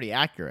seems pretty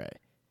accurate.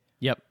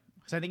 Yep.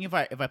 Because I think if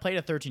I played a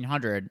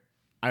 1300,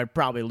 I would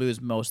probably lose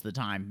most of the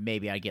time.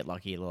 Maybe I'd get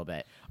lucky a little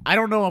bit. I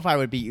don't know if I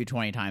would beat you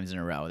 20 times in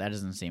a row. That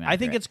doesn't seem accurate. I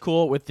think it's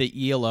cool with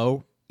the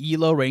ELO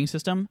rating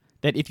system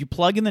that if you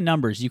plug in the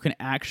numbers, you can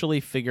actually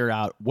figure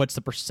out what's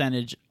the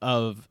percentage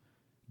of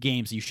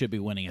games you should be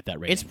winning at that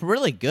rating. It's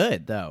really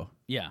good, though.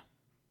 Yeah.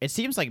 It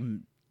seems like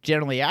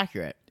generally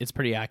accurate. It's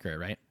pretty accurate,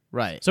 right?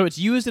 Right. So it's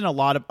used in a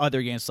lot of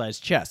other games besides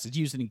chess. It's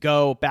used in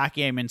Go,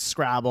 Backgammon,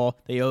 Scrabble.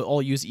 They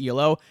all use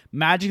ELO.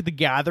 Magic the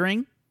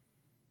Gathering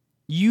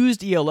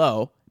used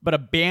ELO, but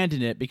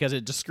abandoned it because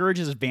it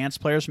discourages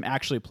advanced players from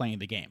actually playing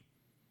the game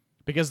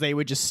because they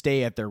would just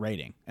stay at their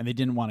rating and they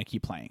didn't want to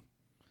keep playing.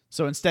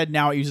 So instead,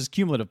 now it uses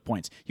cumulative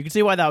points. You can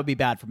see why that would be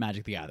bad for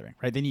Magic the Gathering,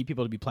 right? They need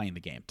people to be playing the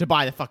game. To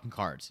buy the fucking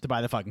cards. To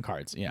buy the fucking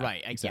cards, yeah.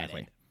 Right, I get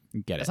exactly.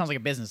 it. Get That it. sounds like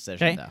a business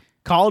decision, Okay. though.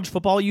 College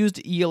football used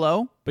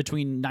ELO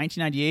between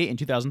 1998 and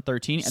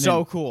 2013. And So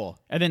then, cool.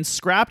 and then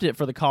scrapped it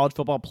for the college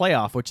football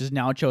playoff, which is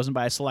now chosen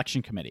by a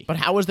selection committee. But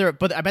how was their...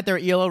 But I bet their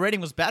ELO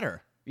rating was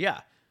better.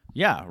 Yeah.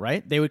 Yeah,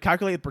 right? They would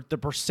calculate the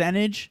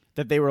percentage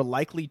that they were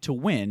likely to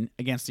win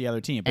against the other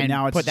team. But And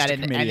now it's put just that a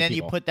in, committee and of then you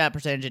people. put that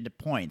percentage into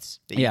points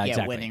that you Yeah, get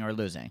exactly. winning or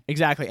losing.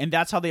 Exactly. And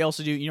that's how they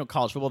also do,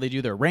 college football, they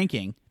do their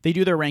ranking. They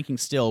do their ranking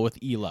still with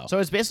ELO. So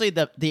it's basically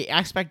the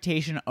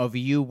expectation of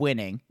you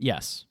winning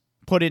yes.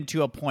 put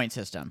into a point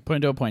system. Put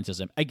into a point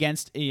system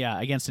against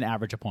an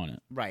average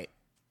opponent. Right.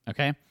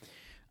 Okay.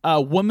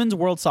 Women's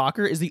World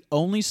Soccer is the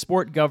only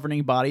sport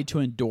governing body to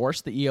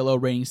endorse the ELO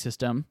rating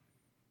system,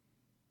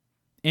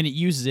 and it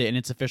uses it in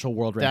its official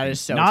world rankings. That is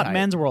so Not tight.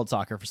 men's World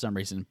Soccer for some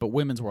reason, but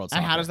women's World Soccer.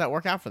 And how does that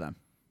work out for them?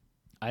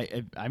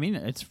 I mean,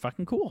 it's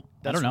fucking cool. I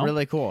That's don't know.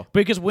 really cool.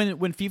 Because when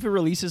FIFA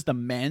releases the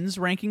men's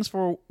rankings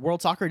for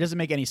World Soccer, it doesn't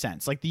make any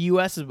sense. Like the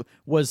U.S.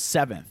 was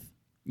 7th,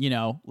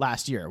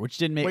 last year, which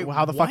didn't make. Wait,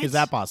 how the fuck what? is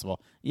that possible?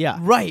 Yeah.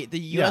 Right. The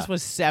U.S. Yeah.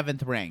 was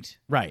 7th ranked.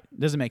 Right.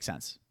 Doesn't make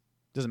sense.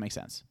 Doesn't make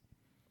sense.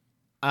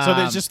 So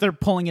there's just they're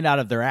pulling it out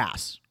of their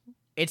ass.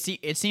 It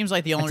seems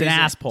like the only It's an reason,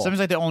 ass pull. Seems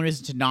like the only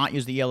reason to not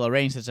use the ELO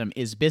rating system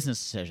is business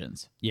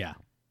decisions, Yeah.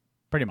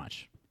 Pretty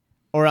much.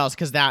 or else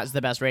because that's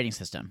the best rating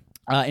system.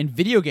 In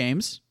video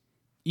games,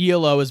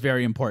 ELO is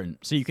very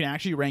important. So you can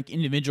actually rank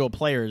individual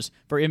players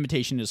for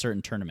invitation to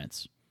certain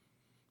tournaments,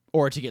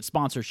 or to get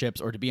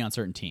sponsorships, or to be on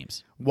certain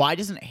teams. Why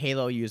doesn't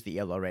Halo use the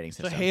ELO rating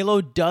So system?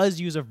 Halo does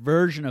use a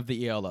version of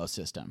the ELO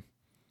system.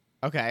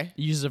 Okay.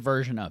 It uses a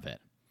version of it.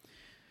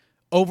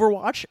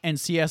 Overwatch and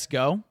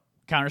CS:GO,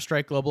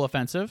 Counter-Strike Global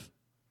Offensive,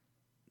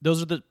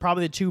 those are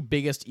probably the two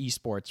biggest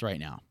esports right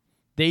now.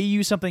 They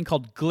use something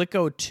called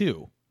Glico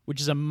 2, which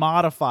is a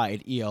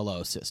modified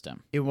ELO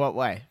system. In what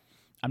way?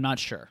 I'm not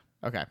sure.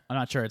 Okay. I'm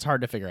not sure. It's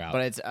hard to figure out.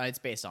 But it's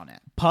based on it.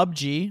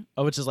 PUBG,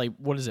 which is like,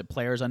 what is it,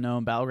 Players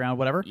Unknown Battleground,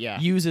 whatever, Yeah.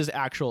 uses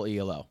actual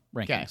ELO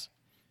rankings.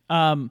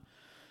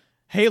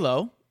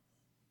 Halo,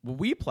 what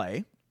we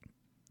play,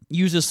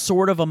 uses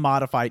sort of a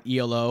modified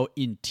ELO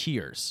in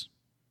tiers.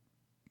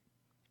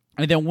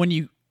 And then when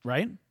you,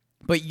 right?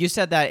 But you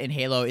said that in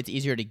Halo, it's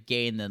easier to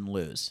gain than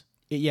lose.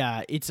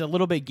 Yeah, it's a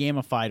little bit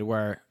gamified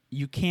where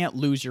you can't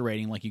lose your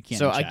rating like you can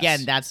So in chess.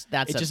 again, that's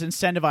it's just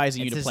incentivizing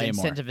you it's to this play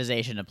more.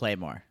 incentivization to play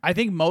more. I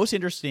think most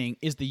interesting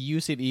is the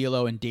use of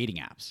ELO in dating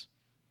apps.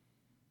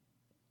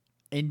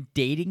 In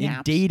dating In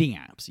apps? dating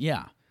apps,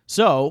 yeah.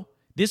 So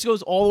this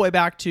goes all the way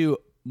back to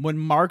when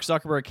Mark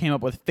Zuckerberg came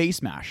up with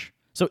Face Mash.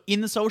 So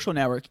in the social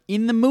network,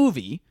 in the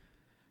movie,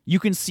 you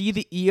can see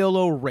the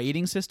ELO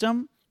rating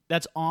system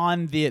that's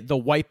on the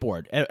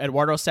whiteboard.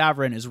 Eduardo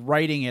Saverin is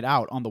writing it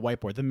out on the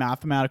whiteboard, the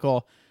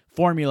mathematical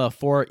formula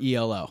for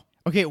ELO.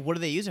 Okay, what do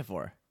they use it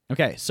for?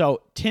 Okay,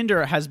 so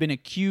Tinder has been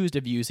accused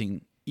of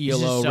using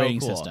is ELO so rating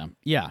cool. system.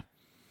 Yeah.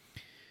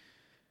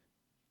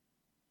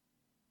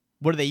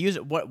 What do they use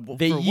it? What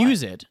They for what?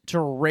 use it to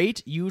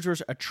rate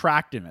users'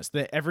 attractiveness.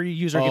 That every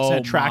user gets an Oh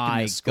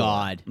attractiveness my score.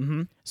 God.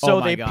 Mhm. So Oh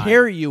my they God.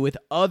 pair you with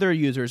other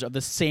users of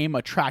the same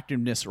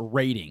attractiveness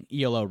rating,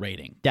 ELO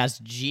rating. That's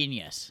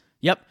genius.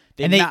 Yep.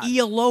 And they ma-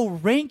 ELO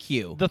rank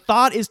you. the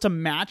thought is to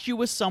match you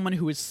with someone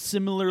who is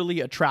similarly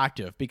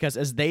attractive because,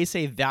 as they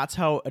say, that's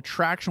how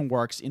attraction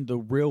works in the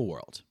real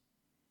world.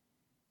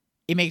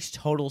 It makes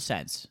total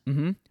sense.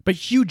 Mm-hmm. But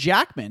Hugh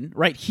Jackman,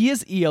 right?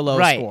 His ELO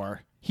Right.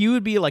 score, he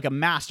would be like a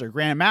grandmaster.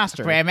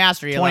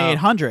 Grandmaster ELO.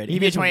 2800. He'd Even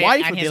be his 20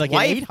 wife and would his be like an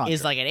wife 800.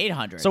 is like an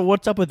 800. So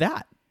what's up with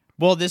that?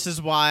 well, this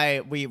is why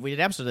we did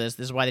an episode of this.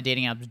 This is why the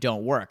dating apps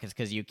don't work. It's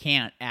because you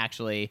can't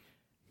actually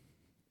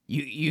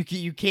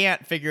you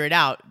can't figure it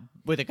out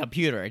with a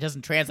computer. It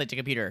doesn't translate to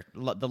computer.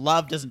 The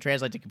love doesn't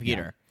translate to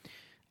computer.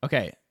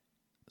 Okay.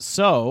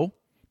 So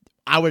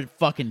I would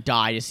fucking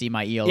die to see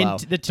my ELO.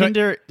 the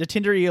Tinder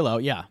ELO,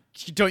 yeah.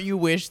 Don't you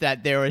wish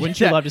that there was? Wouldn't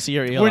you love to see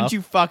your ELO? Wouldn't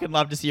you fucking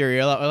love to see your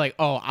ELO? Like,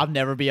 oh, I'll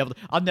never be able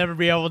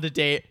to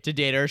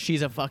date her.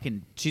 She's a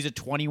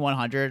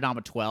 2100 and I'm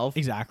a 12.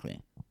 Exactly.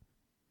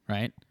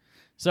 right?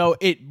 So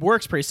it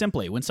works pretty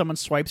simply. When someone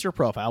swipes your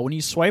profile, when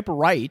you swipe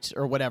right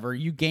or whatever,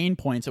 you gain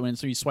points, and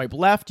so you swipe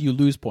left, you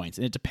lose points,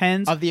 and it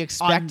depends Of the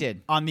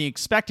expected.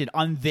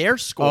 on their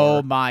score.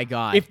 Oh my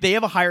god! If they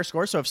have a higher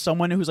score, so if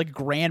someone who's like a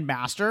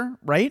grandmaster,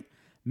 right,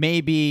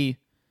 maybe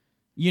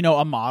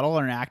a model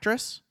or an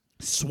actress,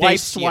 they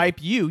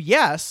swipe you.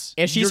 Yes,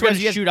 If she you're going swipes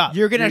to you, shoot up.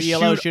 you're gonna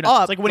Your ELO shoot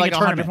up It's like winning like a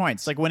 100 tournament.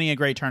 points. It's like winning a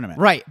great tournament.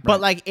 right.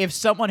 But like, if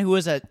someone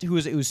who's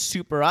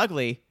super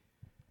ugly,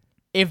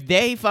 if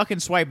they fucking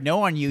swipe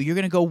no on you, you're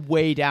gonna go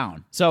way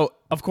down. So,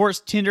 of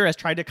course, Tinder has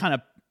tried to kind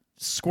of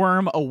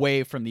squirm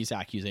away from these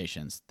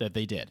accusations that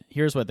they did.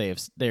 Here's what they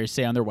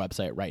say on their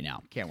website right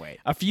now. Can't wait.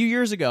 A few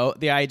years ago,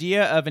 the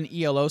idea of an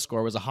ELO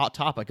score was a hot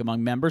topic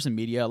among members and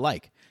media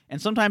alike,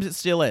 and sometimes it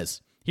still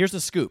is. Here's the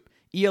scoop.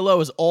 ELO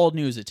is old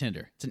news at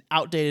Tinder. It's an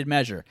outdated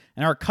measure,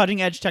 and our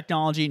cutting-edge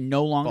technology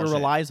no longer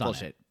relies on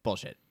it.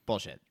 Bullshit.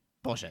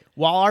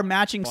 While our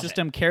matching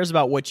system cares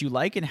about what you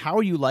like and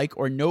how you like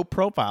or know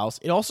profiles,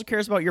 it also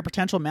cares about your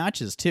potential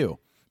matches, too.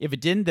 If it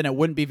didn't, then it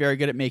wouldn't be very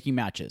good at making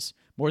matches.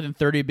 More than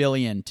 30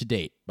 billion to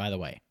date, by the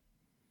way.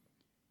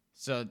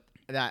 So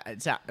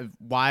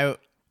why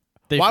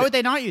would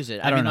they not use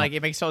it? I don't mean, know. like,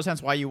 it makes no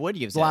sense why you would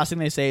use The it. last thing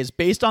they say is,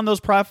 based on those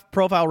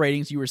profile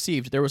ratings you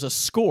received, there was a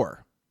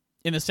score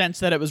in the sense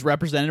that it was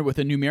represented with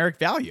a numeric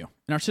value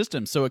in our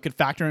system, so it could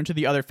factor into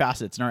the other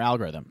facets in our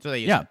algorithm. So they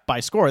use yeah, it. by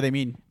score, they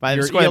mean By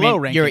your the score, I ELO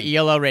mean, ranking.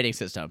 your ELO rating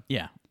system.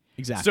 Yeah,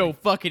 exactly. So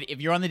fucking, if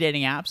you're on the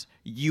dating apps,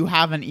 you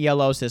have an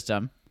ELO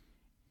system.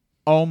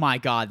 Oh my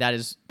god,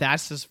 that's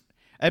just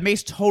it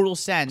makes total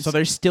sense. So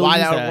they're still why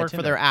use that that would work at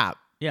for their app.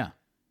 yeah.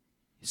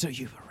 So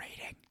you have a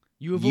rating.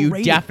 You have You a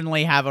rating.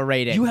 definitely have a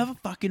rating. You have a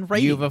fucking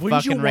rating. You have a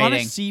Wouldn't fucking you want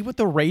rating. to see what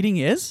the rating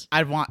is?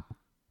 I'd want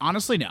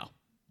honestly no.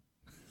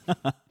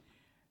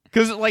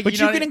 Because like, But you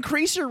you, know can what I-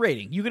 increase your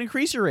rating. You can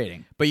increase your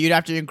rating. but you'd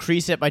have to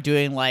increase it by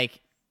doing like,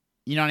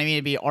 you know what I mean?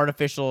 It'd be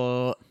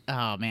artificial.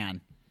 Oh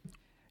man.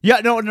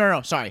 Yeah,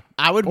 no. Sorry,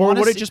 I would. Or wanna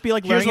would it see- just be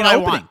like here's learning what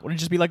an I opening? want. Would it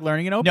just be like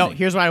learning an No, opening?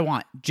 here's what I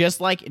want.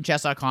 Just like in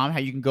chess.com, how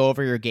you can go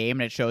over your game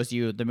and it shows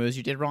you the moves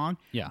you did wrong.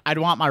 Yeah. I'd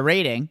want my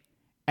rating,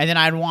 and then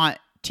I'd want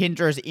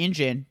Tinder's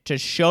engine to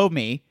show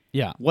me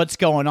Yeah. what's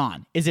going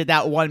on. Is it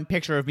that one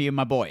picture of me and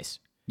my boys?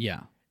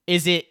 Yeah.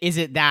 Is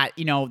it that,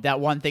 that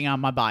one thing on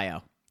my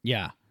bio?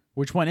 Yeah.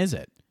 Which one is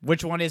it?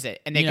 Which one is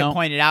it? And they You can know-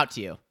 point it out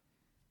to you.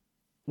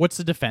 What's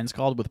the defense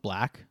called with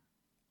black?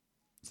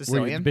 Where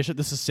Sicilian? Bishop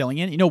the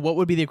Sicilian? What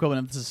would be the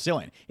equivalent of the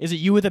Sicilian? Is it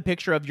you with a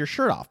picture of your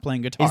shirt off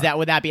playing guitar?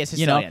 Would that be a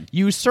Sicilian?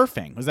 You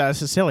surfing. Was that a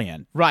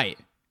Sicilian? Right.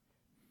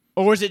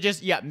 Or is it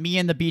just, me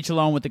on the beach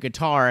alone with the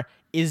guitar?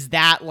 Is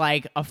that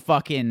like a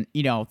fucking,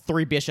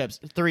 three bishops,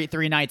 three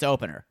knights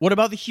opener? What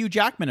about the Hugh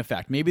Jackman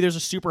effect? Maybe there's a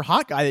super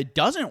hot guy that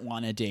doesn't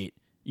want to date,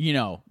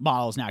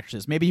 models and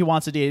actresses. Maybe he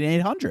wants to date an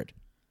 800.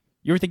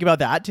 You ever think about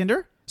that,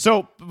 Tinder?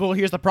 So, well,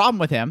 here's the problem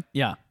with him.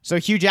 Yeah. So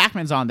Hugh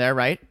Jackman's on there,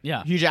 right?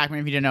 Yeah. Hugh Jackman,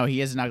 if you didn't know,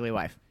 he is an ugly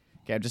wife.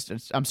 Okay,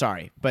 I'm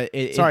sorry, but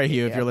Sorry,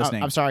 Hugh, if you're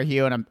listening. I'm sorry,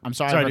 Hugh, and I'm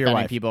sorry, Sorry for to your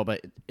offending wife. people,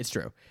 but it's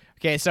true.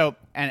 Okay, so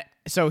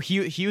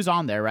Hugh's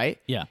on there, right?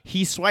 Yeah.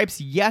 He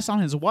swipes yes on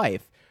his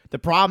wife. The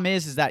problem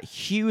is that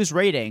Hugh's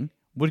rating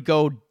would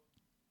go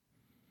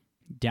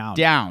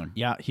down.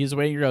 Yeah, his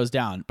rating goes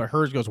down, but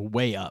hers goes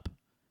way up.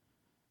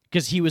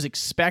 Because he was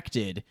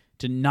expected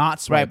to not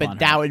swipe Right, on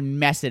but her. that would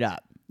mess it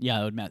up.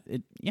 Yeah,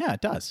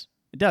 it does.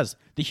 It does.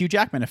 The Hugh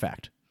Jackman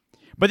effect.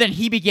 But then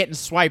he'd be getting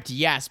swiped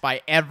yes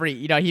by every,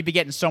 he'd be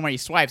getting so many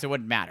swipes, it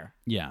wouldn't matter.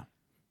 Yeah.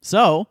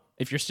 So,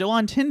 if you're still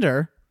on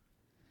Tinder,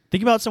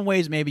 think about some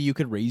ways maybe you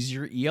could raise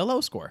your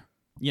ELO score.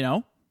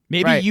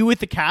 Maybe Right. you with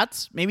the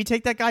cats, maybe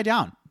take that guy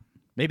down.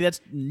 Maybe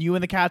that's you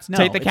and the cats. No,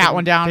 Take the cat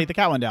one down. Take the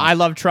cat one down. I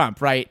love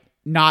Trump, right?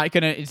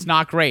 It's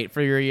not great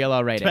for your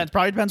ELO rating.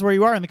 Probably depends where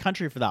you are in the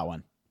country for that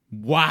one.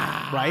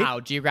 Wow.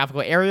 Right?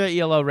 Geographical area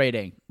ELO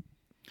rating.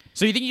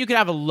 So you think you could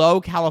have a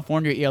low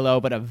California ELO,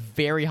 but a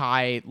very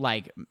high,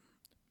 like,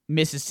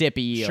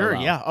 Mississippi ELO? Sure,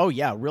 yeah. Oh,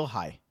 yeah, real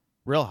high.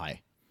 Real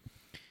high.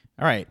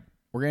 All right.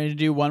 We're going to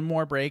do one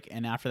more break,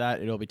 and after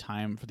that, it'll be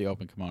time for the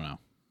open kimono.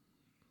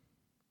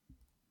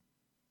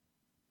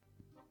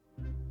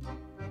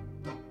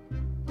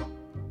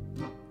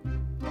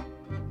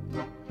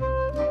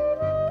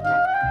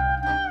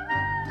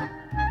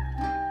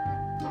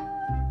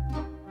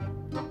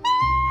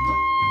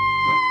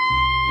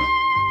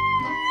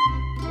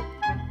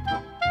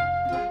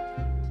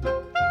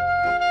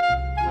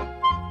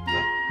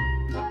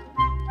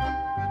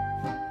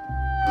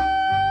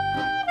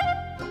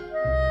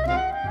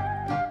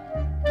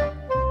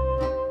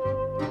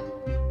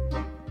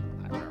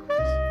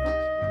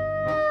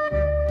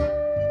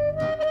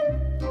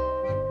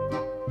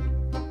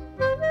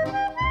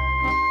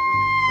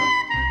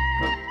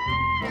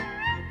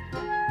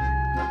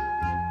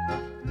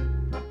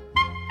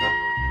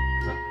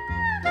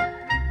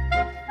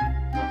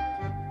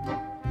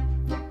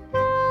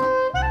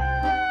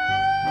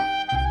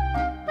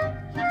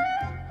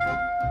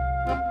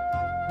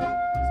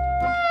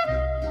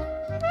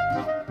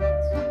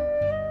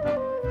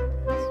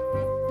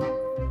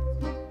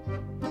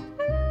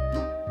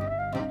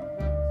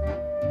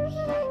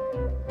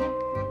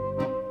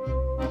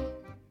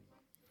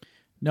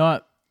 know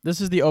what? This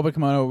is the Open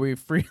Kimono where we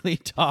freely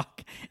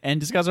talk and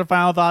discuss our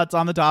final thoughts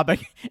on the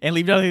topic and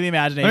leave nothing to the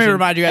imagination. Let me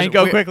remind you guys, and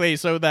go quickly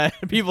so that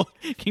people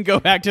can go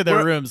back to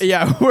their rooms.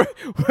 Yeah,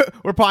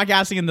 we're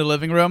podcasting in the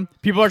living room.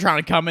 People are trying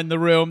to come in the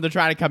room. They're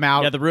trying to come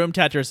out. Yeah, the room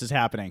Tetris is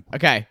happening.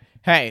 Okay.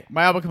 Hey,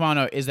 my Open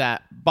Kimono is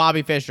that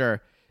Bobby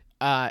Fischer,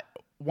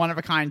 one of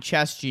a kind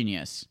chess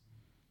genius,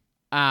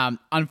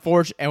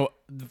 unfortunately,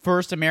 the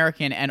first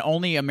American and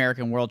only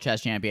American world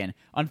chess champion.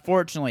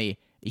 Unfortunately,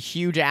 a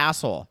huge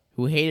asshole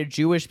who hated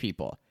Jewish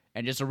people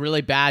and just a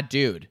really bad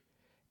dude.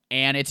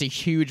 And it's a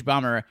huge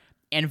bummer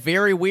and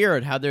very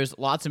weird how there's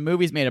lots of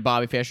movies made of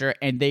Bobby Fischer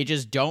and they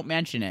just don't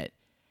mention it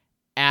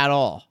at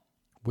all.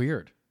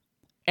 Weird.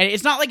 And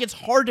it's not like it's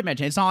hard to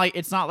mention. It's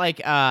not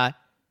like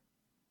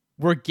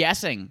we're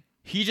guessing.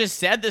 He just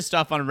said this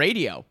stuff on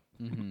radio.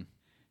 Mm-hmm.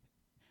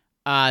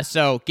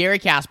 So Gary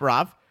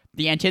Kasparov,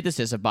 the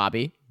antithesis of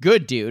Bobby,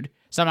 good dude.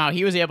 Somehow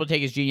he was able to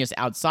take his genius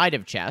outside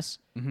of chess,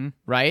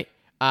 right?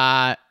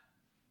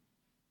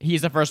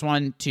 He's the first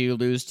one to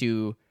lose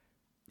to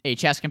a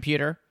chess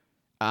computer,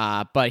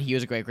 but he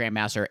was a great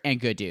grandmaster and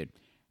good dude.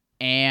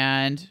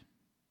 And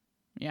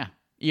yeah,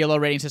 ELO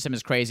rating system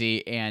is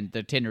crazy, and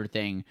the Tinder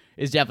thing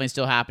is definitely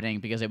still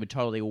happening because it would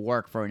totally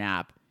work for an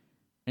app.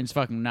 And it's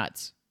fucking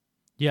nuts.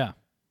 Yeah.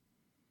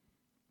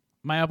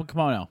 My Open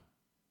Kimono.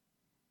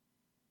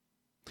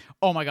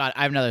 Oh my god,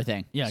 I have another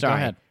thing. Yeah, Sorry. go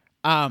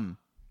ahead.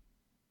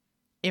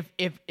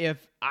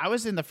 If I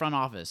was in the front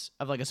office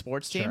of like a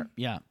sports team, Sure.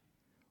 Yeah.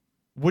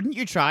 wouldn't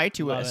you try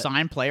to Love it.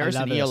 assign players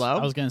I in love this. ELO?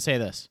 I was going to say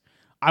this.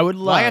 I would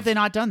love. Why have they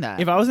not done that?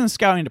 If I was in the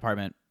scouting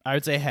department, I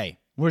would say, hey,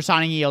 We're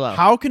assigning ELO.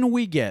 how can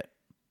we get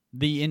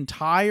the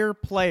entire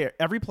player,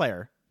 every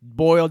player,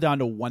 boiled down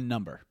to one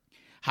number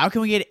How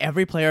can we get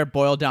every player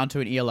boiled down to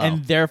an ELO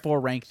and therefore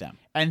rank them?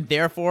 and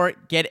therefore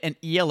get an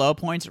ELO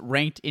points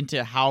ranked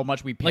into how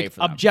much we pay Like,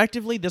 for them?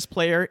 objectively, this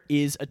player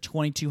is a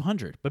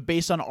 2200, but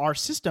based on our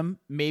system,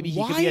 maybe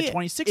he could be Why a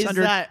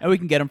 2600 is that- and we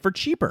can get him for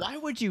cheaper. Why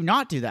would you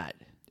not do that?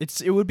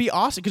 It would be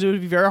awesome because it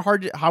would be very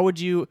hard to, how would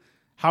you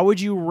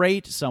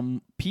rate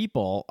some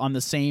people on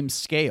the same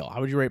scale?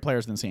 How would you rate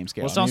players on the same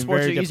scale? Well, some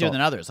sports are very easier difficult.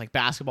 than others. Like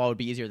basketball would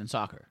be easier than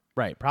soccer.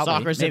 Right, probably.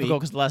 Soccer is Maybe.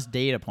 difficult because less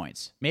data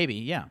points. Maybe,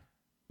 yeah.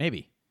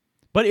 Maybe.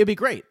 But it'd be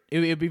great.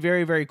 It'd be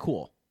very, very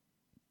cool.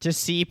 To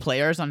see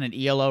players on an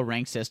ELO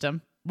ranked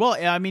system. Well,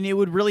 I mean, it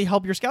would really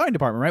help your scouting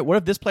department, right? What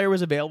if this player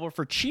was available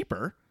for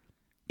cheaper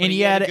and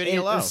he had a good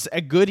ELO?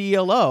 a good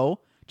ELO,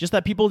 just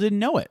that people didn't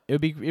know it? It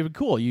would be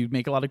cool. You'd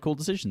make a lot of cool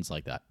decisions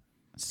like that.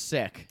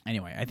 Sick.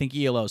 Anyway, I think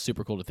ELO is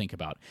super cool to think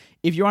about.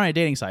 If you're on a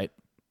dating site,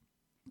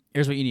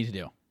 here's what you need to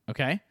do,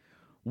 okay?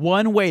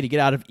 One way to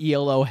get out of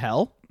ELO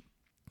hell,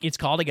 it's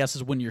called, I guess,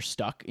 is when you're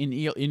stuck in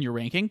your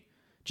ranking,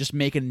 just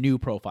make a new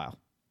profile.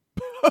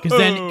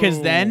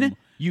 Because then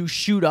you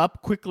shoot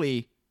up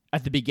quickly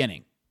at the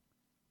beginning.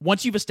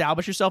 Once you've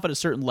established yourself at a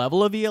certain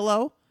level of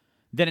ELO,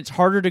 then it's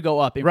harder to go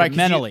up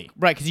incrementally.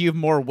 Right, because you have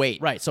more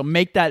weight. Right, so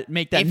make that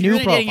If new you're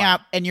in a profile. dating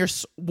app and you're,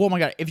 oh my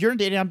god, if you're in a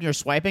dating app and you're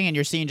swiping and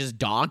you're seeing just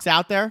dogs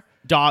out there,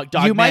 dog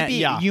you might man, be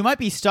yeah. you might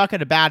be stuck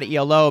at a bad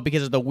ELO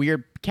because of the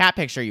weird cat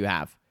picture you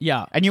have.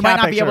 Yeah, And you cat might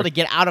not be picture. able to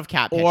get out of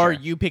cat picture. or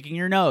you picking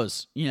your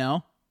nose.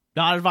 Not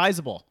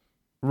advisable.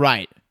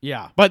 right.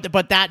 Yeah,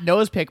 But that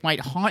nose pick might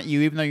haunt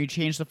you even though you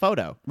changed the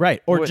photo.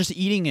 right. Or What- just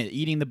eating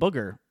the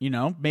booger.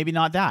 Maybe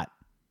not that.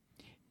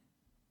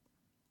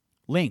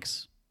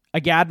 Links.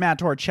 Agad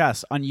Mator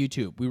Chess on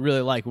YouTube. We really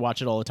like. We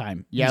watch it all the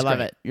time. Yeah, He's I love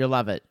great. it. You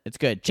love it. It's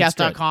good. It's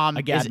Chess.com good.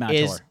 Agad Mator.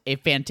 is a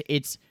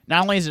it's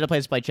not only is it a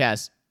place to play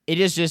chess, it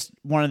is just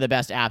one of the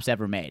best apps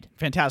ever made.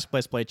 Fantastic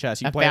place to play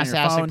chess. You A can play it on your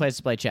fantastic phone, place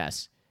to play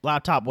chess.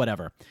 laptop,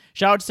 whatever.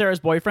 Shout out to Sarah's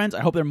boyfriends. I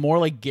hope they're more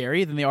like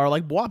Gary than they are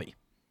like Bobby.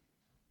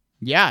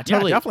 Yeah,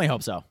 totally. Yeah, definitely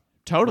hope so.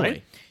 Totally.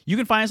 Right? You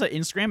can find us at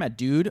Instagram at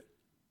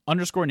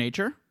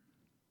dude_nature.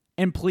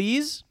 And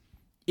please,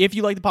 if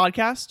you like the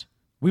podcast,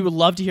 we would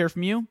love to hear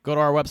from you. Go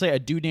to our website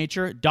at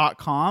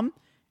dudenature.com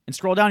and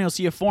scroll down. You'll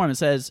see a form that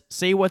says,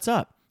 say what's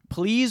up.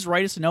 Please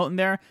write us a note in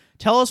there.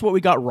 Tell us what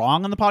we got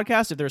wrong on the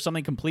podcast. If there's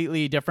something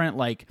completely different,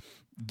 like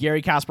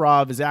Gary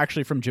Kasparov is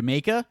actually from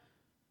Jamaica,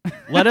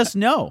 let us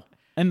know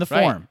in the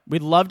Right. form.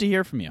 We'd love to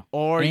hear from you.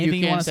 Or Anything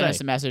you can wanna send say.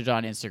 us a message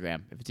on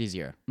Instagram if it's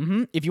easier.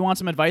 If you want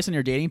some advice on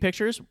your dating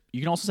pictures, you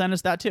can also send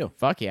us that too.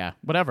 Fuck yeah.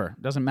 Whatever.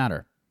 Doesn't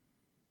matter.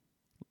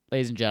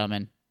 Ladies and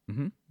gentlemen,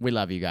 we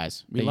love you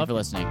guys. Thank love you for you.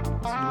 listening. See you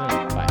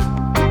later. Bye.